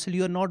development council,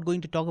 you are not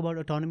going to talk about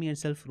autonomy and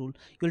self-rule.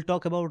 You will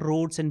talk about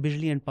roads and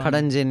bijli and power.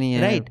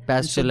 Khadanjani, right?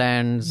 Pasture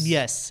lands.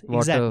 Yes, water.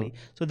 Exactly.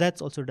 So that's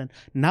also done.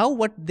 Now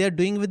what they're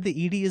doing with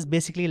the ED is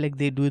basically like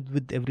they do it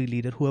with every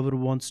leader. Whoever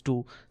wants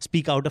to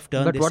speak out of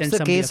turn. But what's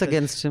the case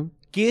against him?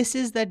 Case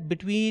is that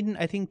between,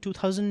 I think,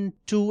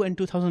 2002 and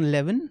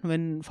 2011,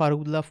 when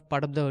Farooq Abdullah,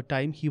 part of the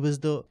time, he was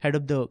the head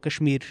of the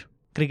Kashmir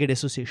Cricket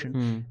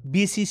Association.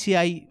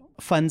 BCCI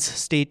funds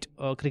state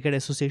cricket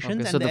associations, okay,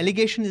 and so the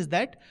allegation is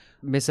that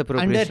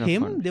misappropriation under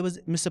him there was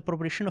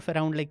misappropriation of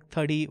around like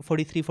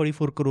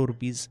 44 crore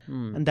rupees,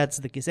 and that's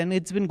the case, and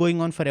it's been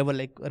going on forever,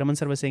 like Raman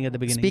sir was saying at the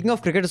beginning. Speaking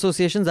of cricket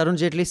associations, Arun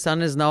Jaitley's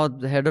son is now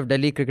the head of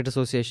Delhi Cricket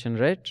Association,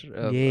 right?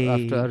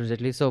 After Arun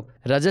Jaitley. So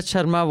Rajat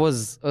Sharma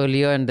was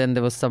earlier, and then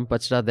there was some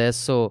pachra there.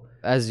 So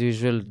as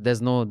usual,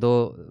 there's no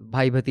though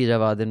bhai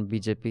bhatijawad in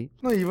BJP.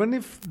 No, even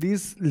if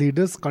these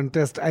leaders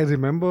contest, I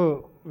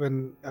remember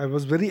when I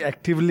was very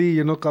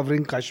actively,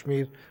 covering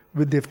Kashmir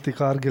with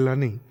Iftikhar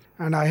Gilani.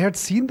 And I had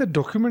seen the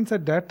documents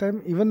at that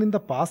time, even in the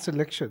past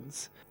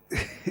elections.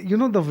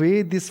 The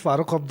way this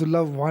Farooq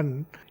Abdullah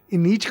won,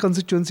 in each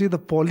constituency, the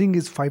polling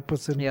is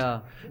 5%.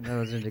 Yeah, that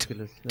was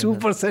ridiculous.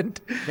 2%.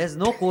 There's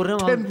no quorum.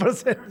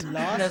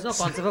 10%. There's no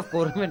concept of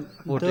quorum in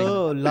voting.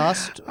 The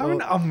last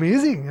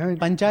amazing.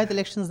 Panchayat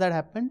elections that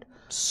happened,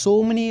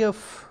 so many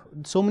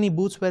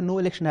booths where no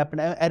election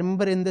happened. I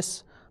remember in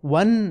this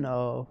one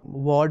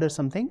ward or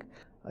something,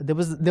 there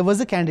was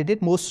a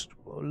candidate.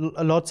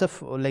 Lots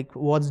of like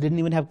wards didn't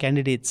even have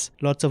candidates.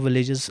 Lots of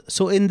villages.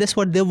 So in this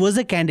ward there was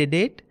a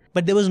candidate,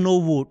 but there was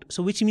no vote.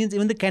 So which means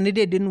even the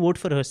candidate didn't vote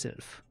for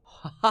herself.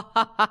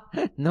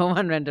 No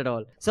one went at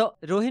all. So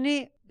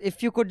Rohini,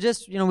 if you could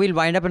just, we'll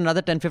wind up in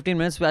another 10-15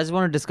 minutes. I just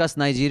want to discuss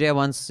Nigeria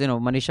once,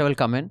 Manisha will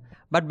come in.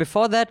 But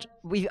before that,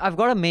 I've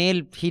got a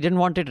mail. He didn't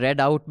want it read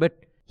out,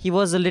 but he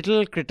was a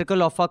little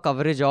critical of our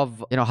coverage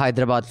of,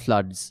 Hyderabad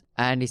floods.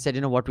 And he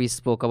said, what we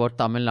spoke about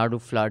Tamil Nadu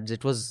floods,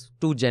 it was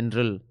too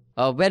general.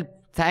 Well,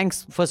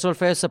 thanks, first of all,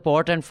 for your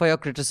support and for your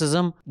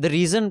criticism. The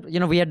reason,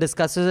 we had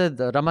discussed it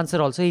with Raman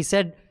sir also. He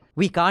said,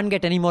 we can't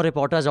get any more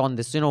reporters on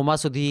this. Uma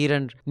Sudhir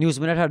and News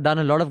Minute had done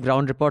a lot of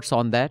ground reports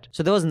on that.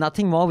 So there was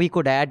nothing more we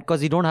could add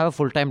because we don't have a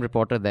full-time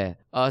reporter there.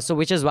 So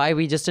which is why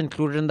we just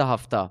included in the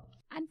Hafta.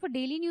 And for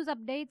daily news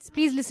updates,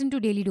 please listen to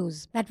Daily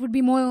Dose. That would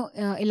be more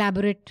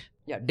elaborate.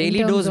 Yeah, Daily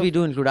Dose we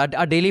do include,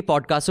 our daily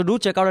podcast. So do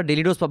check out our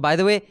Daily Dose. But by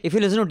the way, if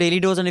you listen to Daily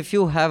Dose and if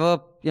you have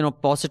a,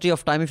 paucity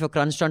of time, if you're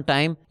crunched on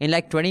time, in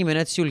like 20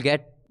 minutes, you'll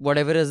get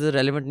whatever is the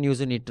relevant news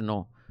you need to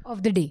know.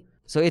 Of the day.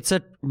 So it's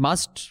a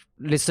must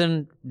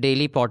listen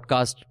daily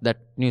podcast that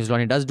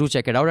Newslaundry does. Do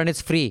check it out, and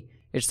it's free.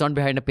 It's not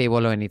behind a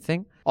paywall or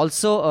anything.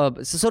 Also,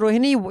 so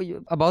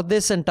Rohini, about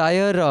this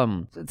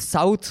entire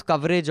south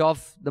coverage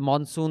of the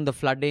monsoon, the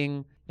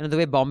flooding, the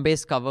way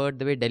Bombay's covered,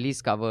 the way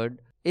Delhi's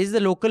covered, is the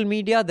local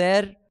media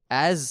there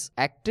as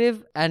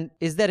active, and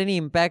is there any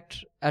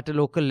impact at a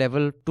local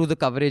level to the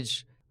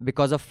coverage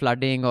because of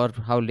flooding or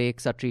how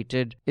lakes are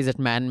treated? Is it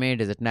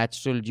man-made? Is it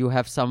natural? Do you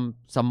have some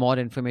more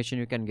information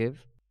you can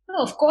give?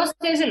 Oh, of course,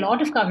 there's a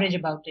lot of coverage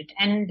about it,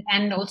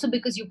 and also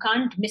because you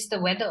can't miss the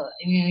weather.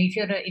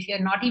 If you're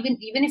not even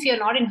if you're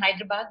not in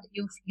Hyderabad,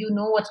 you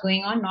know what's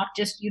going on. Not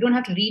just, you don't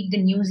have to read the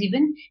news.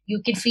 Even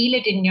you can feel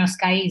it in your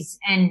skies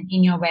and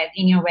in your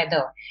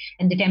weather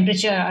and the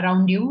temperature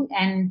around you,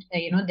 and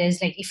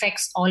there's like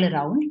effects all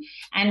around.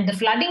 And the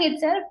flooding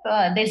itself,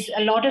 there's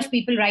a lot of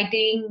people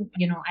writing,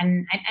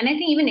 and I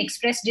think even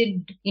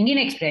Indian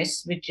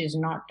Express, which is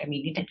not,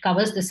 it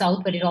covers the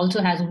south, but it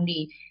also has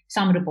only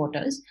some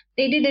reporters.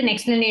 They did an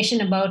explanation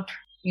about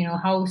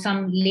how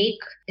some lake,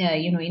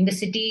 in the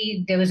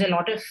city, there was a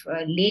lot of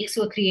lakes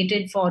were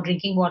created for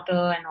drinking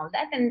water and all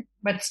that,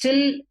 but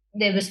still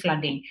there was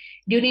flooding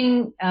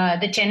during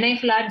the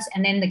Chennai floods,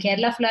 and then the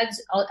Kerala floods.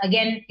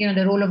 Again,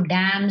 the role of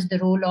dams, the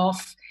role of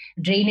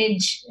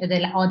drainage,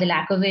 or the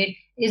lack of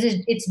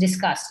it's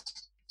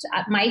discussed. So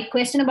my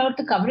question about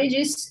the coverage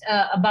is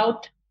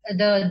about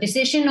the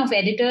decision of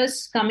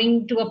editors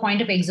coming to a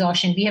point of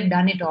exhaustion. We have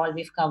done it all.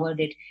 We've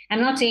covered it.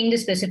 I'm not saying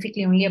this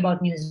specifically only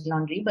about News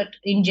Laundry, but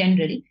in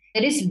general,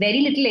 there is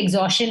very little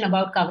exhaustion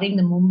about covering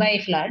the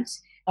Mumbai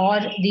floods or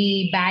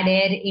the bad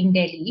air in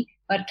Delhi.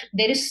 But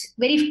there is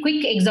very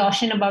quick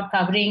exhaustion about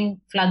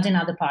covering floods in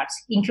other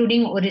parts,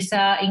 including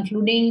Orissa,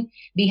 including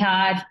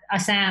Bihar,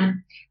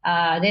 Assam.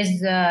 And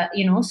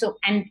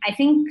I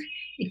think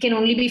it can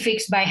only be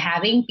fixed by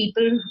having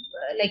people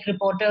like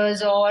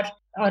reporters or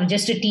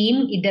just a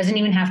team. It doesn't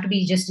even have to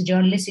be just a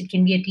journalist. It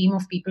can be a team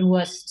of people who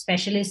are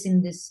specialists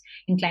in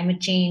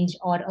climate change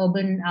or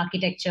urban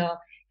architecture,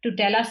 to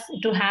tell us,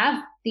 to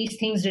have these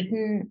things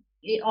written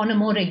on a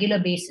more regular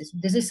basis.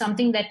 This is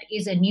something that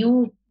is a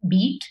new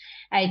beat.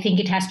 I think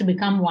it has to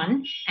become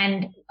one.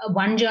 And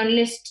one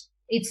journalist,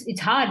 it's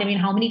hard.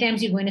 How many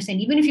times you're going to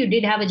send, even if you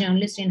did have a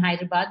journalist in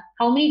Hyderabad,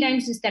 how many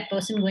times is that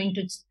person going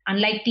to,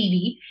 unlike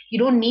TV, you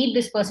don't need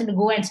this person to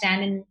go and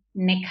stand in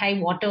neck-high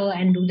water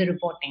and do the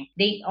reporting.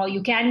 Or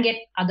you can get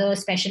other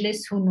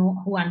specialists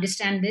who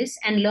understand this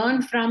and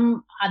learn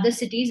from other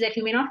cities that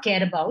you may not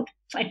care about,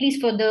 at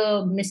least for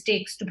the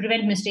mistakes, to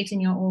prevent mistakes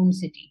in your own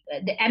city.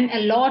 And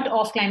a lot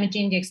of climate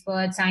change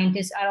experts,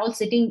 scientists are all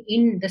sitting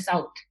in the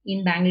south,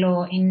 in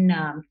Bangalore, in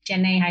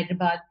Chennai,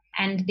 Hyderabad,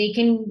 and they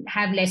can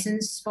have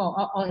lessons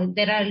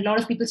there are a lot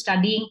of people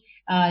studying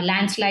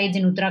landslides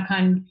in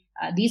Uttarakhand.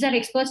 These are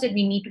experts that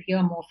we need to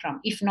hear more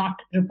from, if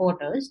not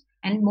reporters.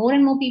 And more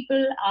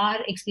people are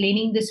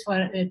explaining this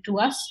to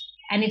us.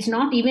 And it's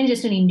not even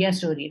just an India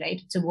story,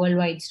 right? It's a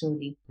worldwide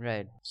story.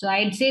 Right. So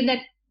I'd say that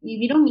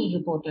we don't need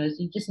reporters.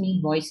 You just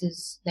need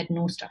voices that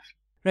know stuff.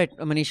 Right.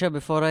 Manisha,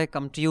 before I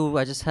come to you,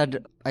 I just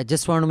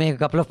want to make a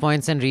couple of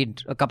points and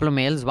read a couple of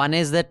mails. One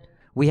is that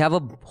we have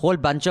a whole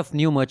bunch of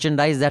new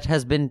merchandise that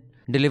has been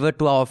delivered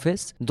to our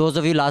office. Those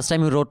of you last time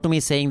who wrote to me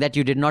saying that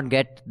you did not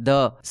get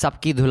the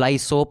Sabki Dhulai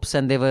soaps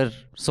and they were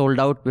sold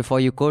out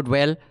before you could.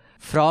 Well,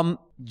 from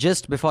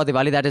just before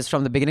Diwali, that is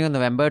from the beginning of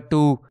November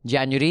to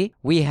January,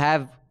 we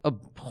have a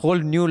whole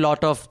new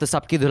lot of the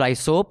Sabki Dhulai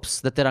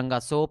soaps, the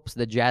Tiranga soaps,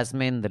 the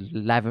jasmine, the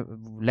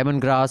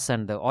lemongrass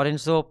and the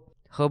orange soap,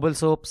 herbal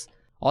soaps.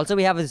 Also,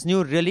 we have this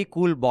new really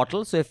cool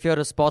bottle. So if you're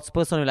a sports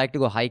person who like to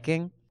go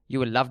hiking, you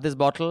will love this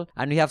bottle.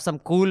 And we have some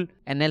cool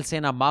NL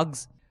Sena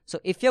mugs. So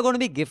if you're going to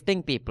be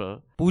gifting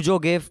people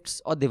Pujo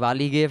gifts or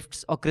Diwali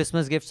gifts or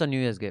Christmas gifts or New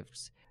Year's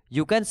gifts,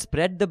 you can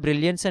spread the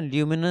brilliance and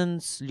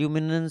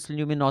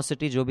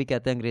luminosity, jo bhi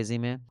kehte hain अंग्रेजी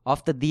में,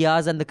 of the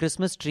diyas and the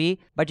Christmas tree.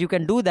 But you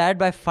can do that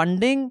by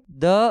funding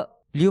the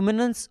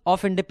luminance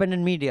of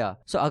independent media.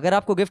 So agar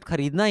aapko gift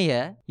kharidna hi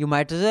hai, you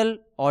might as well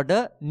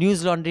order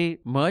News Laundry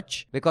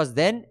merch, because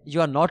then you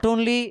are not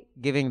only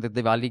giving the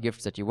Diwali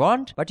gifts that you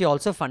want, but you're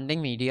also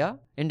funding media,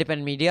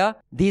 independent media.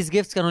 These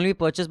gifts can only be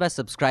purchased by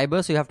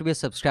subscribers, so you have to be a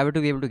subscriber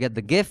to be able to get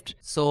the gift.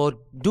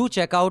 So do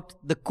check out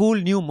the cool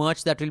new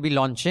merch that we'll be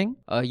launching.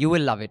 You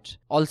will love it.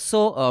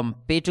 Also,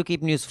 pay to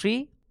keep news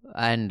free.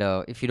 And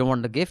if you don't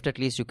want the gift, at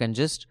least you can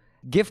just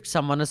gift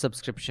someone a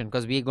subscription,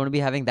 because we're going to be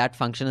having that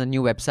function on the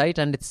new website,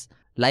 and it's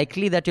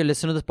likely that you'll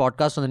listen to this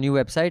podcast on the new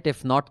website.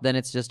 If not, then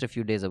it's just a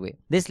few days away.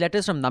 This letter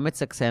is from Namit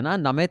Saxena.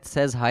 Namit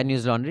says, "Hi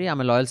News Laundry, I'm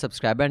a loyal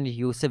subscriber and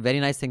you say very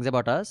nice things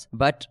about us,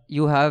 but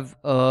you have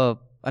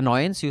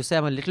annoyance. You say,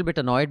 I'm a little bit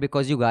annoyed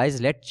because you guys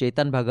let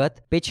Chetan Bhagat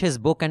pitch his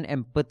book and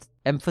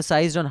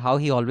emphasized on how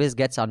he always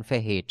gets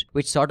unfair hate,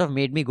 which sort of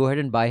made me go ahead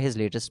and buy his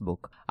latest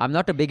book. I'm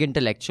not a big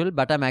intellectual,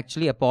 but I'm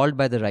actually appalled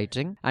by the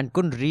writing and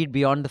couldn't read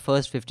beyond the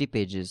first 50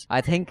 pages.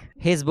 I think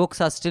his books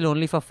are still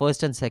only for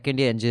first and second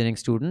year engineering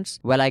students.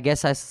 Well, I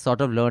guess I sort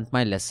of learnt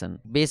my lesson."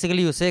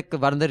 Basically, you say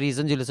one of the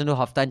reasons you listen to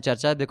Hafta and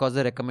Charcha because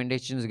the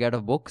recommendations you get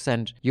of books,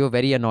 and you're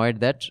very annoyed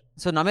that.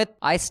 So Namit,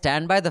 I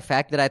stand by the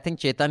fact that I think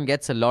Chetan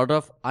gets a lot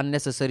of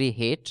unnecessary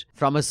hate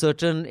from a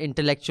certain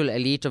intellectual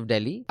elite of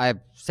Delhi. I've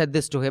said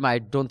this to him. I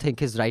don't think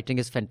his writing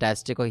is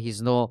fantastic, or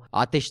he's no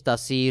Atish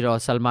Tasir or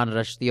Salman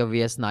Rushdie or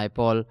V.S.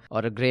 Naipaul or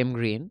a Graham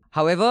Greene.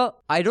 However,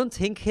 I don't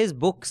think his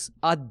books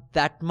are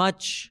that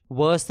much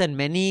worse than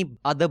many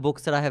other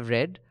books that I have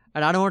read.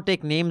 And I don't want to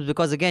take names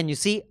because, again, you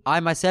see, I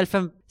myself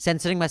am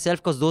censoring myself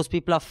because those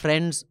people are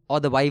friends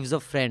or the wives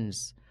of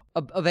friends.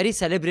 a very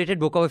celebrated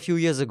book of a few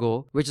years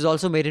ago, which is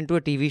also made into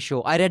a TV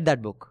show. I read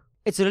that book.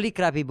 It's a really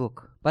crappy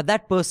book. But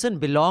that person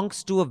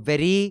belongs to a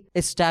very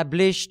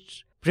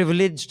established,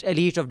 privileged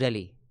elite of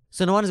Delhi.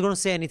 So no one is going to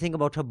say anything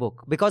about her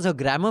book because her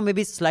grammar may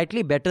be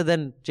slightly better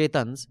than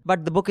Chetan's,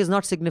 but the book is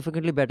not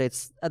significantly better.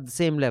 It's at the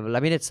same level.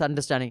 I mean, it's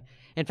understanding.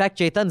 In fact,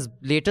 Chetan's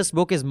latest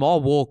book is more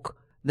woke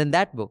than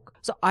that book.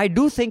 So I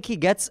do think he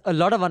gets a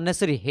lot of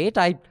unnecessary hate.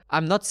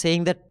 I'm not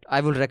saying that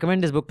I will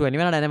recommend his book to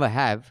anyone, and I never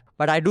have,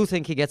 but I do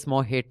think he gets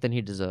more hate than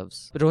he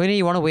deserves. But Rohini,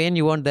 you want to weigh in?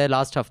 You weren't there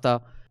last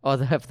hafta or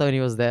the hafta when he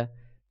was there.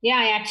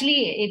 Yeah,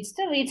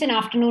 it's an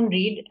afternoon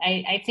read.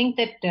 I think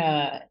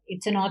that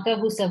it's an author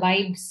who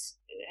survives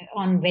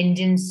on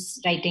vengeance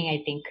writing.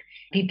 I think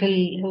people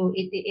who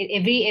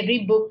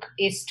every book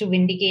is to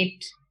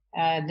vindicate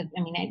and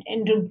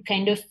to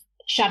kind of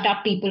shut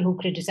up people who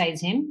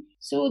criticize him.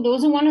 So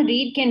those who want to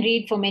read can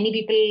read. For many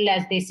people,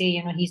 as they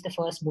say, he's the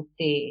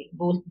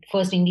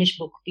first English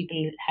book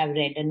people have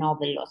read, a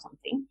novel or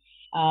something.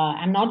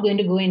 I'm not going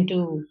to go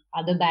into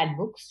other bad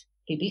books.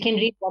 People can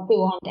read what they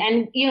want.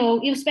 And,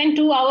 you've spent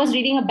 2 hours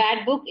reading a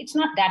bad book. It's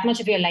not that much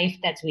of your life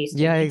that's wasted.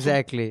 Yeah,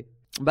 exactly.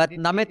 But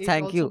Namit,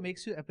 thank you. It also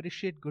makes you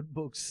appreciate good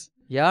books.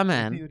 Yeah,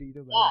 man. You read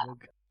a bad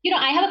book.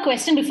 I have a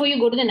question before you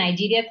go to the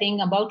Nigeria thing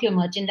about your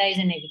merchandise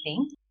and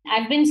everything.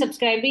 I've been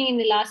subscribing in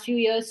the last few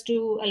years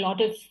to a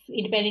lot of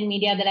independent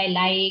media that I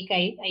like.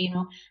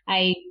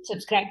 I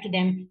subscribe to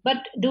them. But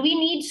do we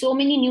need so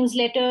many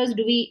newsletters?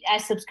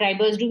 As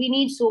subscribers, do we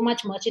need so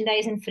much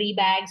merchandise and free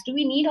bags? Do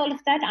we need all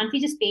of that? Aren't we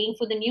just paying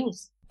for the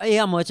news?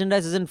 Yeah,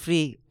 merchandise isn't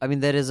free. I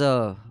mean,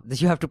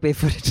 you have to pay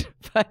for it.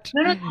 But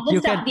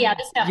the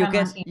other stuff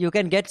you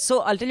can get.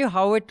 So I'll tell you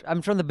how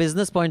I'm from the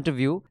business point of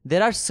view.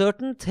 There are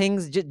certain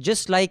things,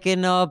 just like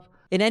in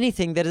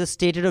anything, there is a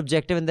stated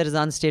objective and there is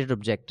an unstated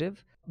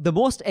objective. The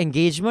most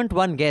engagement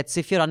one gets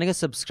if you're running a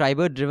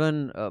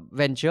subscriber-driven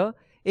venture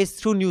is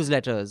through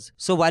newsletters.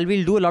 So while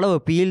we'll do a lot of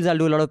appeals, I'll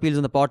do a lot of appeals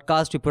on the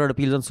podcast, we put out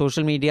appeals on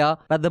social media,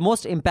 but the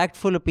most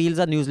impactful appeals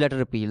are newsletter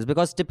appeals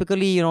because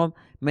typically,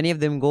 many of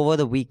them go over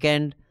the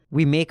weekend.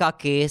 We make our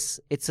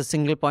case. It's a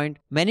single point.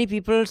 Many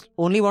people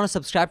only want to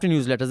subscribe to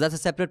newsletters. That's a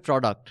separate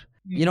product.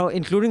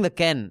 Including the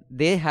Ken.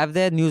 They have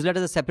their newsletter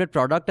as a separate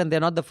product and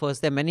they're not the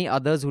first. There are many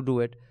others who do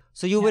it.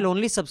 So you will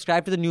only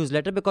subscribe to the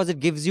newsletter because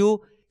it gives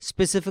you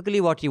specifically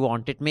what you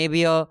want. It may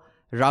be a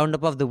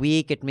roundup of the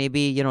week. It may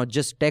be,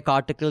 just tech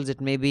articles.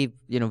 It may be,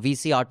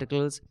 VC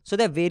articles. So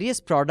there are various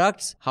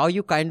products, how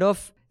you kind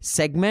of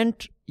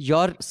segment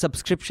your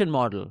subscription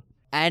model.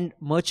 And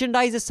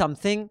merchandise is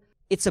something,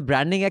 it's a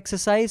branding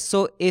exercise.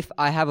 So if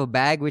I have a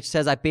bag which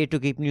says I pay to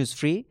keep news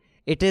free,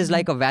 it is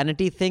like a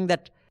vanity thing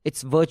that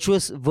it's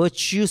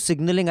virtue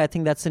signaling. I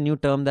think that's a new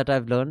term that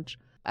I've learned.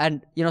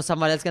 And,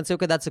 someone else can say,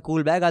 okay, that's a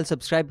cool bag. I'll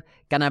subscribe.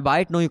 Can I buy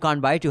it? No, you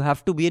can't buy it. You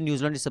have to be a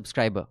News Laundry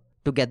subscriber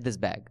to get this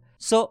bag.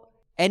 So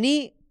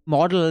any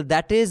model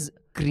that is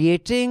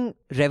creating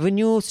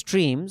revenue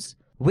streams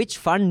which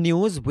fund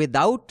news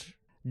without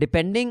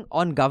depending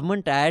on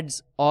government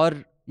ads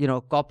or,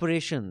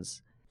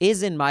 corporations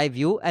is, in my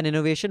view, an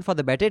innovation for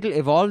the better. It'll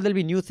evolve. There'll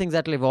be new things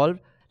that will evolve.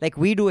 Like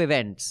we do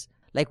events.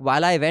 Like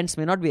Wala events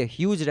may not be a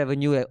huge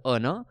revenue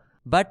earner,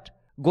 but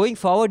going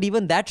forward,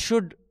 even that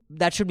should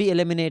be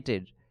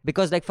eliminated.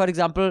 Because for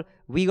example,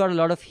 we got a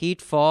lot of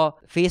heat for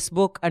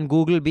Facebook and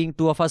Google being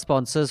two of our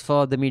sponsors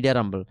for the Media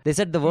Rumble. They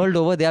said the world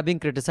over, they are being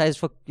criticized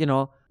for,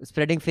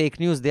 spreading fake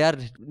news. They are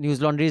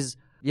News Laundry's,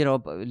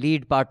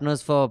 lead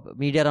partners for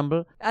Media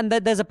Rumble. And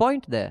there's a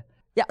point there.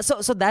 Yeah,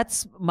 so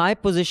that's my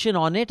position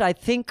on it. I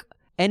think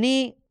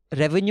any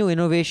revenue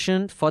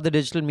innovation for the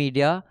digital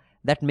media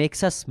that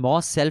makes us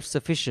more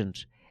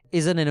self-sufficient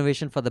is an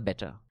innovation for the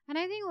better. And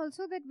I think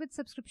also that with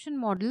subscription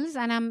models,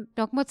 and I'm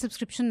talking about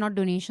subscription, not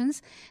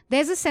donations,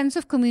 there's a sense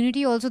of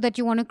community also that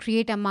you want to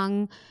create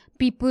among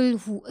people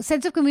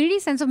sense of community,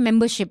 sense of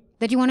membership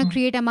that you want to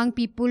create among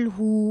people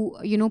who,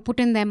 put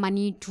in their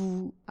money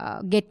to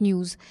get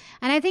news.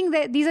 And I think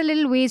that these are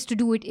little ways to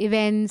do it.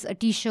 Events, a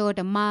t-shirt,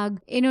 a mug,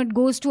 it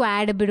goes to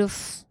add a bit of,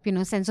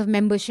 sense of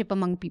membership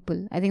among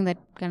people. I think that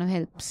kind of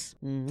helps.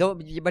 No,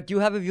 but you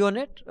have a view on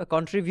it? A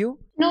contrary view?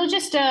 No,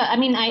 just,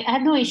 I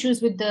have no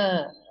issues with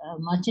the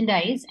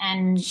merchandise.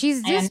 And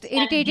she's just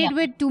irritated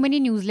with too many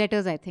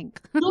newsletters, I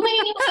think. Too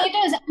many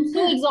newsletters. I'm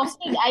so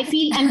exhausted. I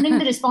feel, and then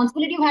the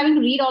responsibility of having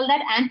to read all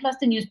that and plus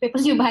the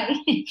newspapers you buy.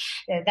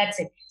 That's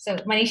it. So,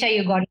 Manisha,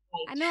 you got it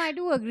right. No, I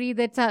do agree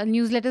that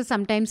newsletters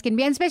sometimes can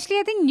be, and especially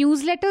I think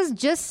newsletters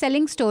just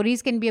selling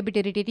stories can be a bit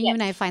irritating. Yes.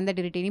 Even I find that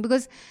irritating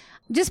because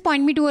just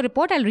point me to a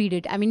report, I'll read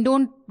it. I mean,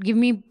 don't give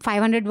me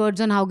 500 words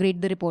on how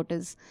great the report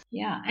is.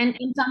 Yeah, and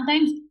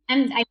sometimes,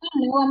 and I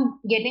know I'm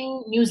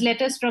getting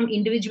newsletters from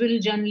individual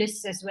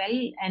journalists as well,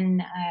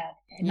 and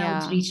now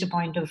it's reached a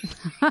point of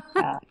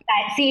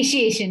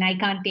satiation. I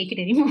can't take it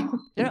anymore.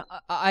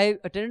 I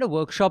attended a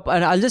workshop,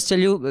 and I'll just tell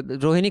you,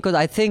 Rohini, because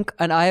I think,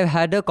 and I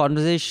had a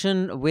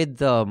conversation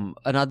with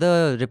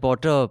another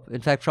reporter,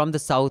 in fact, from the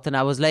South, and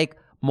I was like,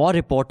 more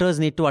reporters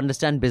need to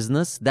understand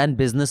business than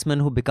businessmen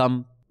who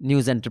become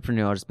news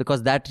entrepreneurs,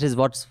 because that is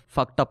what's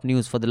fucked up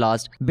news for the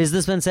last.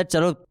 Businessmen said,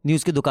 chalo,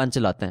 news ki dukaan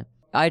chalate hain.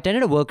 I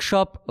attended a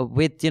workshop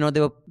with, there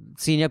were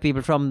senior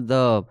people from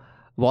the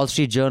Wall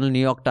Street Journal, New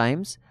York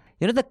Times.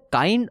 The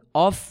kind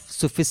of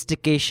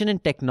sophistication in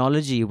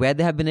technology where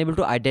they have been able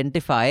to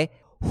identify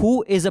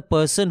who is a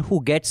person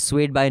who gets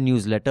swayed by a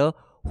newsletter,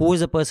 who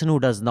is a person who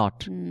does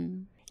not.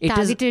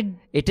 Targeted.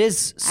 It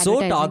is so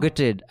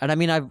targeted. And I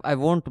mean, I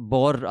won't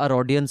bore our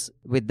audience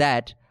with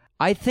that.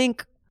 I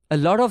think a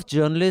lot of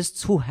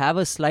journalists who have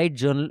a slight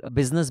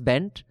business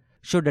bent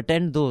should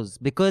attend those,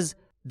 because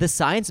the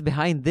science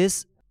behind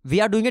this,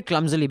 we are doing it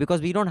clumsily because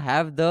we don't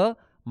have the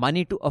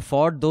money to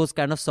afford those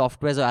kind of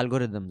softwares or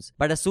algorithms.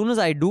 But as soon as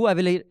I do, I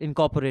will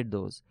incorporate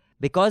those,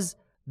 because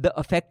the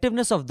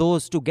effectiveness of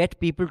those to get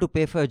people to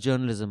pay for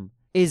journalism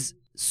is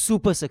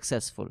super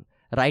successful.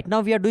 Right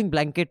now, we are doing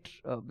blanket,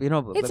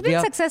 It's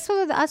been successful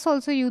with us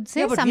also, you'd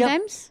say,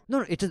 sometimes.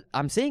 It is.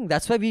 I'm saying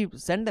that's why we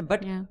send them.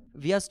 But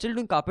we are still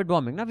doing carpet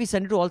bombing. Now we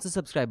send it to all the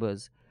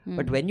subscribers.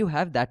 But when you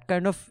have that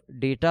kind of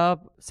data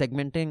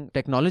segmenting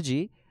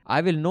technology,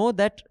 I will know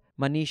that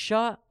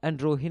Manisha and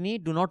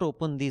Rohini do not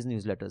open these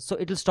newsletters. So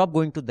it'll stop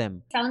going to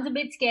them. Sounds a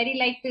bit scary,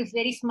 like this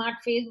very smart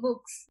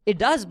Facebooks. It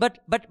does, but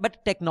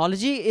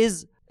technology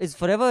is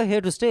forever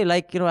here to stay.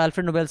 Like,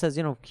 Alfred Nobel says,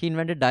 he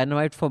invented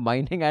dynamite for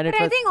mining. And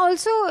but I think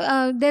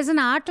also there's an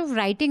art of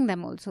writing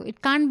them also.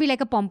 It can't be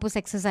like a pompous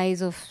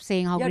exercise of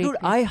saying how great. Yeah, dude,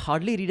 I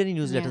hardly read any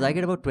newsletters. I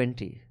get about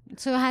 20.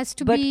 So it has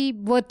to be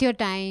worth your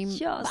time.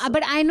 Yeah,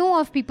 but I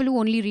know of people who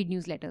only read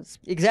newsletters.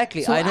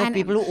 Exactly. So, I know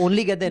people who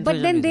only get the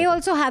information. But then they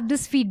also have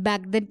this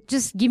feedback that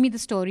just give me the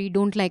story.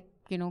 Don't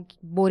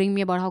boring me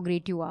about how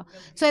great you are.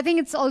 So I think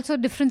it's also a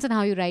difference in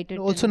how you write it.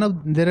 Also now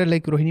there are,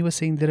 like Rohini was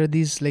saying, there are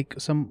these like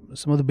some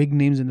of the big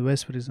names in the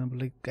West, for example.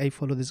 Like I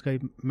follow this guy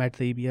Matt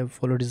Taibbi. I've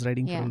followed his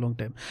writing for a long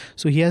time.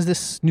 So he has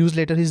this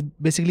newsletter. He's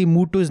basically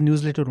moved to his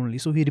newsletter only.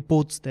 So he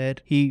reports there.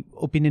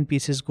 Opinion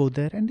pieces go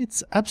there, and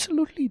it's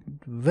absolutely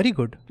very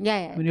good.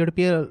 Yeah. I mean, you have to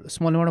pay a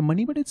small amount of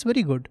money, but it's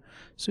very good.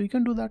 So you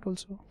can do that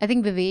also. I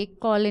think Vivek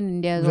Kaul in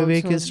India is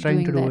Vivek also is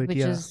trying to do that, it, which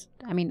is,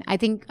 I mean,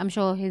 I'm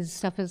sure his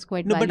stuff is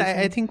quite No, but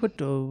valuable. I think what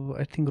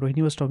I think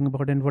Rohini was talking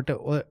about, and what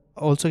I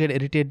also get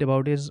irritated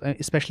about is,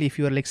 especially if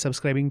you are like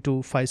subscribing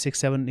to 5, 6,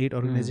 7, 8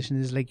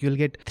 organizations, is like you'll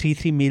get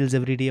 3 mails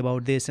every day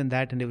about this and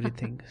that and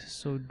everything.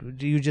 So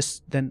you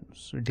just then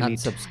delete.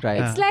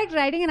 Unsubscribe. It's like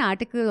writing an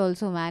article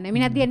also, man. I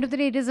mean, at the end of the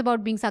day, it is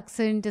about being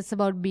succinct. It's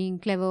about being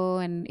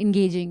clever and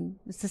engaging.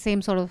 It's the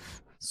same sort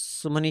of...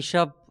 So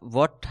Manisha,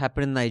 what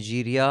happened in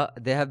Nigeria?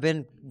 There have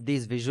been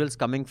these visuals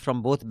coming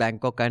from both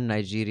Bangkok and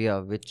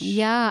Nigeria, which...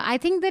 Yeah, I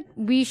think that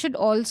we should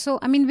also...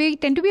 I mean, we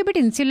tend to be a bit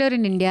insular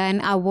in India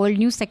and our world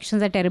news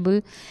sections are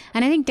terrible.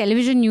 And I think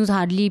television news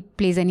hardly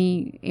plays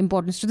any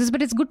importance to this.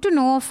 But it's good to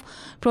know of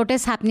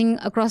protests happening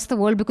across the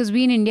world, because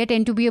we in India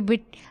tend to be a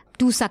bit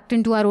too sucked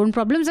into our own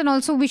problems. And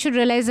also we should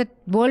realize that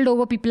world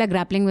over people are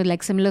grappling with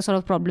like similar sort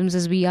of problems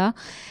as we are.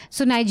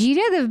 So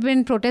Nigeria, there have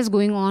been protests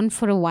going on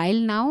for a while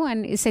now,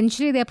 and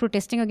essentially they're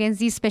protesting against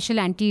these special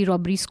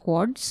anti-robbery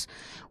squads,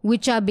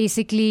 which are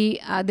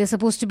basically, they're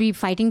supposed to be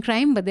fighting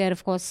crime, but they're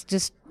of course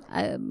just,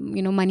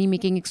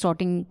 money-making,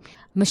 extorting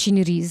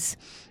machineries.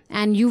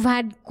 And you've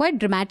had quite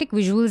dramatic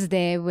visuals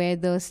there where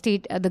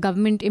the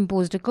government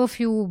imposed a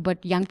curfew,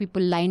 but young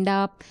people lined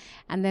up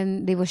and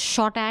then they were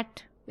shot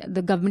at.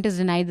 The government has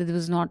denied that it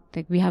was not,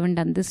 like, we haven't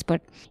done this,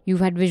 but you've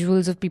had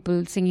visuals of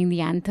people singing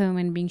the anthem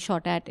and being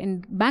shot at.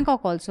 In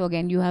Bangkok also,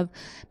 again, you have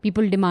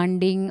people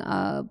demanding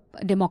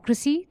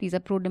democracy. These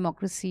are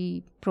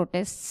pro-democracy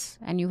protests,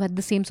 and you had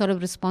the same sort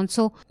of response.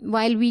 So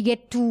while we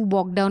get too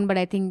bogged down, but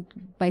I think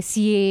by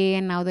CAA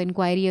and now the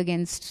inquiry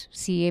against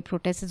CAA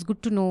protests, it's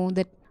good to know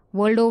that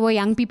world over,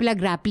 young people are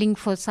grappling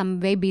for some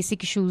very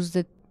basic issues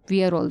that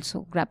we are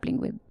also grappling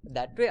with.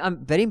 That way,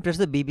 I'm very impressed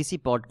with the BBC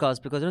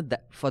podcast, because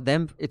for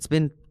them, it's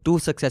been 2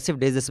 successive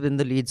days. This has been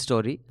the lead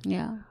story.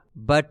 Yeah.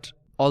 But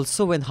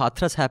also when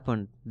Hathras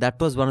happened, that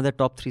was one of the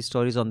top 3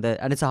 stories on there.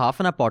 And it's a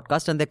half-an-hour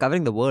podcast and they're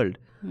covering the world.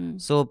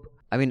 So,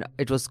 I mean,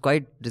 it was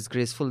quite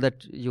disgraceful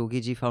that Yogi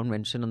ji found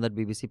mention on that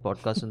BBC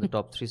podcast in the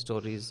top 3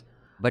 stories.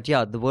 But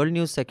yeah, the world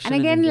news section.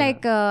 And again,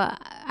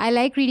 I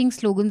like reading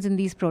slogans in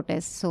these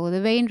protests. So the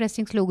very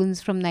interesting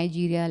slogans from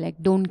Nigeria,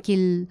 like don't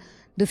kill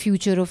the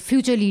future of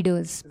future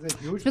leaders.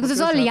 Because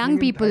it's all young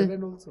people.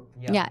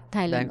 Yeah,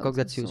 Thailand. Bangkok, also,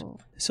 that's huge.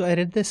 So I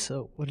read this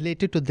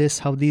related to this,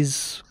 how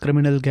these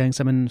criminal gangs,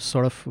 I mean,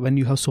 sort of when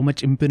you have so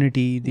much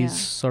impunity, these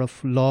sort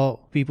of law,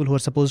 people who are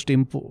supposed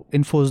to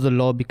enforce the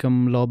law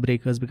become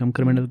lawbreakers, become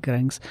criminal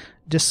gangs.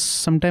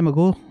 Just some time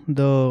ago,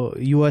 the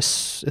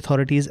US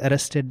authorities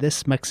arrested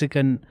this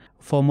Mexican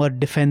former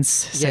defense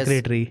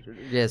secretary.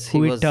 Yes,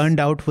 who it turned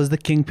out was the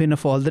kingpin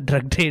of all the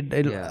drug trade,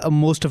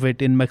 most of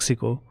it in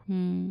Mexico.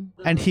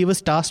 And he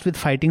was tasked with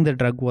fighting the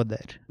drug war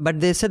there.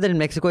 But they said that in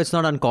Mexico it's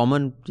not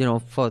uncommon,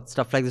 for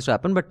stuff like this to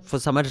happen. But for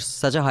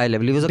such a high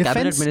level, he was a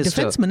cabinet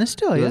minister. Defense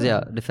minister, he was,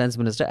 defense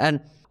minister.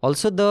 And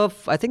also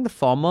I think the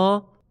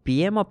former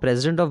PM or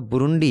president of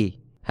Burundi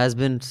has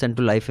been sent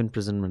to life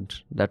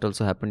imprisonment. That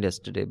also happened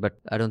yesterday. But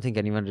I don't think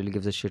anyone really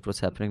gives a shit what's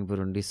happening in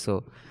Burundi.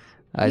 So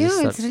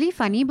it's really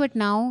funny, but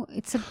now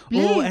it's a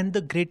little... Oh, and the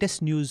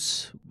greatest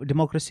news,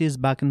 democracy is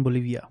back in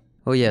Bolivia.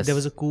 Oh, yes. There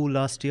was a coup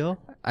last year.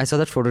 I saw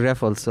that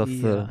photograph also of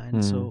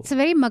And so It's a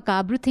very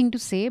macabre thing to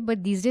say,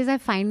 but these days I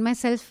find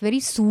myself very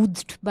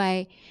soothed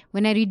by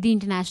when I read the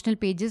international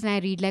pages and I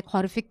read like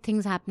horrific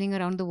things happening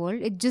around the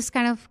world. It just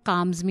kind of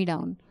calms me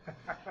down.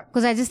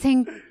 Because I just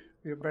think,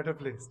 You're better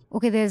placed.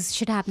 okay, there's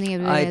shit happening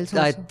everywhere else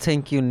also. I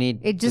think you need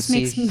It just to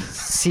makes me-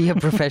 see a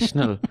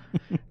professional.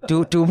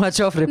 Too much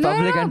of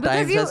Republic and because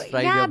Times has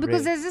fried your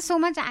because brain. there's just so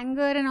much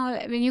anger and all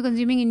when you're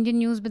consuming Indian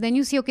news, but then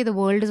you see, okay, the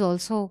world is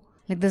also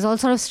like there's all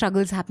sort of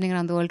struggles happening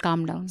around the world.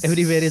 Calm down.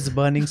 everywhere it's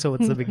burning, so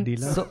what's the big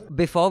deal? Huh? So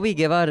before we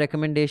give our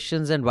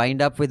recommendations and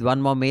wind up with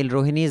one more mail,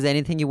 Rohini, is there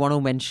anything you want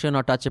to mention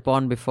or touch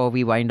upon before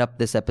we wind up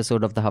this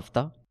episode of the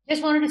Hafta?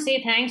 Just wanted to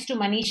say thanks to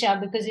Manisha,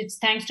 because it's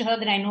thanks to her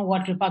that I know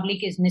what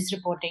Republic is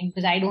misreporting,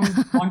 because I don't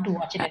want to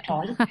watch it at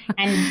all.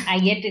 And I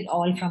get it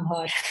all from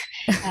her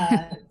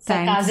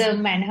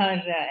sarcasm and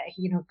her,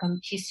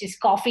 she's just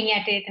coughing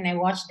at it. And I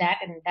watch that,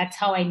 and that's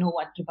how I know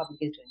what Republic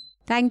is doing.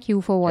 Thank you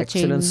for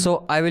watching. Excellent.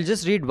 So I will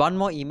just read one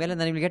more email and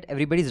then we'll get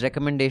everybody's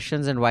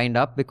recommendations and wind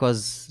up,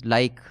 because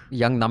like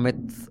young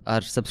Namit,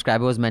 our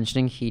subscriber, was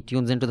mentioning, he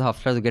tunes into the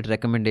Hafta to get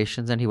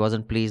recommendations and he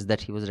wasn't pleased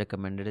that he was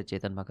recommended a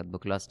Chetan Bhagat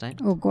book last time.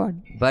 Oh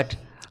God. But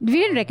We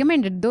didn't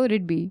recommend it though,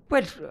 did we?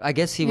 I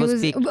guess he It was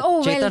was- peaked.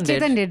 oh, well,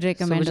 Chetan did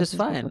recommend so, which is us.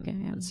 fine. Okay,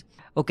 yeah.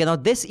 Okay, now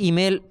this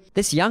email,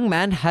 this young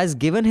man has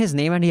given his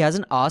name and he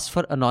hasn't asked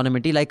for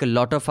anonymity like a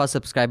lot of our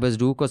subscribers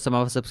do, because some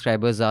of our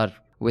subscribers are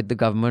with the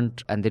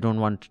government and they don't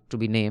want to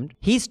be named.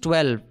 He's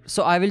 12.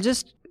 So I will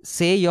just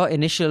say your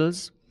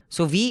initials.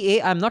 So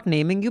VA, I'm not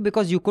naming you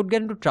because you could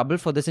get into trouble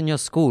for this in your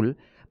school,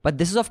 but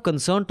this is of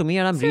concern to me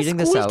and I'm So reading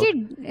this school out.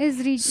 kid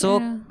is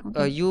So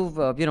okay. you've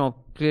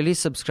clearly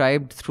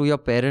subscribed through your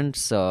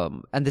parents,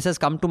 and this has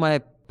come to my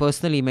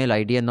personal email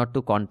ID and not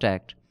to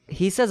contact.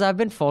 He says, I've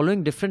been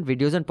following different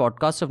videos and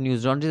podcasts of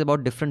News Laundry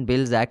about different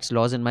bills, acts,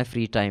 laws in my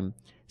free time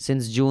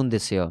since June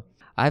this year.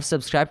 I have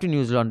subscribed to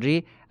News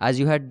Laundry as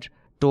you had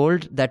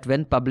told that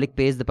when public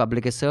pays, the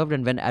public is served,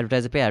 and when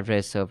advertiser pay, advertiser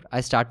is served.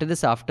 I started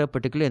this after a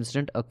particular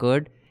incident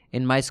occurred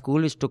in my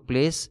school which took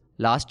place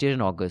last year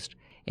in August.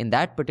 In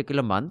that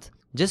particular month,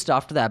 just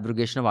after the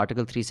abrogation of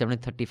Article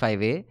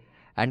 370-35A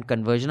and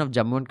conversion of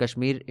Jammu and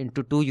Kashmir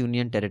into two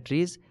union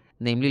territories,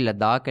 namely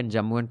Ladakh and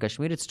Jammu and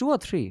Kashmir. It's 2 or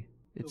 3?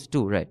 It's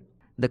 2, right?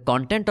 The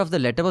content of the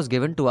letter was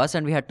given to us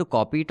and we had to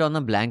copy it on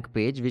a blank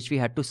page which we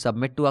had to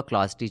submit to our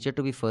class teacher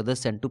to be further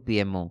sent to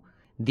PMO.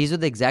 These were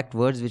the exact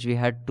words which we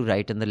had to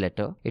write in the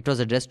letter. It was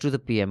addressed to the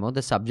PMO.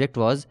 The subject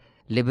was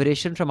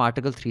Liberation from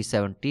Article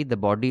 370. The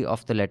body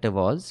of the letter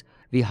was,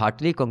 we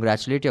heartily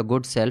congratulate your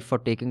good self for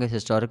taking a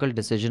historical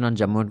decision on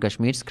Jammu and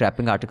Kashmir,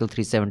 scrapping Article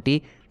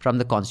 370 from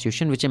the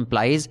Constitution, which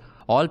implies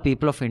all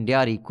people of India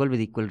are equal with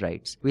equal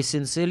rights. We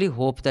sincerely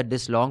hope that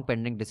this long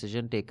pending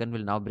decision taken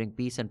will now bring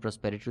peace and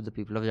prosperity to the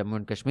people of Jammu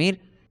and Kashmir.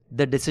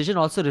 The decision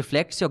also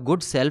reflects your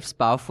good self's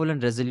powerful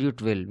and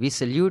resolute will. We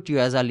salute you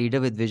as our leader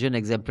with vision,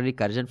 exemplary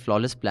courage and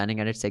flawless planning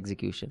and its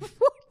execution.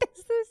 What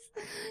is this?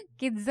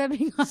 Kids are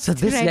being asked So to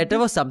this write letter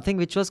was something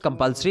which was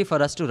compulsory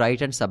for us to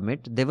write and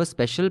submit. There were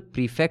special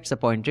prefects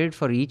appointed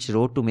for each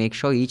row to make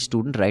sure each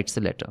student writes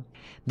the letter.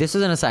 This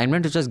was an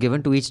assignment which was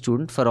given to each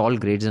student for all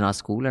grades in our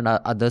school and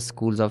our other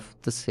schools of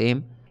the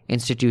same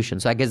institution.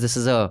 So I guess this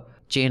is a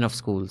chain of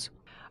schools.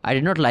 I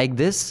did not like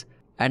this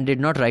and did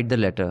not write the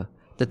letter.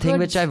 The thing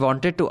which I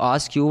wanted to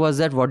ask you was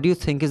that what do you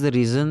think is the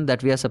reason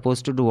that we are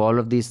supposed to do all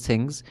of these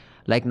things,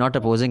 like not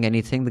opposing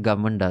anything the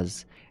government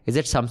does? Is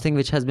it something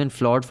which has been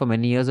flawed for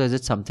many years, or is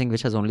it something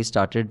which has only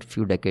started a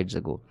few decades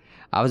ago?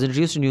 I was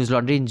introduced to News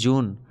Laundry in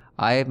June.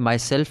 I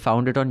myself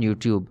found it on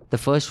YouTube. The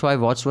first show I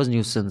watched was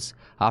Nuisance.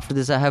 After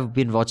this, I have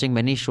been watching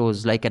many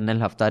shows like NL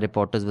Hafta,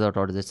 Reporters Without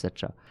Orders,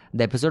 etc.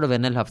 The episode of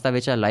NL Hafta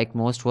which I liked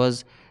most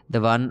was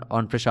the one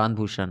on Prashant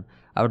Bhushan.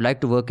 I would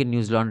like to work in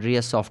News Laundry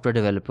as software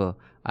developer.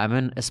 I'm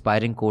an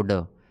aspiring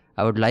coder.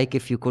 I would like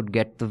if you could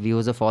get the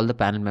views of all the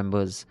panel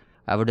members.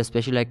 I would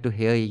especially like to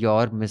hear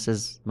your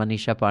Mrs.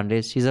 Manisha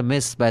Pandey. She's a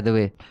miss, by the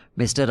way.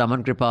 Mr.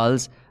 Raman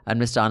Kripal's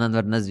and Mr. Anand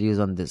Varna's views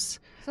on this.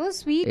 So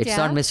sweet, It's yeah.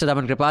 not Mr.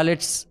 Raman Kripal,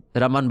 it's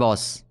Raman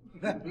Boss.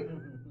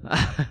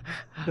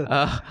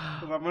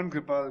 Raman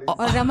Kripal.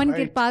 Or Raman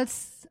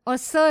Kirpal's, or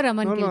Sir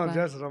Raman No, Kirpal.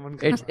 just Raman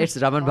Kripal. It's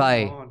Raman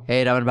Bhai.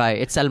 Hey, Raman Bhai.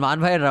 It's Salman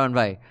Bhai and Raman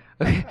Bhai.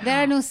 Okay.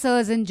 There are no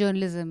sirs in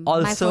journalism. My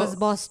Also- first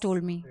boss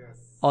told me.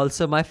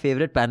 Also, my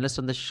favorite panelist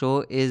on the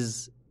show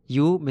is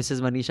you, Mrs.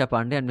 Manisha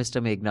Pandey, and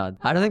Mr. Meghnad.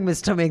 I don't think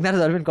Mr. Meghnad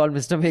has ever been called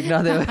Mr.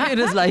 Meghnad ever in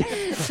his life.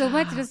 So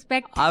much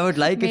respect. I would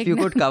like if you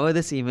Meghnad. could cover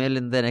this email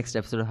in the next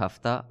episode of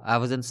Hafta. I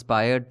was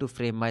inspired to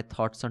frame my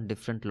thoughts on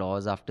different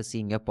laws after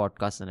seeing your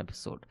podcast and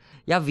episode.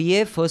 Yeah,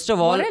 VA, first of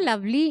all, What a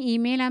lovely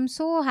email. I'm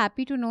so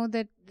happy to know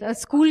that a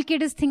school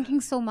kid is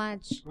thinking so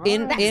much.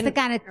 That's the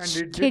kind of And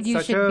it kid did you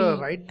such should a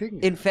be. right thing.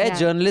 in fair Yeah.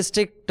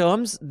 journalistic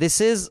terms, this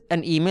is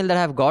an email that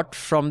I've got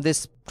from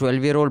this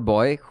 12-year-old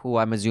boy, who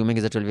I'm assuming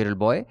is a 12-year-old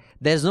boy.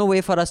 There's no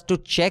way for us to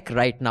check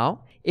right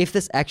now if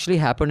this actually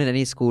happened in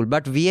any school.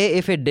 But VA,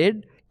 if it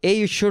did,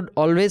 you should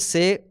always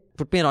say,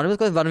 put me anonymous,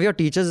 because if one of your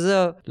teachers is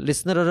a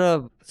listener or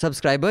a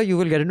subscriber, you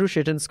will get into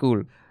shit in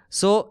school.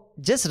 So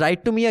just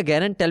write to me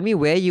again and tell me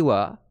where you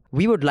are.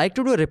 we would like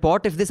to do a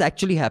report if this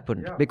actually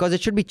happened, because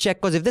it should be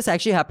checked. Because if this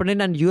actually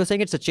happened and you are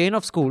saying it's a chain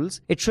of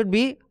schools, it should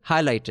be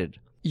highlighted.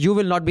 You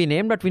will not be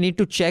named, but we need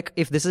to check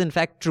if this is in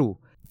fact true.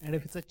 And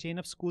if it's a chain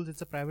of schools,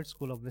 it's a private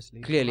school,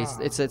 obviously. Clearly,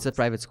 it's a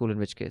private school, in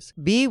which case.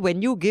 B,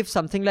 when you give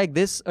something like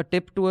this, a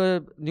tip to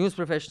a news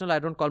professional, I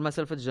don't call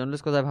myself a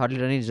journalist because I've hardly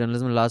done any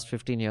journalism in the last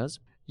 15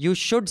 years. You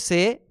should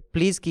say,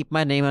 please keep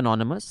my name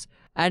anonymous.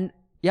 And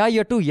yeah,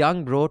 you're too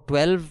young, bro.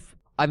 12.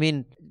 I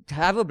mean,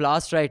 have a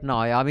blast right now.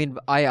 I mean,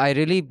 I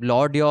really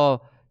laud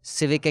your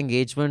civic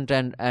engagement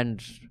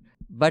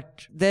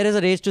but there is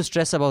a age to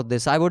stress about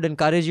this. I would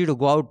encourage you to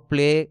go out,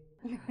 play,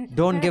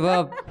 don't give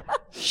a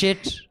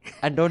shit,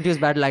 and don't use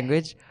bad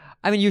language.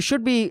 I mean, you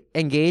should be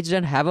engaged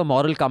and have a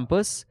moral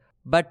compass.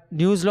 But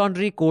news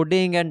laundry,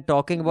 coding, and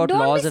talking about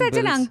laws and bills. Don't be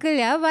such an uncle,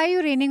 yeah. Why are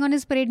you raining on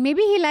his parade?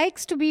 Maybe he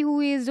likes to be who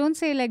he is. Don't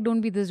say like,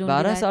 don't be this, don't be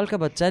that. 12 saal ka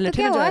bachcha hai. Let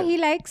him enjoy. He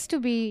likes to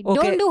be.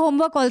 Okay. Don't do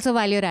homework also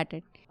while you're at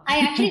it. I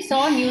actually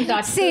saw news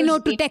articles. Say no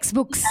to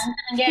textbooks.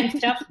 And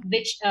stuff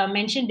which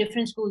mentioned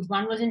different schools.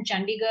 One was in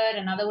Chandigarh,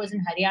 another was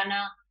in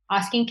Haryana,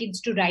 asking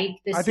kids to write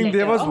this. I think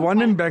there was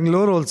one in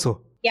Bangalore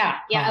also. Yeah.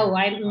 Oh,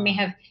 I may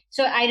have.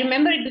 So I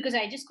remember it because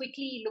I just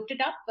quickly looked it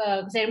up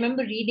because I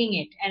remember reading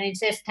it, and it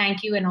says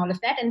thank you and all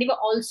of that. And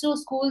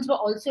schools were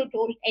also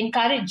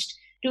encouraged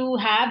to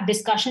have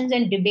discussions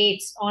and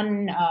debates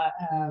on,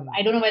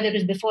 I don't know whether it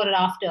was before or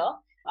after,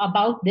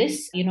 about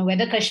this,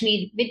 whether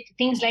Kashmir, with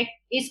things like,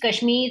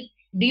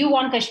 do you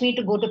want Kashmir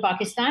to go to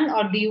Pakistan,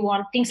 or do you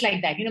want things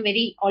like that?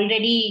 Very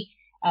already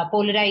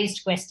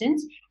polarized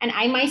questions. And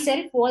I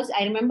myself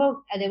I remember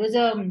there was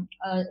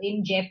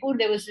in Jaipur,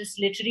 there was this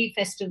literary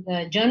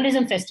festival,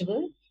 journalism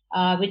festival,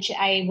 which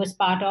I was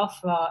part of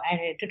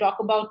to talk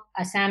about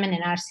Assam and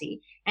NRC.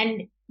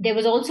 And there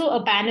was also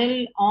a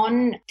panel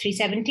on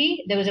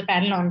 370. There was a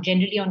panel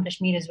generally on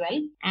Kashmir as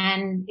well.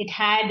 And it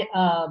had,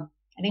 I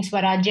think,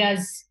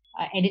 Swarajya's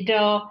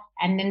editor,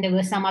 and then there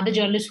were some other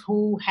journalists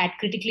who had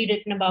critically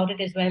written about it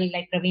as well,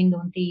 like Praveen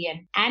Donti.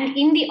 And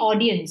in the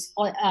audience,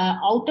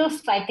 out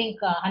of, I think,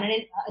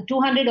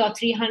 200 or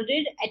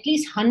 300, at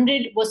least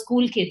 100 were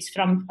school kids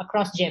from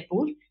across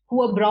Jaipur who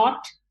were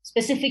brought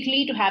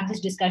specifically to have this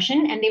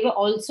discussion. And there were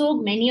also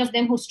many of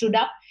them who stood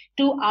up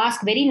to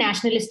ask very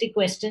nationalistic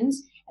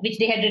questions, which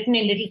they had written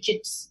in little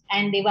chits,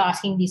 and they were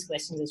asking these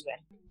questions as well.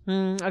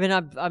 I mean,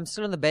 I'm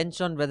still on the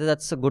bench on whether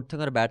that's a good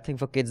thing or a bad thing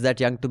for kids that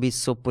young to be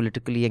so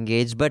politically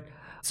engaged. But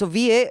so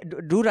VA,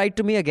 do write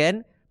to me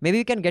again. Maybe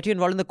we can get you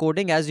involved in the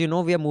coding. As you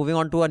know, we are moving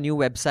on to a new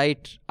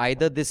website.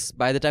 Either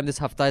by the time this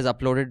hafta is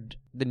uploaded,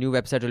 the new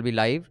website will be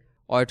live,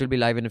 or it will be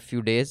live in a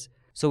few days.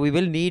 So we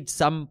will need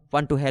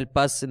someone to help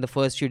us in the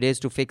first few days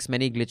to fix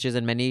many glitches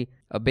and many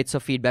bits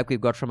of feedback we've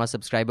got from our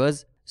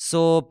subscribers.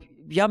 So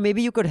yeah,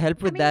 maybe you could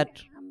help with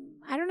that.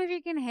 I don't know if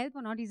he can help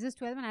or not. He's just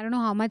 12 and I don't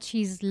know how much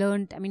he's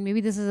learned. I mean, maybe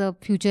this is a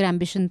future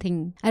ambition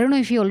thing. I don't know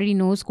if he already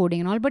knows coding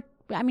and all, but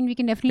I mean, we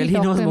can definitely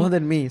talk to him. He knows more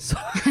than me. So.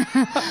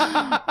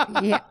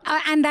 Yeah,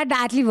 and that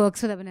actually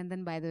works with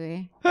Abhinandan, by the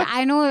way.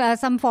 I know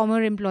some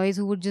former employees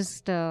who would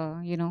just,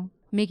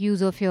 make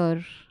use of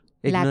your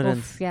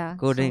ignorance, lack of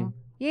coding. So,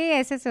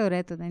 yeah, ऐसे हो रहा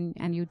है तो then,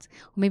 and you'd,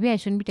 maybe I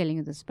shouldn't be telling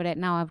you this, but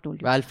now I've told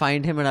you. I'll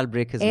find him and I'll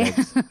break his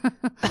legs.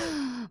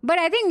 But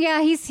I think,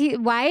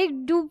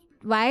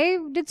 why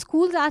did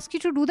schools ask you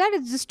to do that?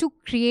 It's just to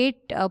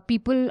create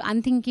people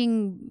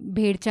unthinking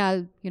bhed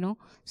chal,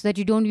 so that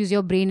you don't use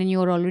your brain and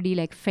you're already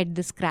like fed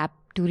this crap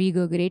to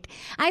regurgitate.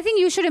 I think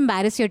you should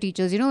embarrass your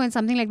teachers, when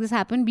something like this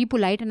happens, be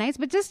polite and nice,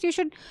 but just you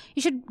should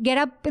get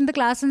up in the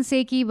class and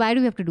say, why do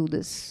we have to do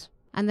this?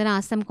 And then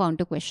ask them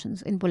counter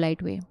questions in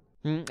polite way.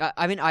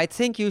 I mean, I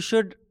think you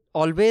should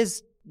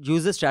always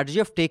use the strategy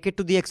of take it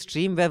to the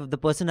extreme where the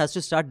person has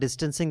to start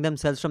distancing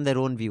themselves from their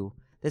own view.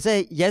 They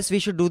say, yes, we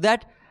should do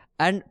that.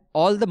 And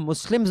all the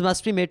Muslims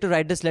must be made to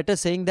write this letter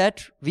saying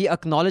that we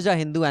acknowledge our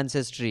Hindu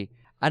ancestry.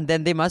 And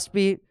then they must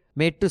be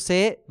made to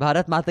say,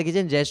 Bharat Mata ki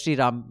Jai, Jai Shri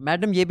Ram.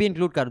 Madam, ye bhi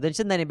include kar do. They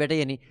say, nahi, beta,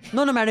 ye nahi.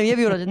 No, madam, ye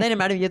bhi hona chahiye. Nahi,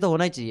 madam, ye to hona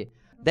hi chahiye.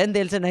 Then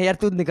they'll say, nahi, yaar,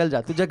 tu nikal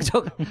ja. Tu jag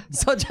jog.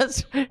 So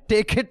just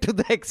take it to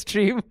the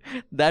extreme.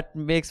 That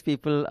makes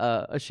people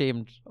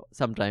ashamed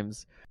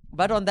sometimes.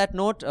 But on that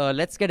note,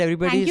 let's get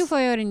everybody's... Thank you for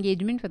your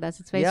engagement with us.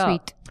 It's very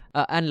sweet.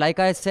 And like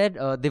I said,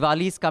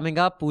 Diwali is coming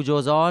up,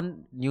 Pujo's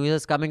on, New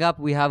Year's coming up.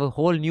 We have a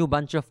whole new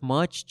bunch of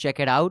merch. Check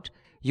it out.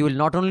 You will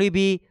not only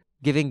be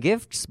giving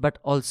gifts, but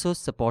also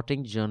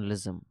supporting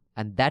journalism.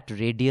 And that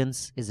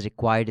radiance is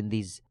required in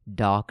these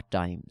dark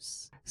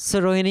times.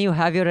 So Rohini, you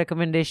have your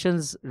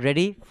recommendations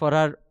ready for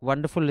our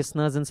wonderful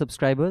listeners and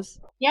subscribers?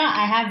 Yeah,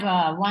 I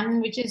have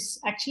one which is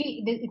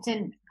actually, it's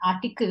an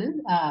article,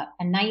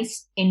 a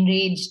nice,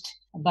 enraged,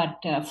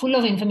 but full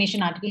of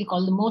information article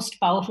called The Most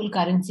Powerful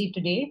Currency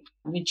Today,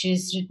 which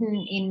is written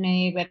in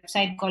a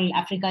website called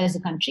Africa is a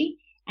Country.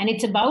 And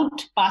it's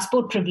about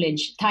passport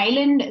privilege.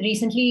 Thailand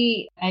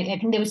recently, I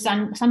think there was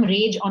some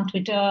rage on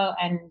Twitter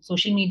and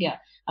social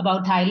media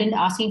about Thailand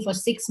asking for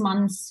 6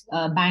 months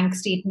bank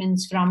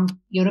statements from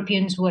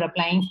Europeans who are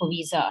applying for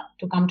visa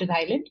to come to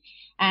Thailand.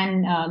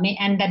 and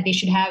that they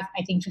should have,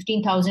 I think,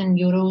 15,000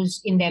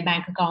 euros in their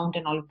bank account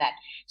and all of that.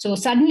 So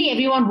suddenly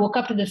everyone woke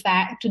up to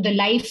the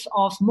life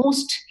of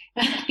most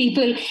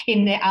people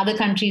in the other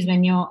countries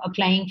when you're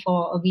applying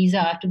for a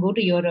visa to go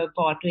to Europe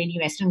or to any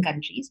Western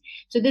countries.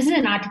 So this is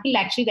an article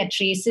actually that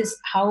traces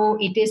how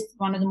it is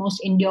one of the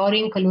most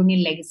enduring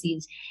colonial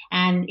legacies.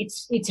 And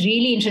it's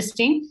really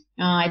interesting.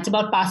 It's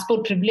about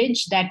passport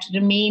privilege that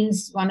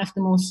remains one of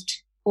the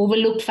most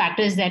overlooked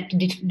factors that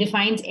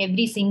defines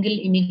every single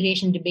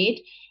immigration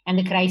debate and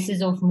the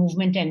crisis of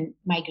movement and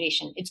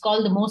migration. It's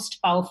called the most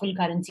powerful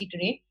currency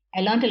today. I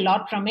learned a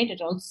lot from it.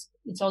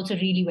 It's also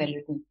really well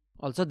written.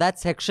 Also, that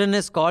section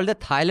is called the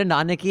Thailand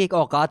aane ki ek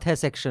auqat hai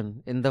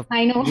section in the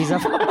I know. visa.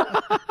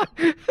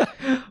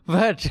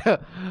 But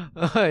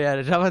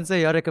yeah, Raman sir,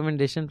 your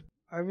recommendation?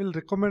 I will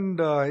recommend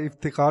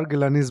Iftikhar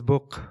Gilani's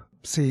book.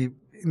 See,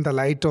 in the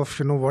light of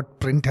what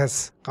print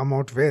has come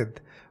out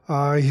with,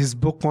 his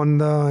book on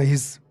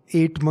his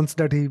 8 months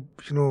that he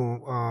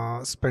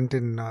spent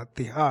in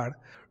Tihar.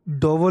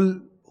 Dowell,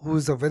 who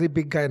is a very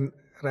big guy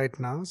right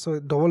now,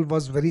 so Dowell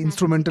was very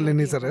instrumental in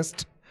his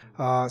arrest.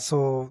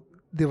 So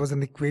there was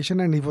an equation,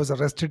 and he was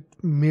arrested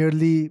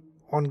merely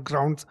on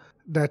grounds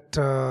that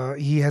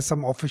he has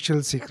some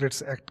official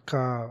secrets act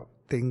ka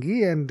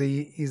thingy, and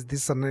he is the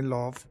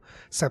son-in-law of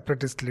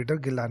separatist leader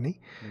Gilani,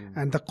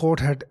 and the court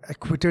had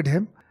acquitted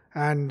him.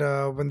 And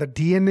when the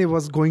DNA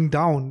was going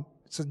down,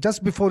 so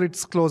just before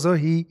its closure,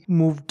 he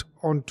moved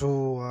on to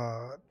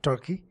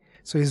Turkey.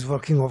 So he's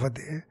working over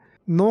there.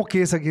 No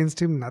case against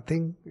him,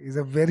 nothing. He's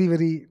a very,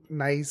 very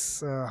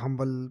nice,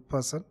 humble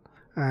person.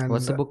 And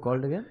What's the book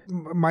called again?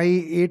 My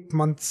 8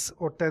 months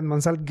or 10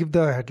 months, I'll give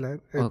the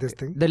headline, this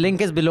thing. The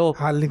link is below.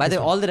 Link By is the way,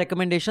 below. all the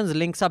recommendations,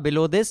 links are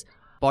below this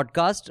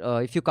podcast.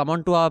 If you come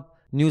onto our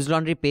News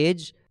Laundry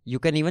page, you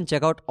can even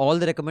check out all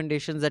the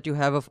recommendations that you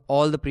have of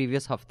all the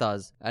previous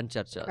haftas and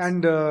charchas.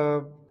 And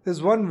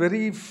there's one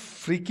very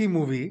freaky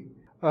movie.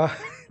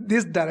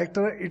 This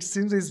director, it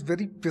seems, is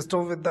very pissed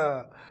off with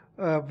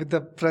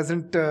the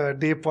present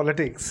day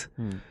politics.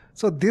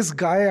 So this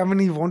guy,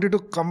 he wanted to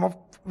come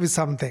up with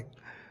something.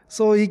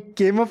 So he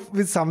came up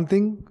with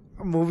something,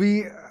 a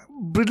movie,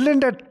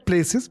 brilliant at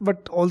places,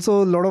 but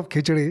also a lot of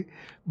khichdi.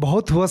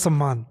 Bahut Hua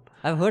Samman.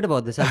 I've heard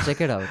about this. I'll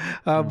check it out.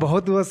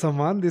 Bahut Hua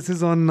Samman. This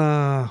is on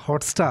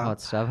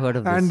Hotstar. I've heard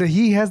of this. And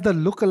he has the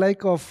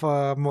look-alike of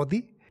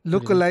Modi,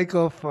 look-alike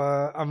of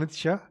Amit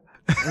Shah.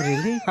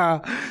 Really?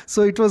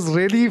 So it was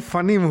really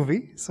funny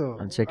movie. So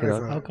I'll check it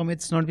out. How come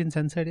it's not been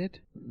censored yet?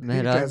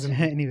 Mehraj.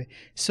 Anyway,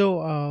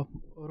 so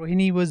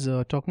Rohini was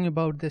talking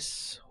about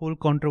this whole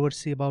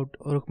controversy about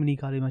Rukmini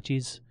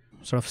Kalimachi's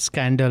sort of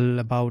scandal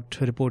about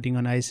reporting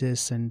on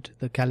ISIS and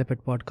the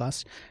Caliphate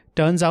podcast.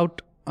 Turns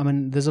out,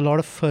 there's a lot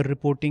of her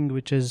reporting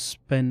which has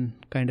been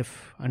kind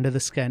of under the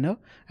scanner,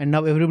 and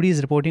now everybody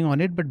is reporting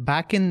on it. But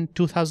back in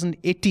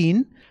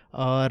 2018,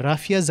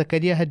 Rafia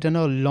Zakaria had done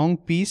a long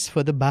piece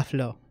for the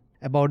Baffler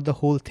about the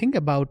whole thing,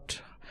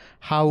 about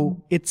how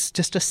it's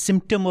just a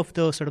symptom of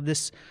the sort of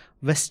this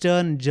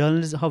Western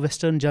journalism, how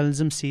Western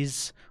journalism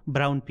sees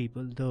brown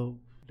people, the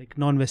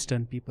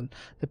non-Western people.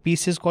 The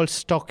piece is called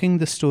Stalking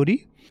the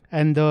Story,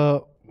 and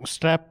the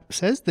strap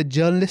says the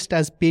journalist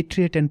as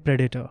patriot and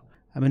predator.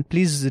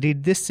 Please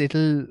read this.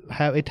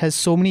 It has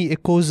so many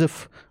echoes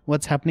of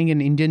what's happening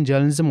in Indian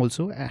journalism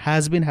also. It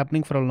has been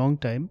happening for a long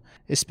time,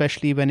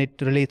 especially when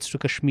it relates to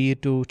Kashmir,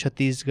 to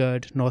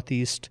Chhattisgarh,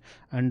 Northeast,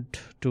 and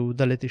to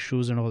Dalit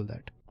issues and all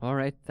that. All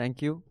right.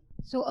 Thank you.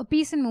 So a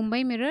piece in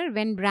Mumbai Mirror,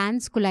 When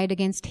Brands Collide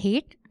Against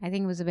Hate. I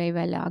think it was a very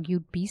well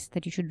argued piece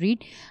that you should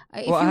read.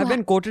 I have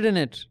been quoted in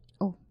it.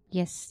 Oh,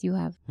 yes, you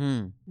have.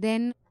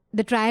 Then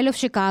The Trial of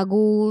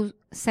Chicago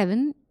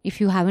 7. If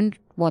you haven't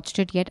watched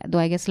it yet, though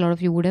I guess a lot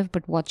of you would have,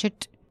 but watch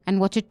it, and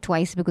watch it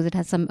twice because it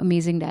has some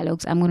amazing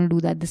dialogues. I'm going to do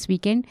that this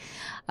weekend.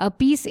 A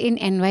piece in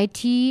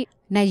NYT,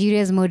 Nigeria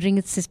is murdering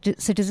its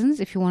citizens,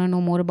 if you want to know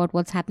more about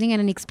what's happening,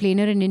 and an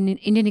explainer in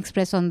Indian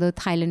Express on the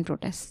Thailand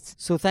protests.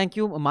 So thank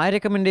you. My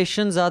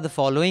recommendations are the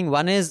following.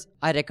 One is,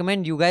 I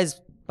recommend you guys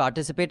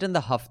participate in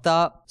the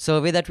Hafta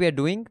survey that we are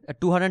doing.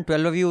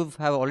 212 of you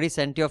have already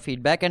sent your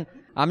feedback, and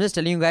I'm just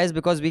telling you guys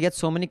because we get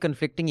so many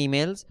conflicting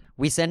emails.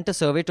 We sent a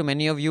survey to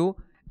many of you.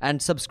 And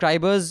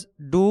subscribers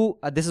do,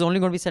 this is only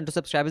going to be sent to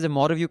subscribers. If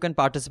more of you can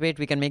participate,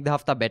 we can make the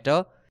Hafta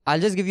better. I'll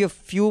just give you a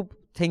few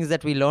things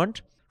that we learned.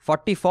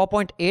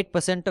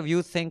 44.8% of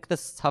you think the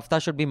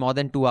Hafta should be more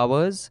than 2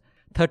 hours.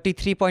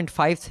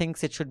 33.5%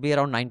 thinks it should be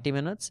around 90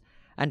 minutes.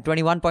 And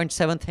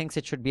 21.7% thinks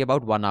it should be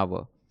about 1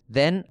 hour.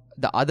 Then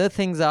the other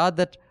things are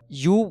that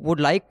you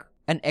would like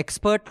an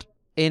expert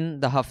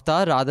in the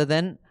Hafta rather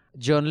than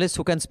journalists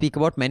who can speak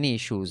about many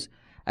issues.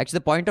 Actually,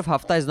 the point of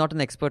Hafta is not an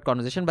expert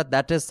conversation, but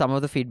that is some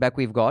of the feedback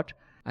we've got.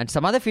 And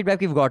some other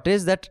feedback we've got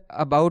is that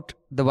about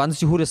the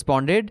ones who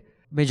responded,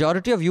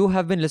 majority of you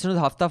have been listening to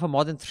the Hafta for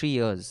more than 3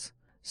 years.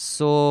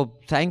 So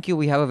thank you.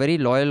 We have a very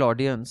loyal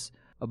audience.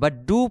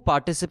 But do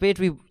participate.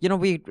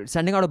 We're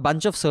sending out a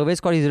bunch of surveys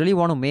because we really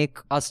want to make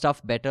our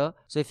stuff better.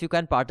 So if you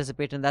can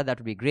participate in that, that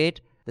would be great.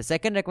 The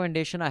second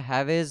recommendation I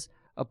have is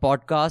a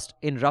podcast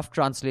in rough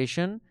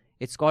translation.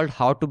 It's called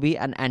How to Be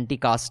an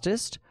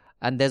Anti-Casteist.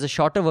 And there's a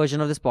shorter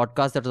version of this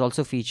podcast that was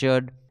also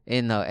featured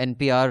in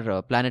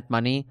NPR Planet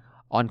Money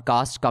on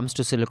Caste Comes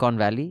to Silicon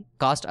Valley.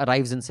 Caste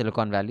Arrives in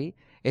Silicon Valley.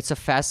 It's a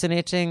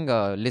fascinating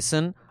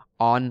listen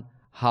on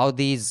how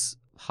these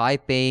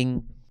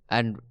high-paying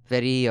and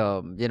very,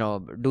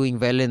 doing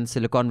well in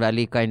Silicon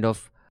Valley kind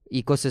of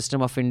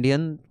ecosystem of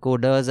Indian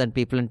coders and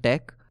people in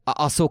tech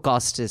are so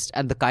casteist,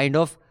 and the kind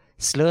of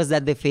slurs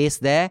that they face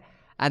there.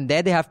 And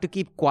there they have to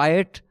keep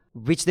quiet,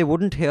 which they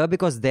wouldn't hear,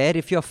 because there,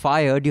 if you're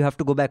fired, you have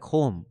to go back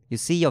home. You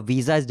see, your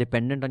visa is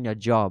dependent on your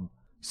job.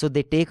 So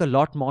they take a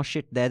lot more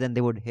shit there than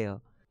they would here.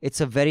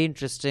 It's a very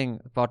interesting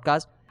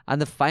podcast. And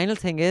the final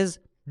thing is,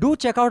 do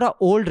check out our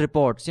old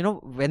reports. You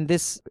know, when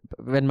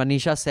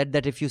Manisha said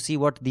that if you see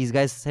what these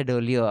guys said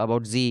earlier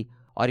about Z,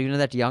 or even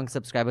that young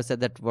subscriber said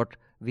that what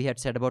we had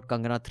said about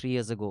Kangana 3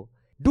 years ago,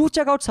 do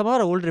check out some of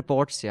our old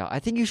reports. Yeah, I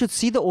think you should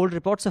see the old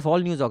reports of all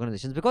news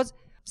organizations, because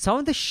some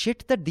of the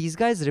shit that these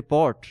guys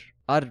report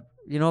are,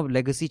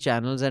 legacy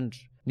channels and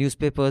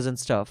newspapers and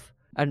stuff.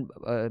 And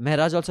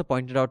Mehraj also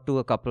pointed out to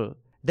a couple,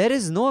 there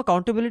is no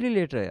accountability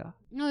later. Yeah.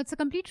 No, it's a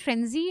complete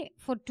frenzy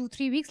for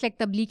 2-3 weeks. Like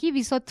Tablighi,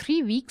 we saw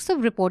 3 weeks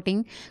of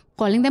reporting,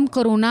 calling them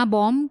Corona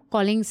bomb,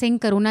 saying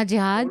Corona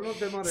jihad,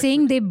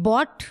 saying they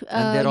bought,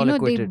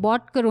 they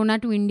bought Corona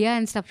to India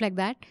and stuff like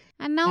that.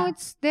 And now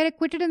they're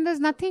acquitted and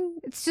there's nothing.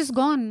 It's just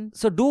gone.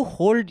 So do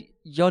hold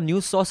your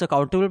news source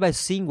accountable by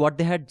seeing what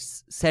they had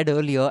said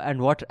earlier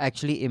and what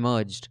actually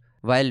emerged.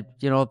 While,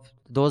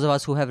 those of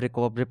us who have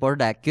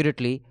reported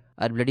accurately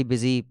are bloody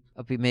busy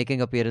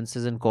making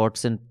appearances in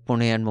courts in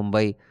Pune and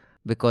Mumbai,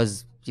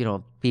 because,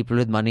 people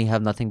with money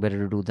have nothing better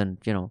to do than,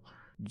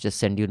 just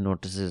send you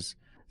notices.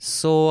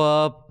 So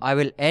I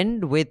will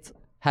end with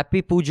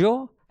happy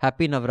Pujo,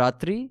 happy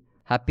Navratri,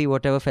 happy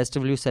whatever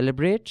festival you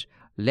celebrate.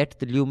 Let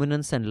the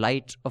luminance and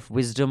light of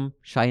wisdom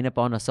shine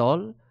upon us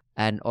all.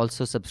 And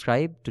also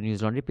subscribe to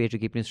News Laundry, pay to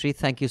keep news free.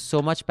 Thank you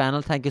so much,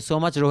 panel. Thank you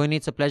so much, Rohini.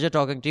 It's a pleasure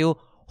talking to you.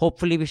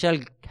 Hopefully we shall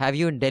have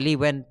you in Delhi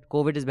when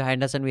COVID is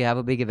behind us and we have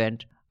a big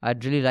event.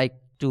 I'd really like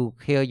to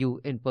hear you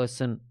in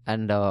person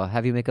and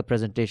have you make a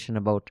presentation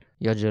about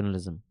your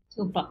journalism.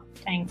 Super.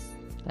 Thanks.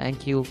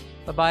 Thank you.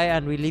 Bye-bye.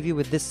 And we leave you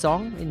with this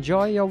song.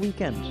 Enjoy your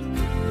weekend.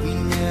 We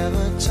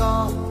never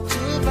talked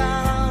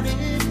about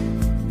it,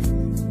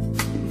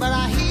 but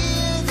I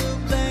hear the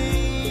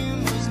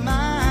blame was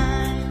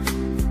mine.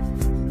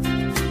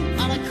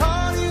 And I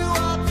called you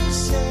up to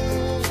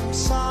say I'm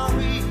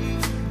sorry,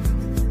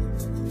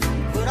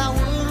 but I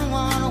wouldn't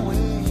want to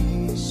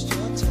waste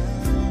your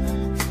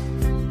time.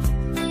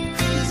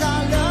 'Cause I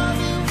love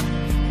you,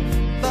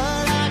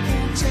 but I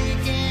can't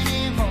take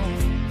anymore.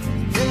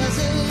 There's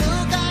a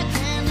look I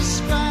can't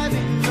describe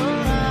in your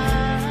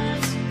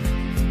eyes.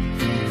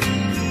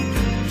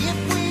 If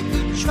we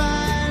could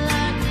try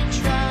like we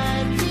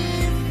tried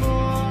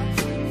before,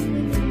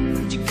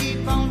 would you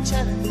keep on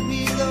telling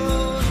me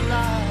those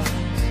lies?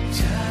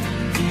 Do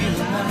you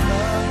remember?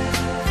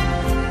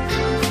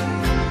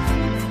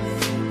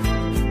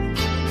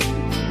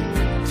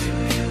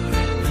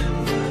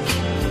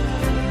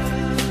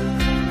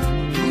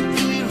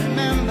 Do you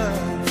remember?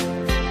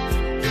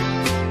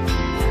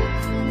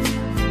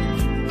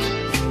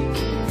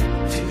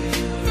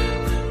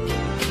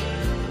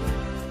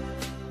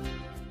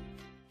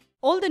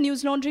 All the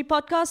News Laundry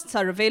podcasts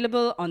are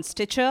available on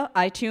Stitcher,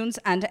 iTunes,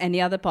 and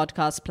any other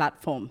podcast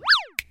platform.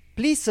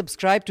 Please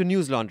subscribe to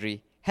News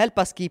Laundry. Help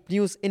us keep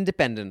news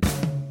independent.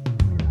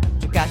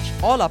 To catch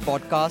all our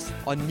podcasts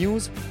on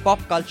news, pop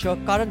culture,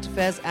 current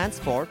affairs, and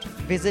sport,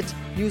 visit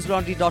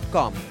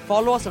newslaundry.com.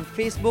 Follow us on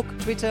Facebook,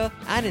 Twitter,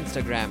 and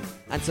Instagram,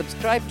 and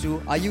subscribe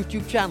to our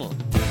YouTube channel.